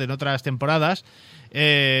anterioridad en otras temporadas,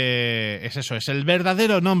 es eso, es el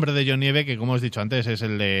verdadero nombre de Jon Nieve, que como os he dicho antes es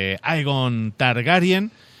el de Aegon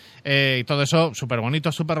Targaryen. Y todo eso súper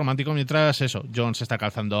bonito, súper romántico, mientras eso, Jon se está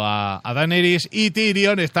calzando a Daenerys y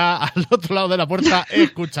Tyrion está al otro lado de la puerta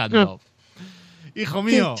escuchando. Hijo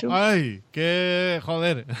mío, ay, qué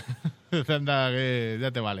joder. Anda, que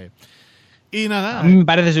ya te vale. Y nada. A mí me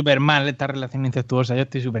parece súper mal esta relación incestuosa, yo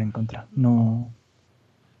estoy súper en contra. No.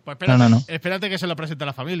 Pues espérate, No. espérate que se lo presente a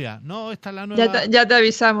la familia. No, esta es la nueva. Ya te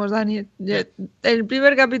avisamos, Dani. El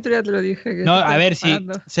primer capítulo ya te lo dije. Que No, a ver, si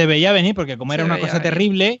se veía venir, porque como era una veía cosa venir.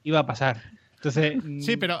 terrible, iba a pasar. Entonces,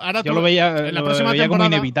 Sí, pero ahora yo lo veía, en la lo próxima veía como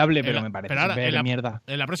temporada- inevitable, en pero la- me parece pero ahora, súper mierda.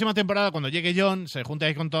 En la próxima temporada, cuando llegue Jon, se junta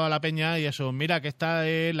ahí con toda la peña y eso, mira que esta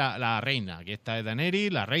es la reina, que esta es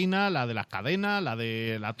Daenerys, la reina, la de las cadenas, la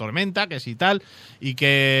de la tormenta, que sí tal, y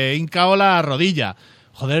que hincao la rodilla.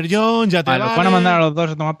 Joder, Jon, ya te Vale, vale. los van a mandar a los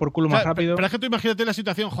dos a tomar por culo más Claro, rápido. Pero es que tú imagínate la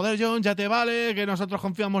situación. Joder, Jon, ya te vale, que nosotros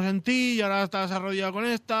confiamos en ti y ahora estás arrodillado con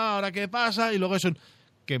esta, ahora qué pasa, y luego eso,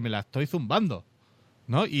 que me la estoy zumbando,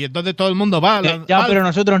 ¿no? Y entonces todo el mundo va. Pero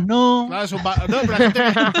nosotros no. Claro, no,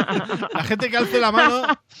 pero la gente que alce la mano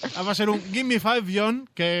va a ser un Give me five, Jon,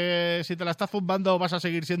 que si te la estás zumbando vas a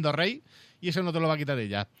seguir siendo rey y eso no te lo va a quitar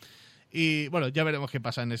ella. Y bueno, ya veremos qué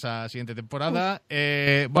pasa en esa siguiente temporada.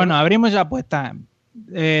 Bueno, abrimos la apuesta.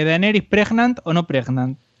 ¿Daenerys pregnant o no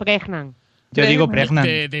pregnant? Pregnant. Yo digo pregnant.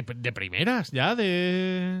 de primeras, ya,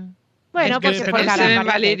 Bueno, Es que pues el por el la semen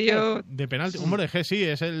varias Valirio. veces. de penalti. Hombre, que sí,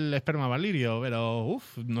 es el esperma valirio, pero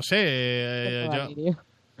no sé.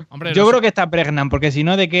 Hombre, Yo no creo sé. que está pregnant, porque si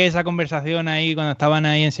no, de qué esa conversación ahí cuando estaban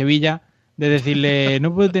ahí en Sevilla, de decirle,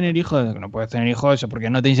 no puedo tener hijos, no puedes tener hijos, eso porque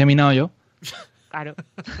no te he inseminado yo. Claro.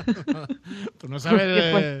 Tú no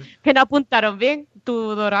sabes. Que no apuntaron bien. Tu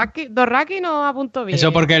Doraki no apuntó bien.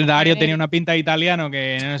 Eso porque el Dario tenía una pinta de italiano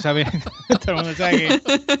que no sabía. Todo el mundo sabe que.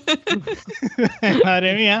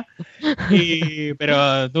 Madre mía.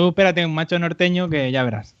 Pero tú espérate un macho norteño que ya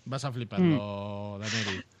verás. Vas a fliparlo,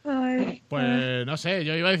 Daenerys. Ay, Pues no sé,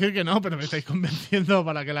 yo iba a decir que no, pero me estáis convenciendo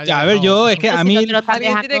para que la haya Ya, a ver, dejado. yo es que a Si mí no te lo estás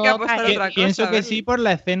Alguien tiene que dejando apostar caer. otra cosa. pienso que ¿ves? sí por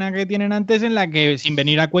la escena que tienen antes en la que, sin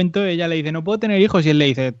venir a cuento, ella le dice, no puedo tener hijos. Y él le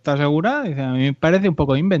dice, ¿estás segura? Dice, a mí me parece un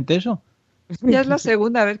poco invento eso. Ya es la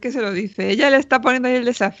segunda vez que se lo dice. Ella le está poniendo ahí el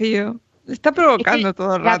desafío. Le está provocando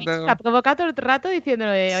todo el rato. La provoca todo el rato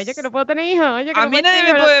diciéndole, oye, que no puedo tener hijos. Oye, que A no mí puedo nadie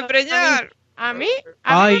tener me hijos". puede preñar. ¿A mí?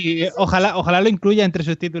 Ay, ojalá lo incluya entre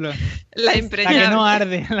sus títulos. La La que impreñable. no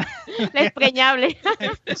arde. La empreñable.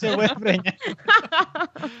 Se puede preñar.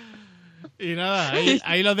 Y nada,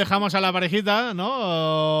 ahí los dejamos a la parejita,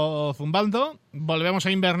 ¿no? Zumbando. Volvemos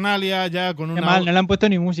a Invernalia ya con Qué una... mal, no le han puesto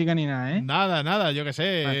ni música ni nada, ¿eh? Nada, yo qué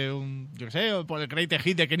sé. Vale. O por el Great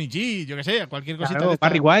Hit de Kenny G, yo qué sé, cualquier cosita. Claro, de esta.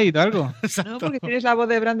 Barry White o algo. No, porque tienes la voz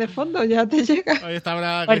de Bran de fondo, ya te llega. Ahí está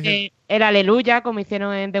ahora... Porque el aleluya, como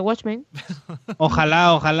hicieron en The Watchmen.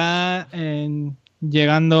 Ojalá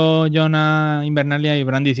llegando Jon a Invernalia y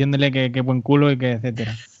Bran diciéndole que buen culo y que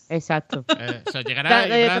etcétera. Exacto. o sea, llegará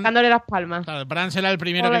y Bran, Tocándole las palmas. claro, Bran será el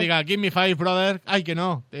primero Joder. que diga Give me five, brother. Ay, que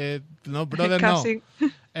no. No, brother, no. Casi.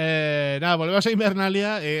 Nada, volvemos a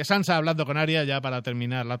Invernalia. Sansa hablando con Arya ya para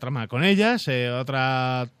terminar la trama con ellas.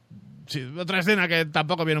 Otra escena que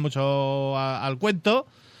tampoco viene mucho al cuento.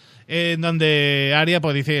 En donde Arya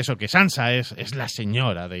pues dice eso, que Sansa es la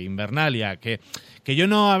señora de Invernalia, que yo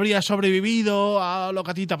no habría sobrevivido a lo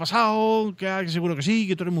que a ti te ha pasado, que seguro que sí,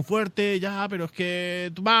 que tú eres muy fuerte, ya, pero es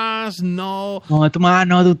que tú más, no... No, tú más.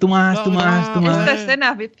 Esta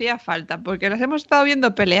escena hacía falta, porque las hemos estado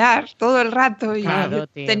viendo pelear todo el rato y Claro,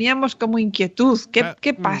 tío. teníamos como inquietud. Claro.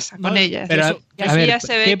 ¿Qué pasa No, con ellas? Pero, Eso- Y a así ver, ya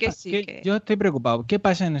se ve ¿qué que pa- sí. qué- que- Yo estoy preocupado. ¿Qué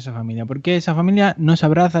pasa en esa familia? Porque esa familia no se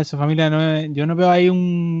abraza, esa familia no... Yo no veo ahí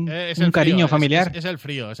un Es el cariño frío, familiar. Es el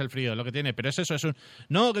frío lo que tiene. Pero es eso, es un...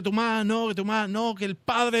 No, que tú más, que el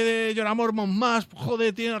padre de Jorah Mormont más,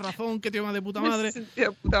 joder, tiene razón, que tío más de puta madre.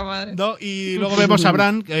 Tío, puta madre. No, y luego vemos a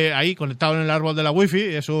Bran ahí conectado en el árbol de la wifi,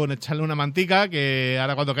 es un echarle una mantica que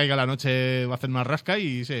ahora cuando caiga la noche va a hacer más rasca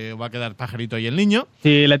y se va a quedar pajarito ahí el niño.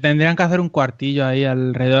 Sí, le tendrían que hacer un cuartillo ahí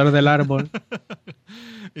alrededor del árbol.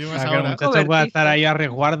 Y O más sea, que el ahora. muchacho pueda estar ahí a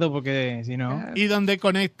resguardo porque si no... Y donde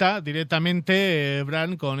conecta directamente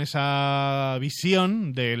Bran con esa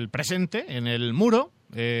visión del presente en el muro,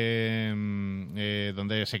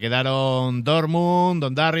 donde se quedaron Dortmund,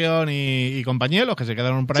 Dondarrion y compañía, los que se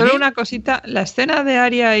quedaron por allí. Solo una cosita, la escena de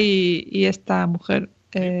Arya y esta mujer,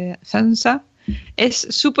 Sansa, es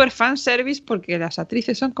súper fanservice porque las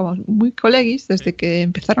actrices son como muy coleguis desde que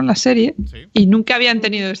empezaron la serie y nunca habían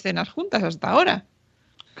tenido escenas juntas hasta ahora.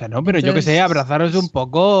 Claro, pero yo que sé, abrazaros un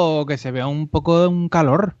poco, que se vea un poco de un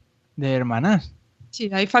calor de hermanas. Sí,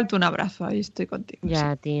 ahí falta un abrazo, ahí estoy contigo.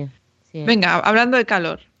 Ya, sí. tío. Sí. Venga, hablando de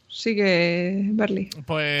calor, sigue Berli.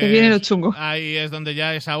 Pues que viene lo chungo. Ahí es donde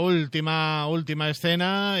ya esa última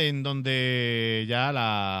escena en donde ya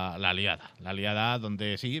la liada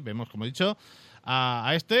donde sí, vemos, como he dicho,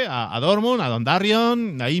 a Dortmund, a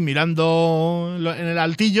Dondarrion, ahí mirando en el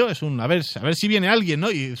altillo, es a ver si viene alguien, ¿no?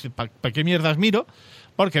 Y ¿para qué mierdas miro?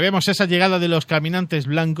 Porque vemos esa llegada de los caminantes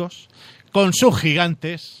blancos con sus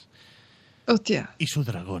gigantes. Hostia. Y su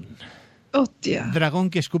dragón. Hostia. Dragón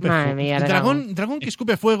que escupe fuego. Mía, dragón que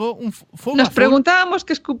escupe fuego. Fuego Nos azul. preguntábamos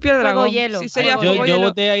qué escupía el dragón. Fuego hielo. Si sería Fuego fuego Yo hielo.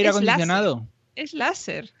 voté aire Es acondicionado. Es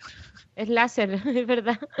láser. Es láser, es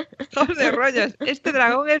verdad. Todos de rollos. Este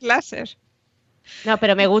dragón es láser. No,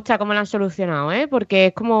 pero me gusta cómo lo han solucionado, ¿eh? Porque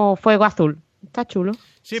es como fuego azul. Está chulo.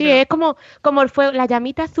 Sí, Sí, pero- es como el fuego, la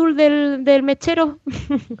llamita azul del mechero.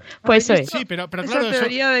 Pues eso es. Sí, pero Esa claro, eso,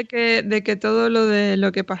 teoría de que todo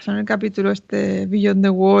lo que pasó en el capítulo Beyond the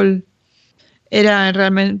Wall era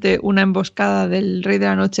realmente una emboscada del Rey de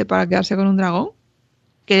la Noche para quedarse con un dragón.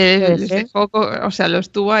 Que Puede les ser. dejó, o sea, lo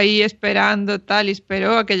estuvo ahí esperando tal y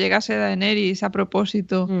esperó a que llegase Daenerys a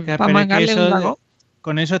propósito Mm. para Pero es que mangarle un dragón.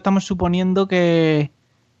 con eso estamos suponiendo que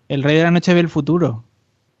el Rey de la Noche ve el futuro.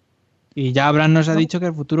 Y ya Bran nos ha dicho que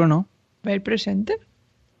el futuro no. ¿Ve el presente?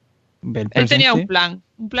 Ve el Él tenía presente.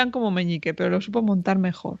 un plan como Meñique, pero lo supo montar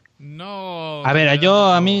mejor. no. A ver,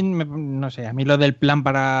 a mí, no sé, a mí lo del plan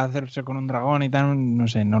para hacerse con un dragón y tal, no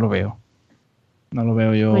sé, no lo veo. No lo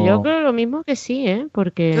veo yo. Pues yo creo lo mismo que sí, ¿eh?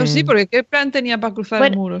 Porque Yo sí, porque ¿qué plan tenía para cruzar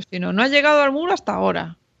Bueno. el muro? Si no ha llegado al muro hasta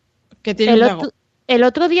ahora. Que tiene el un dragón. el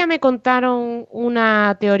otro día me contaron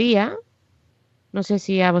una teoría, no sé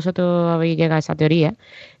si a vosotros habéis llegado a esa teoría,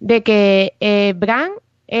 de que Bran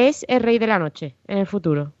es el Rey de la Noche en el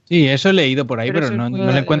futuro. Sí, eso he leído por ahí, Pero pero eso es no, muy no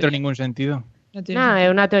le de encuentro teoría. ningún sentido. No tiene Nada, es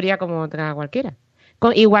sentido. una teoría como otra cualquiera.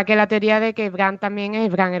 Igual que la teoría de que Bran también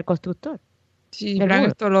es Bran el constructor. Sí, del Bran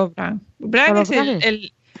muro. es todo Bran. Bran Todos es los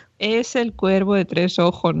Branes. es el cuervo de tres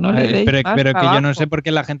ojos, no A le ver, deis pero más que yo no trabajo. sé por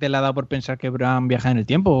qué la gente le ha dado por pensar que Bran viaja en el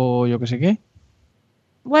tiempo o yo qué sé qué.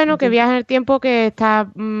 Bueno, que viaja en el tiempo que está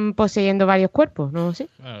poseyendo varios cuerpos, no sé.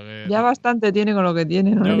 Claro que- Ya bastante tiene con lo que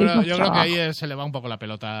tiene, no le Yo deis creo, más yo creo que trabajo. ahí se le va un poco la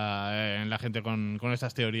pelota en la gente con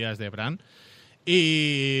estas teorías de Bran.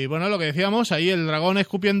 Y bueno, lo que decíamos, ahí el dragón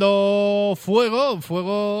escupiendo fuego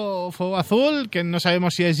azul, que no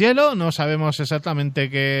sabemos si es hielo, no sabemos exactamente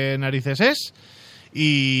qué narices es.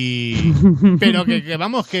 Pero que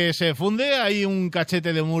vamos, que se funde ahí un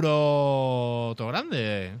cachete de muro todo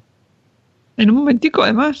grande. En un momentico,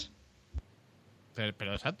 además.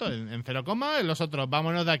 Pero exacto, en 0, los otros,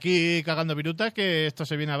 vámonos de aquí cagando virutas, que esto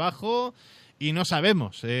se viene abajo y no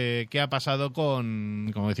sabemos qué ha pasado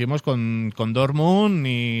como decimos, con Dortmund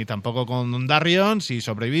ni tampoco con Dondarrion, si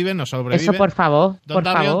sobreviven, no sobreviven. Eso, por favor, por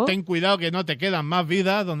Dondarrion, favor. ten cuidado que no te quedan más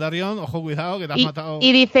vidas, Dondarrion, ojo, cuidado que te has matado.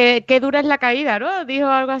 Y dice, qué dura es la caída, ¿no? Dijo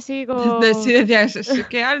algo así como... Sí, decía,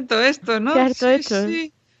 qué alto esto, ¿no? Qué alto sí, esto, ¿eh?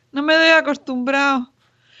 sí. No me doy acostumbrado.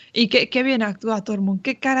 Y qué bien actúa Tormund.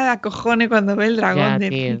 Qué cara de acojones cuando ve el dragón. Ya, de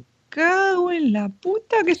tío. "Me cago en la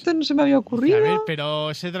puta, que esto no se me había ocurrido. A ver,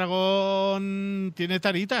 pero ese dragón tiene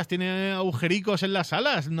taritas, tiene agujericos en las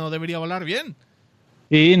alas, no debería volar bien.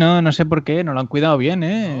 Sí, no sé por qué, no lo han cuidado bien,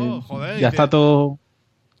 ¿eh? No, joder, ya está todo...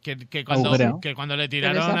 Que Agujereado. cuando le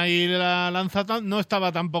tiraron ahí la lanza no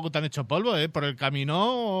estaba tampoco tan hecho polvo, ¿eh? Por el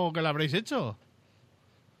camino que lo habréis hecho.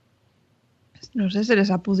 No sé, se les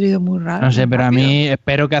ha pudrido muy raro. No sé, muy pero a rápido. mí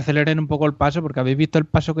espero que aceleren un poco el paso, porque ¿habéis visto el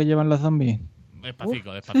paso que llevan los zombies?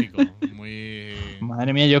 Despacito. Muy...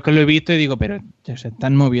 Madre mía, yo es que lo he visto y digo, pero ¿se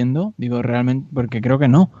están moviendo? Digo, realmente, porque creo que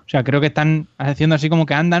no. O sea, creo que están haciendo así como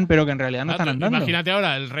que andan, pero que en realidad no están andando. Imagínate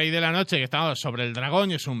ahora el rey de la noche que estaba sobre el dragón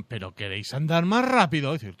y es ¿pero queréis andar más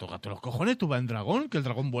rápido? Es decir, tócate los cojones, tú vas en dragón, que el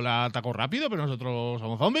dragón vuela a taco rápido, pero nosotros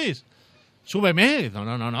somos zombies. ¡Súbeme!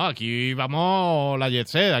 No, aquí vamos la jet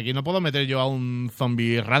set, aquí no puedo meter yo a un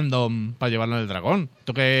zombie random para llevarlo en el dragón.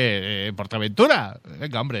 ¿Esto qué? ¿Portaventura?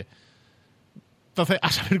 Venga, hombre. Entonces, a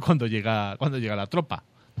saber cuándo llega la tropa.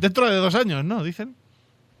 Dentro de 2 años, ¿no? Dicen.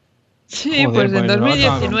 Sí, Joder, pues en pues,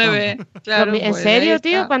 2019. Claro, ¿En pues, serio, ahí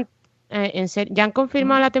tío? está. ¿Ya han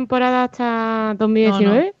confirmado la temporada hasta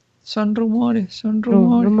 2019? No. Son rumores.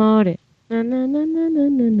 Rumores.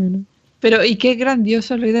 No. Pero, y qué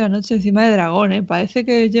grandioso el Rey de la Noche encima de dragón, ¿eh? Parece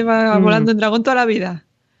que lleva volando en dragón toda la vida.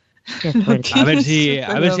 Qué fuerte. A ver si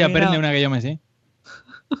Superdominado. aprende una que yo me sé.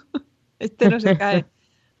 Este no se cae.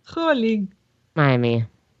 Jolín. Madre mía.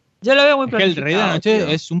 Yo lo veo muy Es que el Rey de la Noche tío.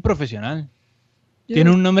 es un profesional. Yo-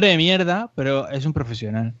 Tiene un nombre de mierda, pero es un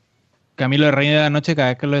profesional. Que a mí lo de Rey de la Noche, cada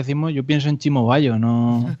vez que lo decimos, yo pienso en Chimo Bayo,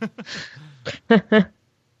 no...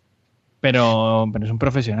 pero es un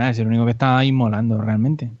profesional, es el único que está ahí molando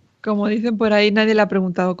realmente. Como dicen por ahí, nadie le ha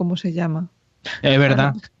preguntado cómo se llama. Es verdad.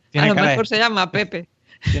 A Tiene lo cara, mejor se llama Pepe.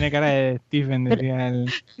 tiene cara de Stephen, decía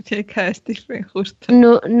el... Tiene cara de Stephen, justo.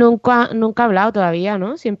 Nunca ha hablado todavía,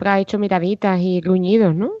 ¿no? Siempre ha hecho miraditas y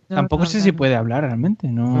gruñidos, ¿no? No, Tampoco no, sé no, si no. puede hablar realmente,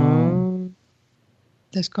 no...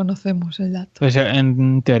 Desconocemos el dato. Pues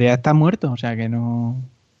en teoría está muerto, o sea que no...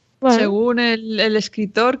 Bueno, Según el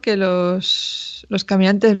escritor, que los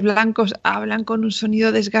caminantes blancos hablan con un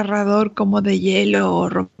sonido desgarrador como de hielo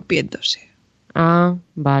rompiéndose.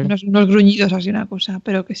 vale. Unos gruñidos así, una cosa,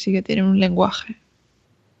 pero que sí que tienen un lenguaje.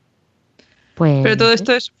 Pues Pero todo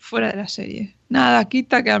esto es fuera de la serie. Nada,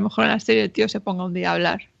 quita que a lo mejor en la serie el tío se ponga un día a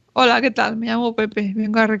hablar. Hola, ¿qué tal? Me llamo Pepe,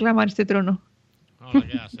 vengo a reclamar este trono. Ahora,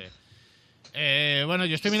 ¿qué hace? Bueno,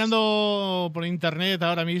 yo estoy mirando por internet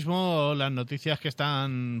ahora mismo las noticias que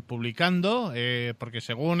están publicando, porque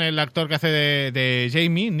según el actor que hace de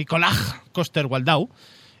Jamie, Nicolás Coster-Waldau,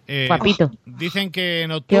 Guapito. dicen que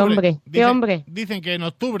en octubre, Qué hombre, qué dicen- hombre. dicen que en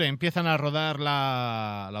octubre empiezan a rodar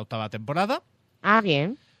la octava temporada.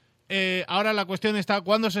 Bien. Ahora la cuestión está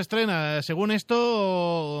cuándo se estrena. Según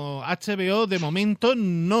esto, HBO de momento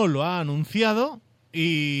no lo ha anunciado.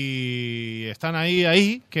 Y están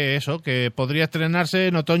ahí, que podría estrenarse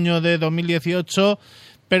en otoño de 2018,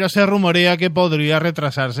 pero se rumorea que podría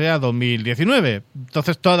retrasarse a 2019.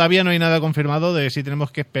 Entonces todavía no hay nada confirmado de si tenemos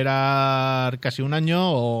que esperar casi un año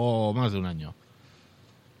o más de un año.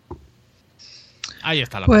 Ahí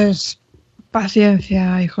está la cosa. Pues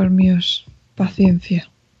paciencia, hijos míos, paciencia.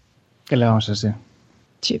 ¿Qué le vamos a hacer?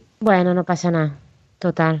 Sí. Bueno, no pasa nada.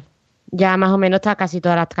 Total. Ya más o menos está casi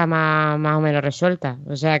todas las tramas más o menos resueltas.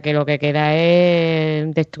 O sea que lo que queda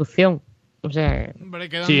es destrucción. O sea, Hombre,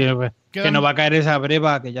 quedan- Sí, que quedan- no va a caer esa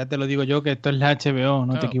breva, que ya te lo digo yo, que esto es la HBO,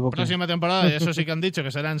 no te Claro, equivoques. próxima temporada, eso sí que han dicho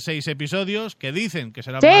que serán 6 episodios, que dicen que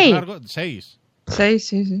serán ¿6? más largos. 6. 6,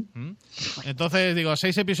 sí. Entonces, digo,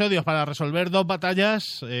 6 episodios para resolver 2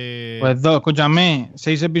 batallas. Pues escúchame,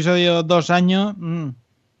 6 episodios, 2 años,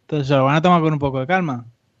 entonces se lo van a tomar con un poco de calma.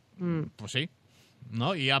 Pues sí.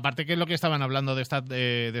 ¿No? Y aparte, que es lo que estaban hablando de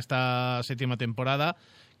esta séptima temporada,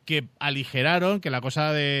 que aligeraron, que la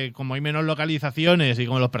cosa de como hay menos localizaciones y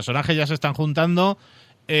como los personajes ya se están juntando,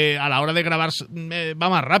 a la hora de grabar va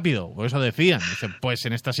más rápido. Por eso decían. Dicen, pues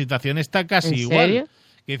en esta situación está casi ¿en igual. serio?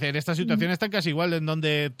 Que dice, en esta situación está casi igual, en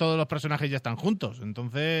donde todos los personajes ya están juntos.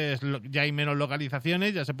 Entonces ya hay menos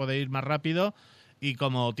localizaciones, ya se puede ir más rápido. Y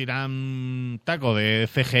como tiran taco de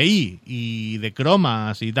CGI y de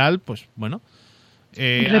cromas y tal, pues bueno.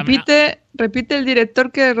 Repite el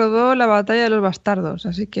director que rodó la batalla de los bastardos,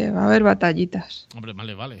 así que va a haber batallitas. Hombre,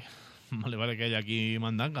 vale. Vale que haya aquí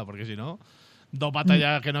mandanga, porque si no, 2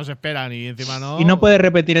 batallas que no se esperan y encima no. Y no puedes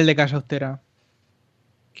repetir el de Casa Austera.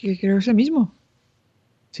 Que creo que es el mismo.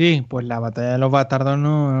 Sí, pues la batalla de los bastardos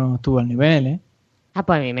no estuvo al nivel, ¿eh?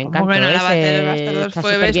 Pues a mí me encantó. Bueno, la batalla de los ese, bastardos está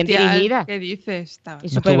fue súper bien bestial. dirigida. ¿Qué dices? Estaba- Y No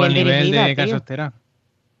súper estuvo al bien nivel dirigida, de Casa tío. Austera.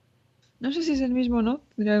 No sé si es el mismo, ¿no?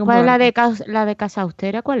 Tendría que ¿Cuál es comprobarlo. la de Casa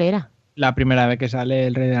Austera? ¿Cuál era? La primera vez que sale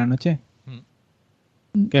el Rey de la Noche.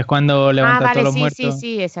 Mm. Que es cuando levanta a Vale, todos los sí, muertos.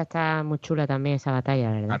 sí, esa está muy chula también, esa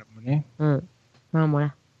batalla, ¿verdad? Claro, hombre. Me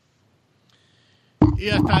mola. Y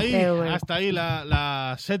Qué bueno. hasta ahí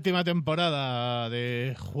la séptima temporada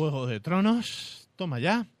de Juego de Tronos. Toma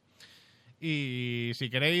ya. Y si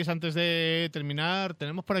queréis, antes de terminar,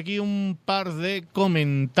 tenemos por aquí un par de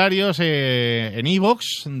comentarios en iVoox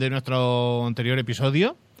de nuestro anterior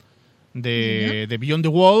episodio de Beyond the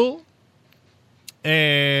Wall.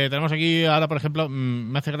 Tenemos aquí ahora, por ejemplo,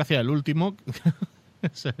 me hace gracia el último.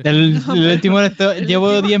 El último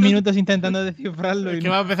llevo 10 minutos intentando descifrarlo. Y Que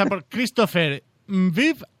no. va a empezar por Christopher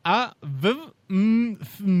Viv a Viv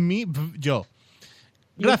mi yo.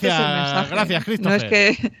 Y este es el Gracias, mensaje. gracias,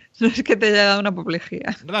 Christopher. No es que te haya dado una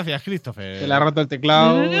apoplejía. Gracias, Christopher. Se le ha roto el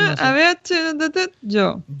teclado. no sé. A ver,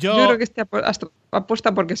 yo creo que este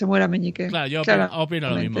apuesta porque se muera Meñique. Claro, yo Claramente. opino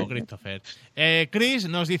lo mismo, Christopher. Chris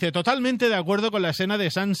nos dice, totalmente de acuerdo con la escena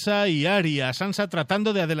de Sansa y Arya. Sansa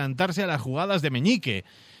tratando de adelantarse a las jugadas de Meñique.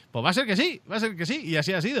 Pues va a ser que sí, y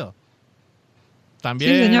así ha sido.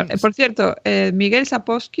 También... Sí, señor. Por cierto, Miguel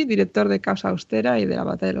Sapowski, director de Causa Austera y de La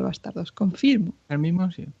Batalla de los Bastardos. Confirmo. ¿El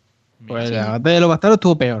mismo? Sí. Pues Sí. la batalla de los bastardos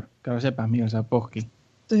estuvo peor, que lo sepas, Miguel Sapowski.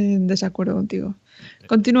 Estoy en desacuerdo contigo.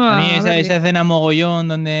 Continúa. A mí esa Berry. escena mogollón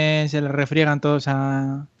donde se le refriegan todos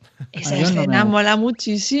a... Esa a Jon no me escena gusta. mola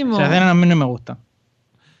muchísimo. Esa escena a mí no me gusta.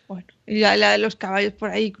 Bueno, y la de los caballos por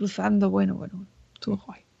ahí cruzando. Bueno. Estuvo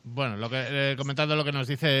guay. Bueno, comentando lo que nos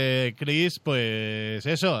dice Chris, pues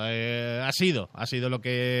eso, ha sido lo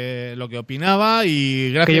que opinaba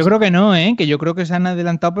y gracias. Que yo creo que no, que yo creo que se han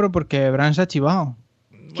adelantado, pero porque Bran se ha chivado.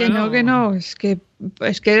 Que no. Es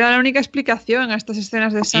que era la única explicación a estas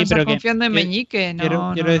escenas de Sí, Sansa pero que- confiando en que- Meñique.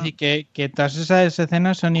 Quiero decir que todas esas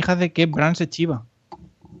escenas son hijas de que Bran se chiva.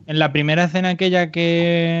 En la primera escena aquella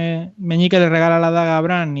que Meñique le regala la daga a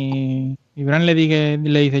Bran y Bran le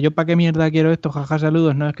dice, yo para qué mierda quiero esto, jaja,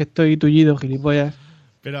 saludos, no es que estoy tullido, gilipollas.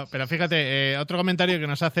 Pero fíjate, otro comentario que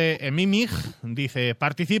nos hace Mimig, dice,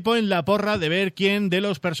 participo en la porra de ver quién de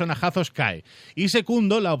los personajazos cae. Y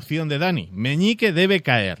segundo, la opción de Dani, Meñique debe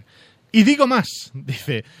caer. Y digo más,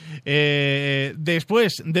 dice,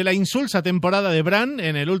 después de la insulsa temporada de Bran,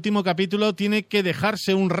 en el último capítulo tiene que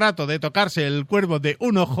dejarse un rato de tocarse el cuervo de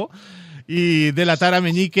un ojo y delatar a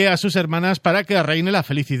Meñique a sus hermanas para que reine la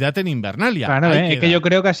felicidad en Invernalia. Claro, Ahí es queda. que yo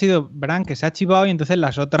creo que ha sido Bran que se ha chivado y entonces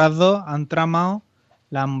las otras dos han tramado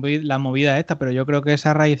la movida esta, pero yo creo que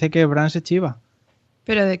esa raíz de que Bran se chiva.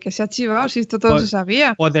 Pero de que se ha chivado, si esto todo Pues- se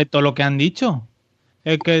sabía. Pues de todo lo que han dicho.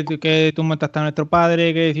 Es que tú mataste a nuestro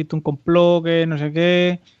padre, que hiciste un complot, que no sé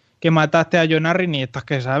qué, que mataste a Jon Arryn y estas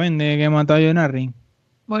que saben de que mató a Jon Arryn.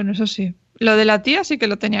 Bueno, eso sí. Lo de la tía sí que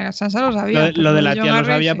lo tenía. Sansa lo sabía. Lo pero de la Jon tía lo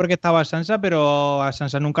Arryn sabía sí. porque estaba Sansa, pero a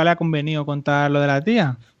Sansa nunca le ha convenido contar lo de la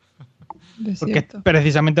tía. Es Porque, cierto.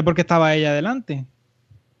 precisamente porque estaba ella delante.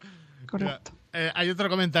 Correcto. Hay otro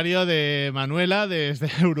comentario de Manuela desde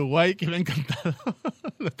Uruguay que me ha encantado.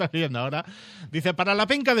 Lo estás viendo ahora. Dice, para la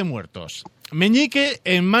penca de muertos, Meñique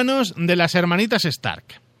en manos de las hermanitas Stark.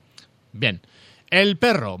 Bien. El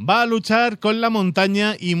perro va a luchar con la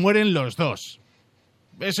montaña y mueren los dos.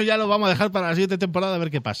 Eso ya lo vamos a dejar para la siguiente temporada a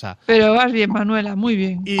ver qué pasa. Pero vas bien, Manuela, muy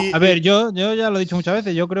bien. Y, A ver, yo ya lo he dicho muchas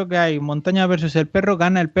veces, yo creo que hay montaña versus el perro,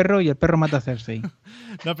 gana el perro y el perro mata a Cersei.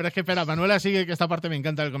 No, pero es que espera, Manuela sigue, que esta parte me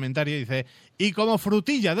encanta el comentario, dice, y como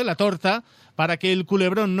frutilla de la torta, para que el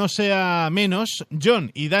culebrón no sea menos,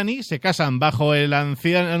 Jon y Dany se casan bajo el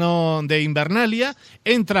anciano de Invernalia,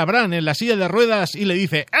 entra Bran en la silla de ruedas y le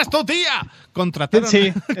dice, ¡es tu tía! Contrataron...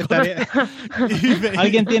 Sí, estaría... Y dice-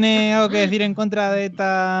 ¿Alguien tiene algo que decir en contra de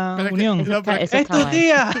esta Pero es que- unión? no, pero- Eso ¡Es está tu guay.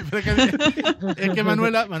 tía! pero es que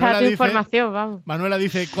Manuela Date dice... información, vamos. Manuela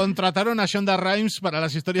dice, contrataron a Shonda Rhimes para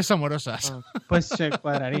las historias amorosas. Pues se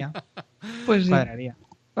cuadraría. Pues sí. Cuadraría.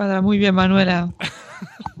 Cuadra muy bien, Manuela.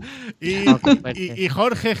 Y, Oh, qué fuerte. y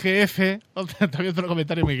Jorge GF, también otro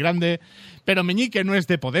comentario muy grande, pero Meñique no es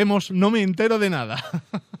de Podemos, no me entero de nada.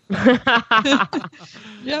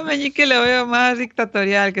 Yo a Meñique lo veo más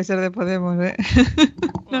dictatorial que ser de Podemos, ¿eh?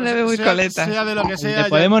 No le veo muy Sea- coleta. Sea de lo que El sea, de ya,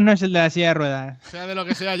 Podemos no es el de la silla de ruedas. sea de lo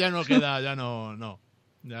que sea, ya no queda, ya no.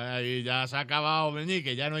 Ya, ahí ya se ha acabado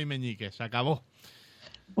Meñique, ya no hay Meñique, se acabó.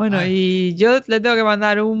 Bueno, Ay. y yo le tengo que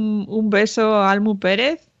mandar un beso a Almu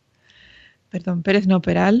Pérez. Perdón, Pérez no,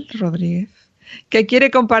 Peral Rodríguez. Que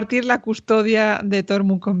quiere compartir la custodia de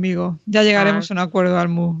Tormund conmigo. Ya llegaremos a un acuerdo,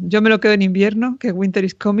 Almu. Yo me lo quedo en invierno, que Winter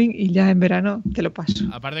is coming, y ya en verano te lo paso.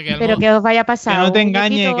 Aparte que Pero que os vaya a Que pasar. no te ¿un engañe,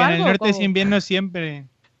 muñequito que o en el algo, norte es ¿cómo? invierno siempre.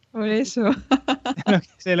 Por eso.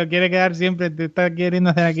 Se lo quiere quedar siempre. Te está queriendo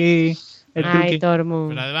hacer aquí el Ay, truqui. Tormund.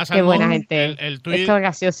 Pero además, Qué Almu, buena gente. el tuit- Esto es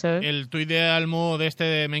gracioso, ¿eh? El tuit de Almu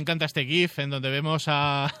de me encanta este GIF en donde vemos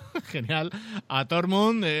a genial a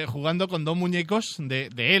Tormund jugando con dos muñecos de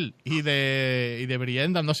él y de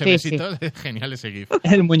Brienne dándose Sí, besitos. Genial ese GIF.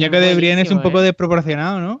 El muñeco de Brienne es un Buenísimo, poco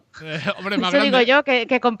desproporcionado, ¿no? Hombre, más Eso digo grande. yo,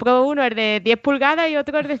 que compró uno el de 10 pulgadas y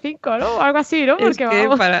otro el de 5, ¿no? O algo así, ¿no? Es Porque que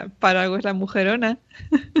vamos. para algo es la mujerona.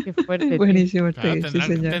 Qué fuerte. tío. Buenísimo este, Claro, sí,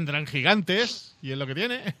 señor. tendrán gigantes y es lo que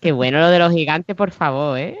tiene. Qué bueno lo de los gigantes, por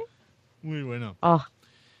favor, ¿eh? Muy bueno. Oh,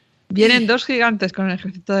 Vienen dos gigantes con el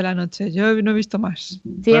ejército de la noche. Yo no he visto más. sí,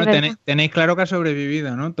 Bueno, es verdad. tenéis claro que ha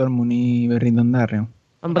sobrevivido, ¿no? Tormund y Berrin Dondarrion.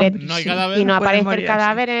 Hombre, No hay Sí, cadáver. si no pueden aparece morir el así.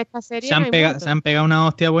 cadáver en esta serie, Se no han, hay pega- muerto. se han pegado una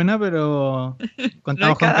hostia buena, pero No hay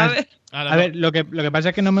contamos con que... cadáver. Ahora A ver, lo que pasa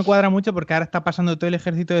es que no me cuadra mucho porque ahora está pasando todo el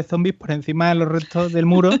ejército de zombies por encima de los restos del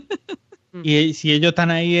muro y si ellos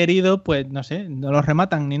están ahí heridos, pues no sé, no los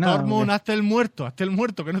rematan ni nada. Tormund, Porque- hazte el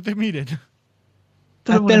muerto, que no te miren.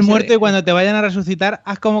 Hazte el muerto y cuando te vayan a resucitar,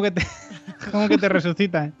 haz como que te, como que te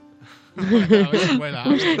resucitan. Vuela, a ver si vuela, a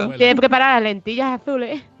ver si vuela. Tiene que preparar las lentillas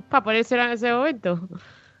azules para ponérselas en ese momento.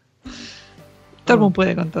 Tormund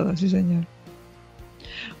puede con todo, sí, señor.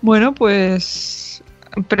 Bueno, pues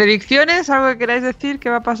predicciones, algo que queráis decir que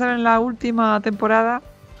va a pasar en la última temporada.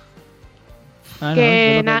 Yo lo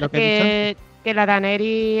que he dicho. Que la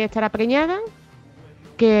Daenerys estará preñada.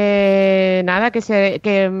 Que nada, ¿cómo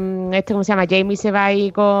se llama? Jaime se va a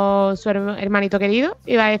ir con su hermanito querido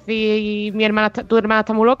y va a decir, tu hermana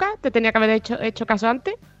está muy loca, te tenía que haber hecho caso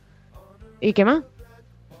antes. ¿Y qué más?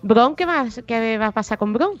 ¿Bron qué va a pasar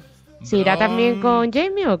con Bron? ¿Se irá también con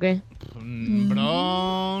Jaime o qué?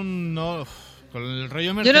 Bron, no. Con el rollo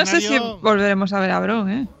Yo mercenario... no sé si volveremos a ver a Bron,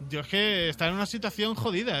 ¿eh? Yo es que está en una situación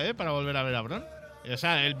jodida, para volver a ver a Bron. O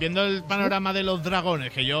sea, viendo el panorama de los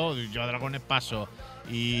dragones, que yo a dragones paso,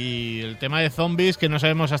 y el tema de zombies, que no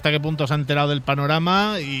sabemos hasta qué punto se ha enterado del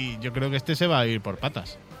panorama, y yo creo que se va a ir por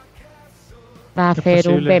patas. Va a hacer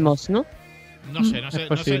un vemos, ¿no? No sé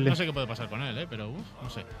qué puede pasar con él, pero no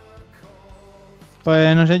sé.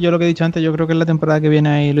 Pues no sé, yo lo que he dicho antes, yo creo que en la temporada que viene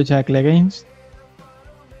hay lucha de Clegames.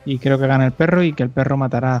 Y creo que gana el perro y que el perro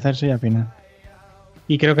matará a Cersei al final.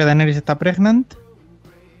 Y creo que Daenerys está pregnant.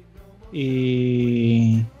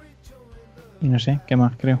 Y no sé, ¿qué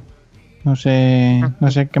más creo? No sé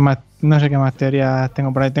qué más teorías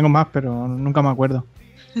tengo por ahí. Tengo más, pero nunca me acuerdo.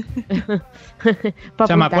 O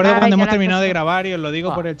sea, me acuerdo cuando hemos terminado de grabar y os lo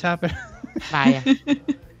digo por el chat, pero... Vaya.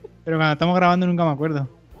 Pero cuando estamos grabando nunca me acuerdo.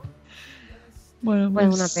 Bueno, pues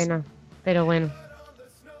una pena, pero bueno.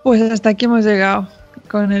 Pues hasta aquí hemos llegado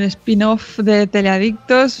con el spin-off de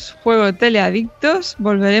Teleadictos, Juego de Teleadictos.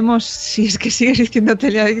 Volveremos, si es que sigue existiendo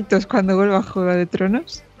Teleadictos, cuando vuelva a Juego de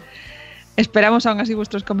Tronos. Esperamos aún así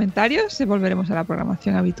vuestros comentarios y volveremos a la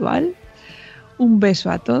programación habitual. Un beso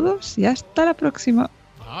a todos y hasta la próxima.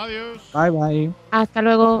 Adiós. Bye, bye. Hasta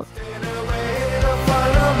luego.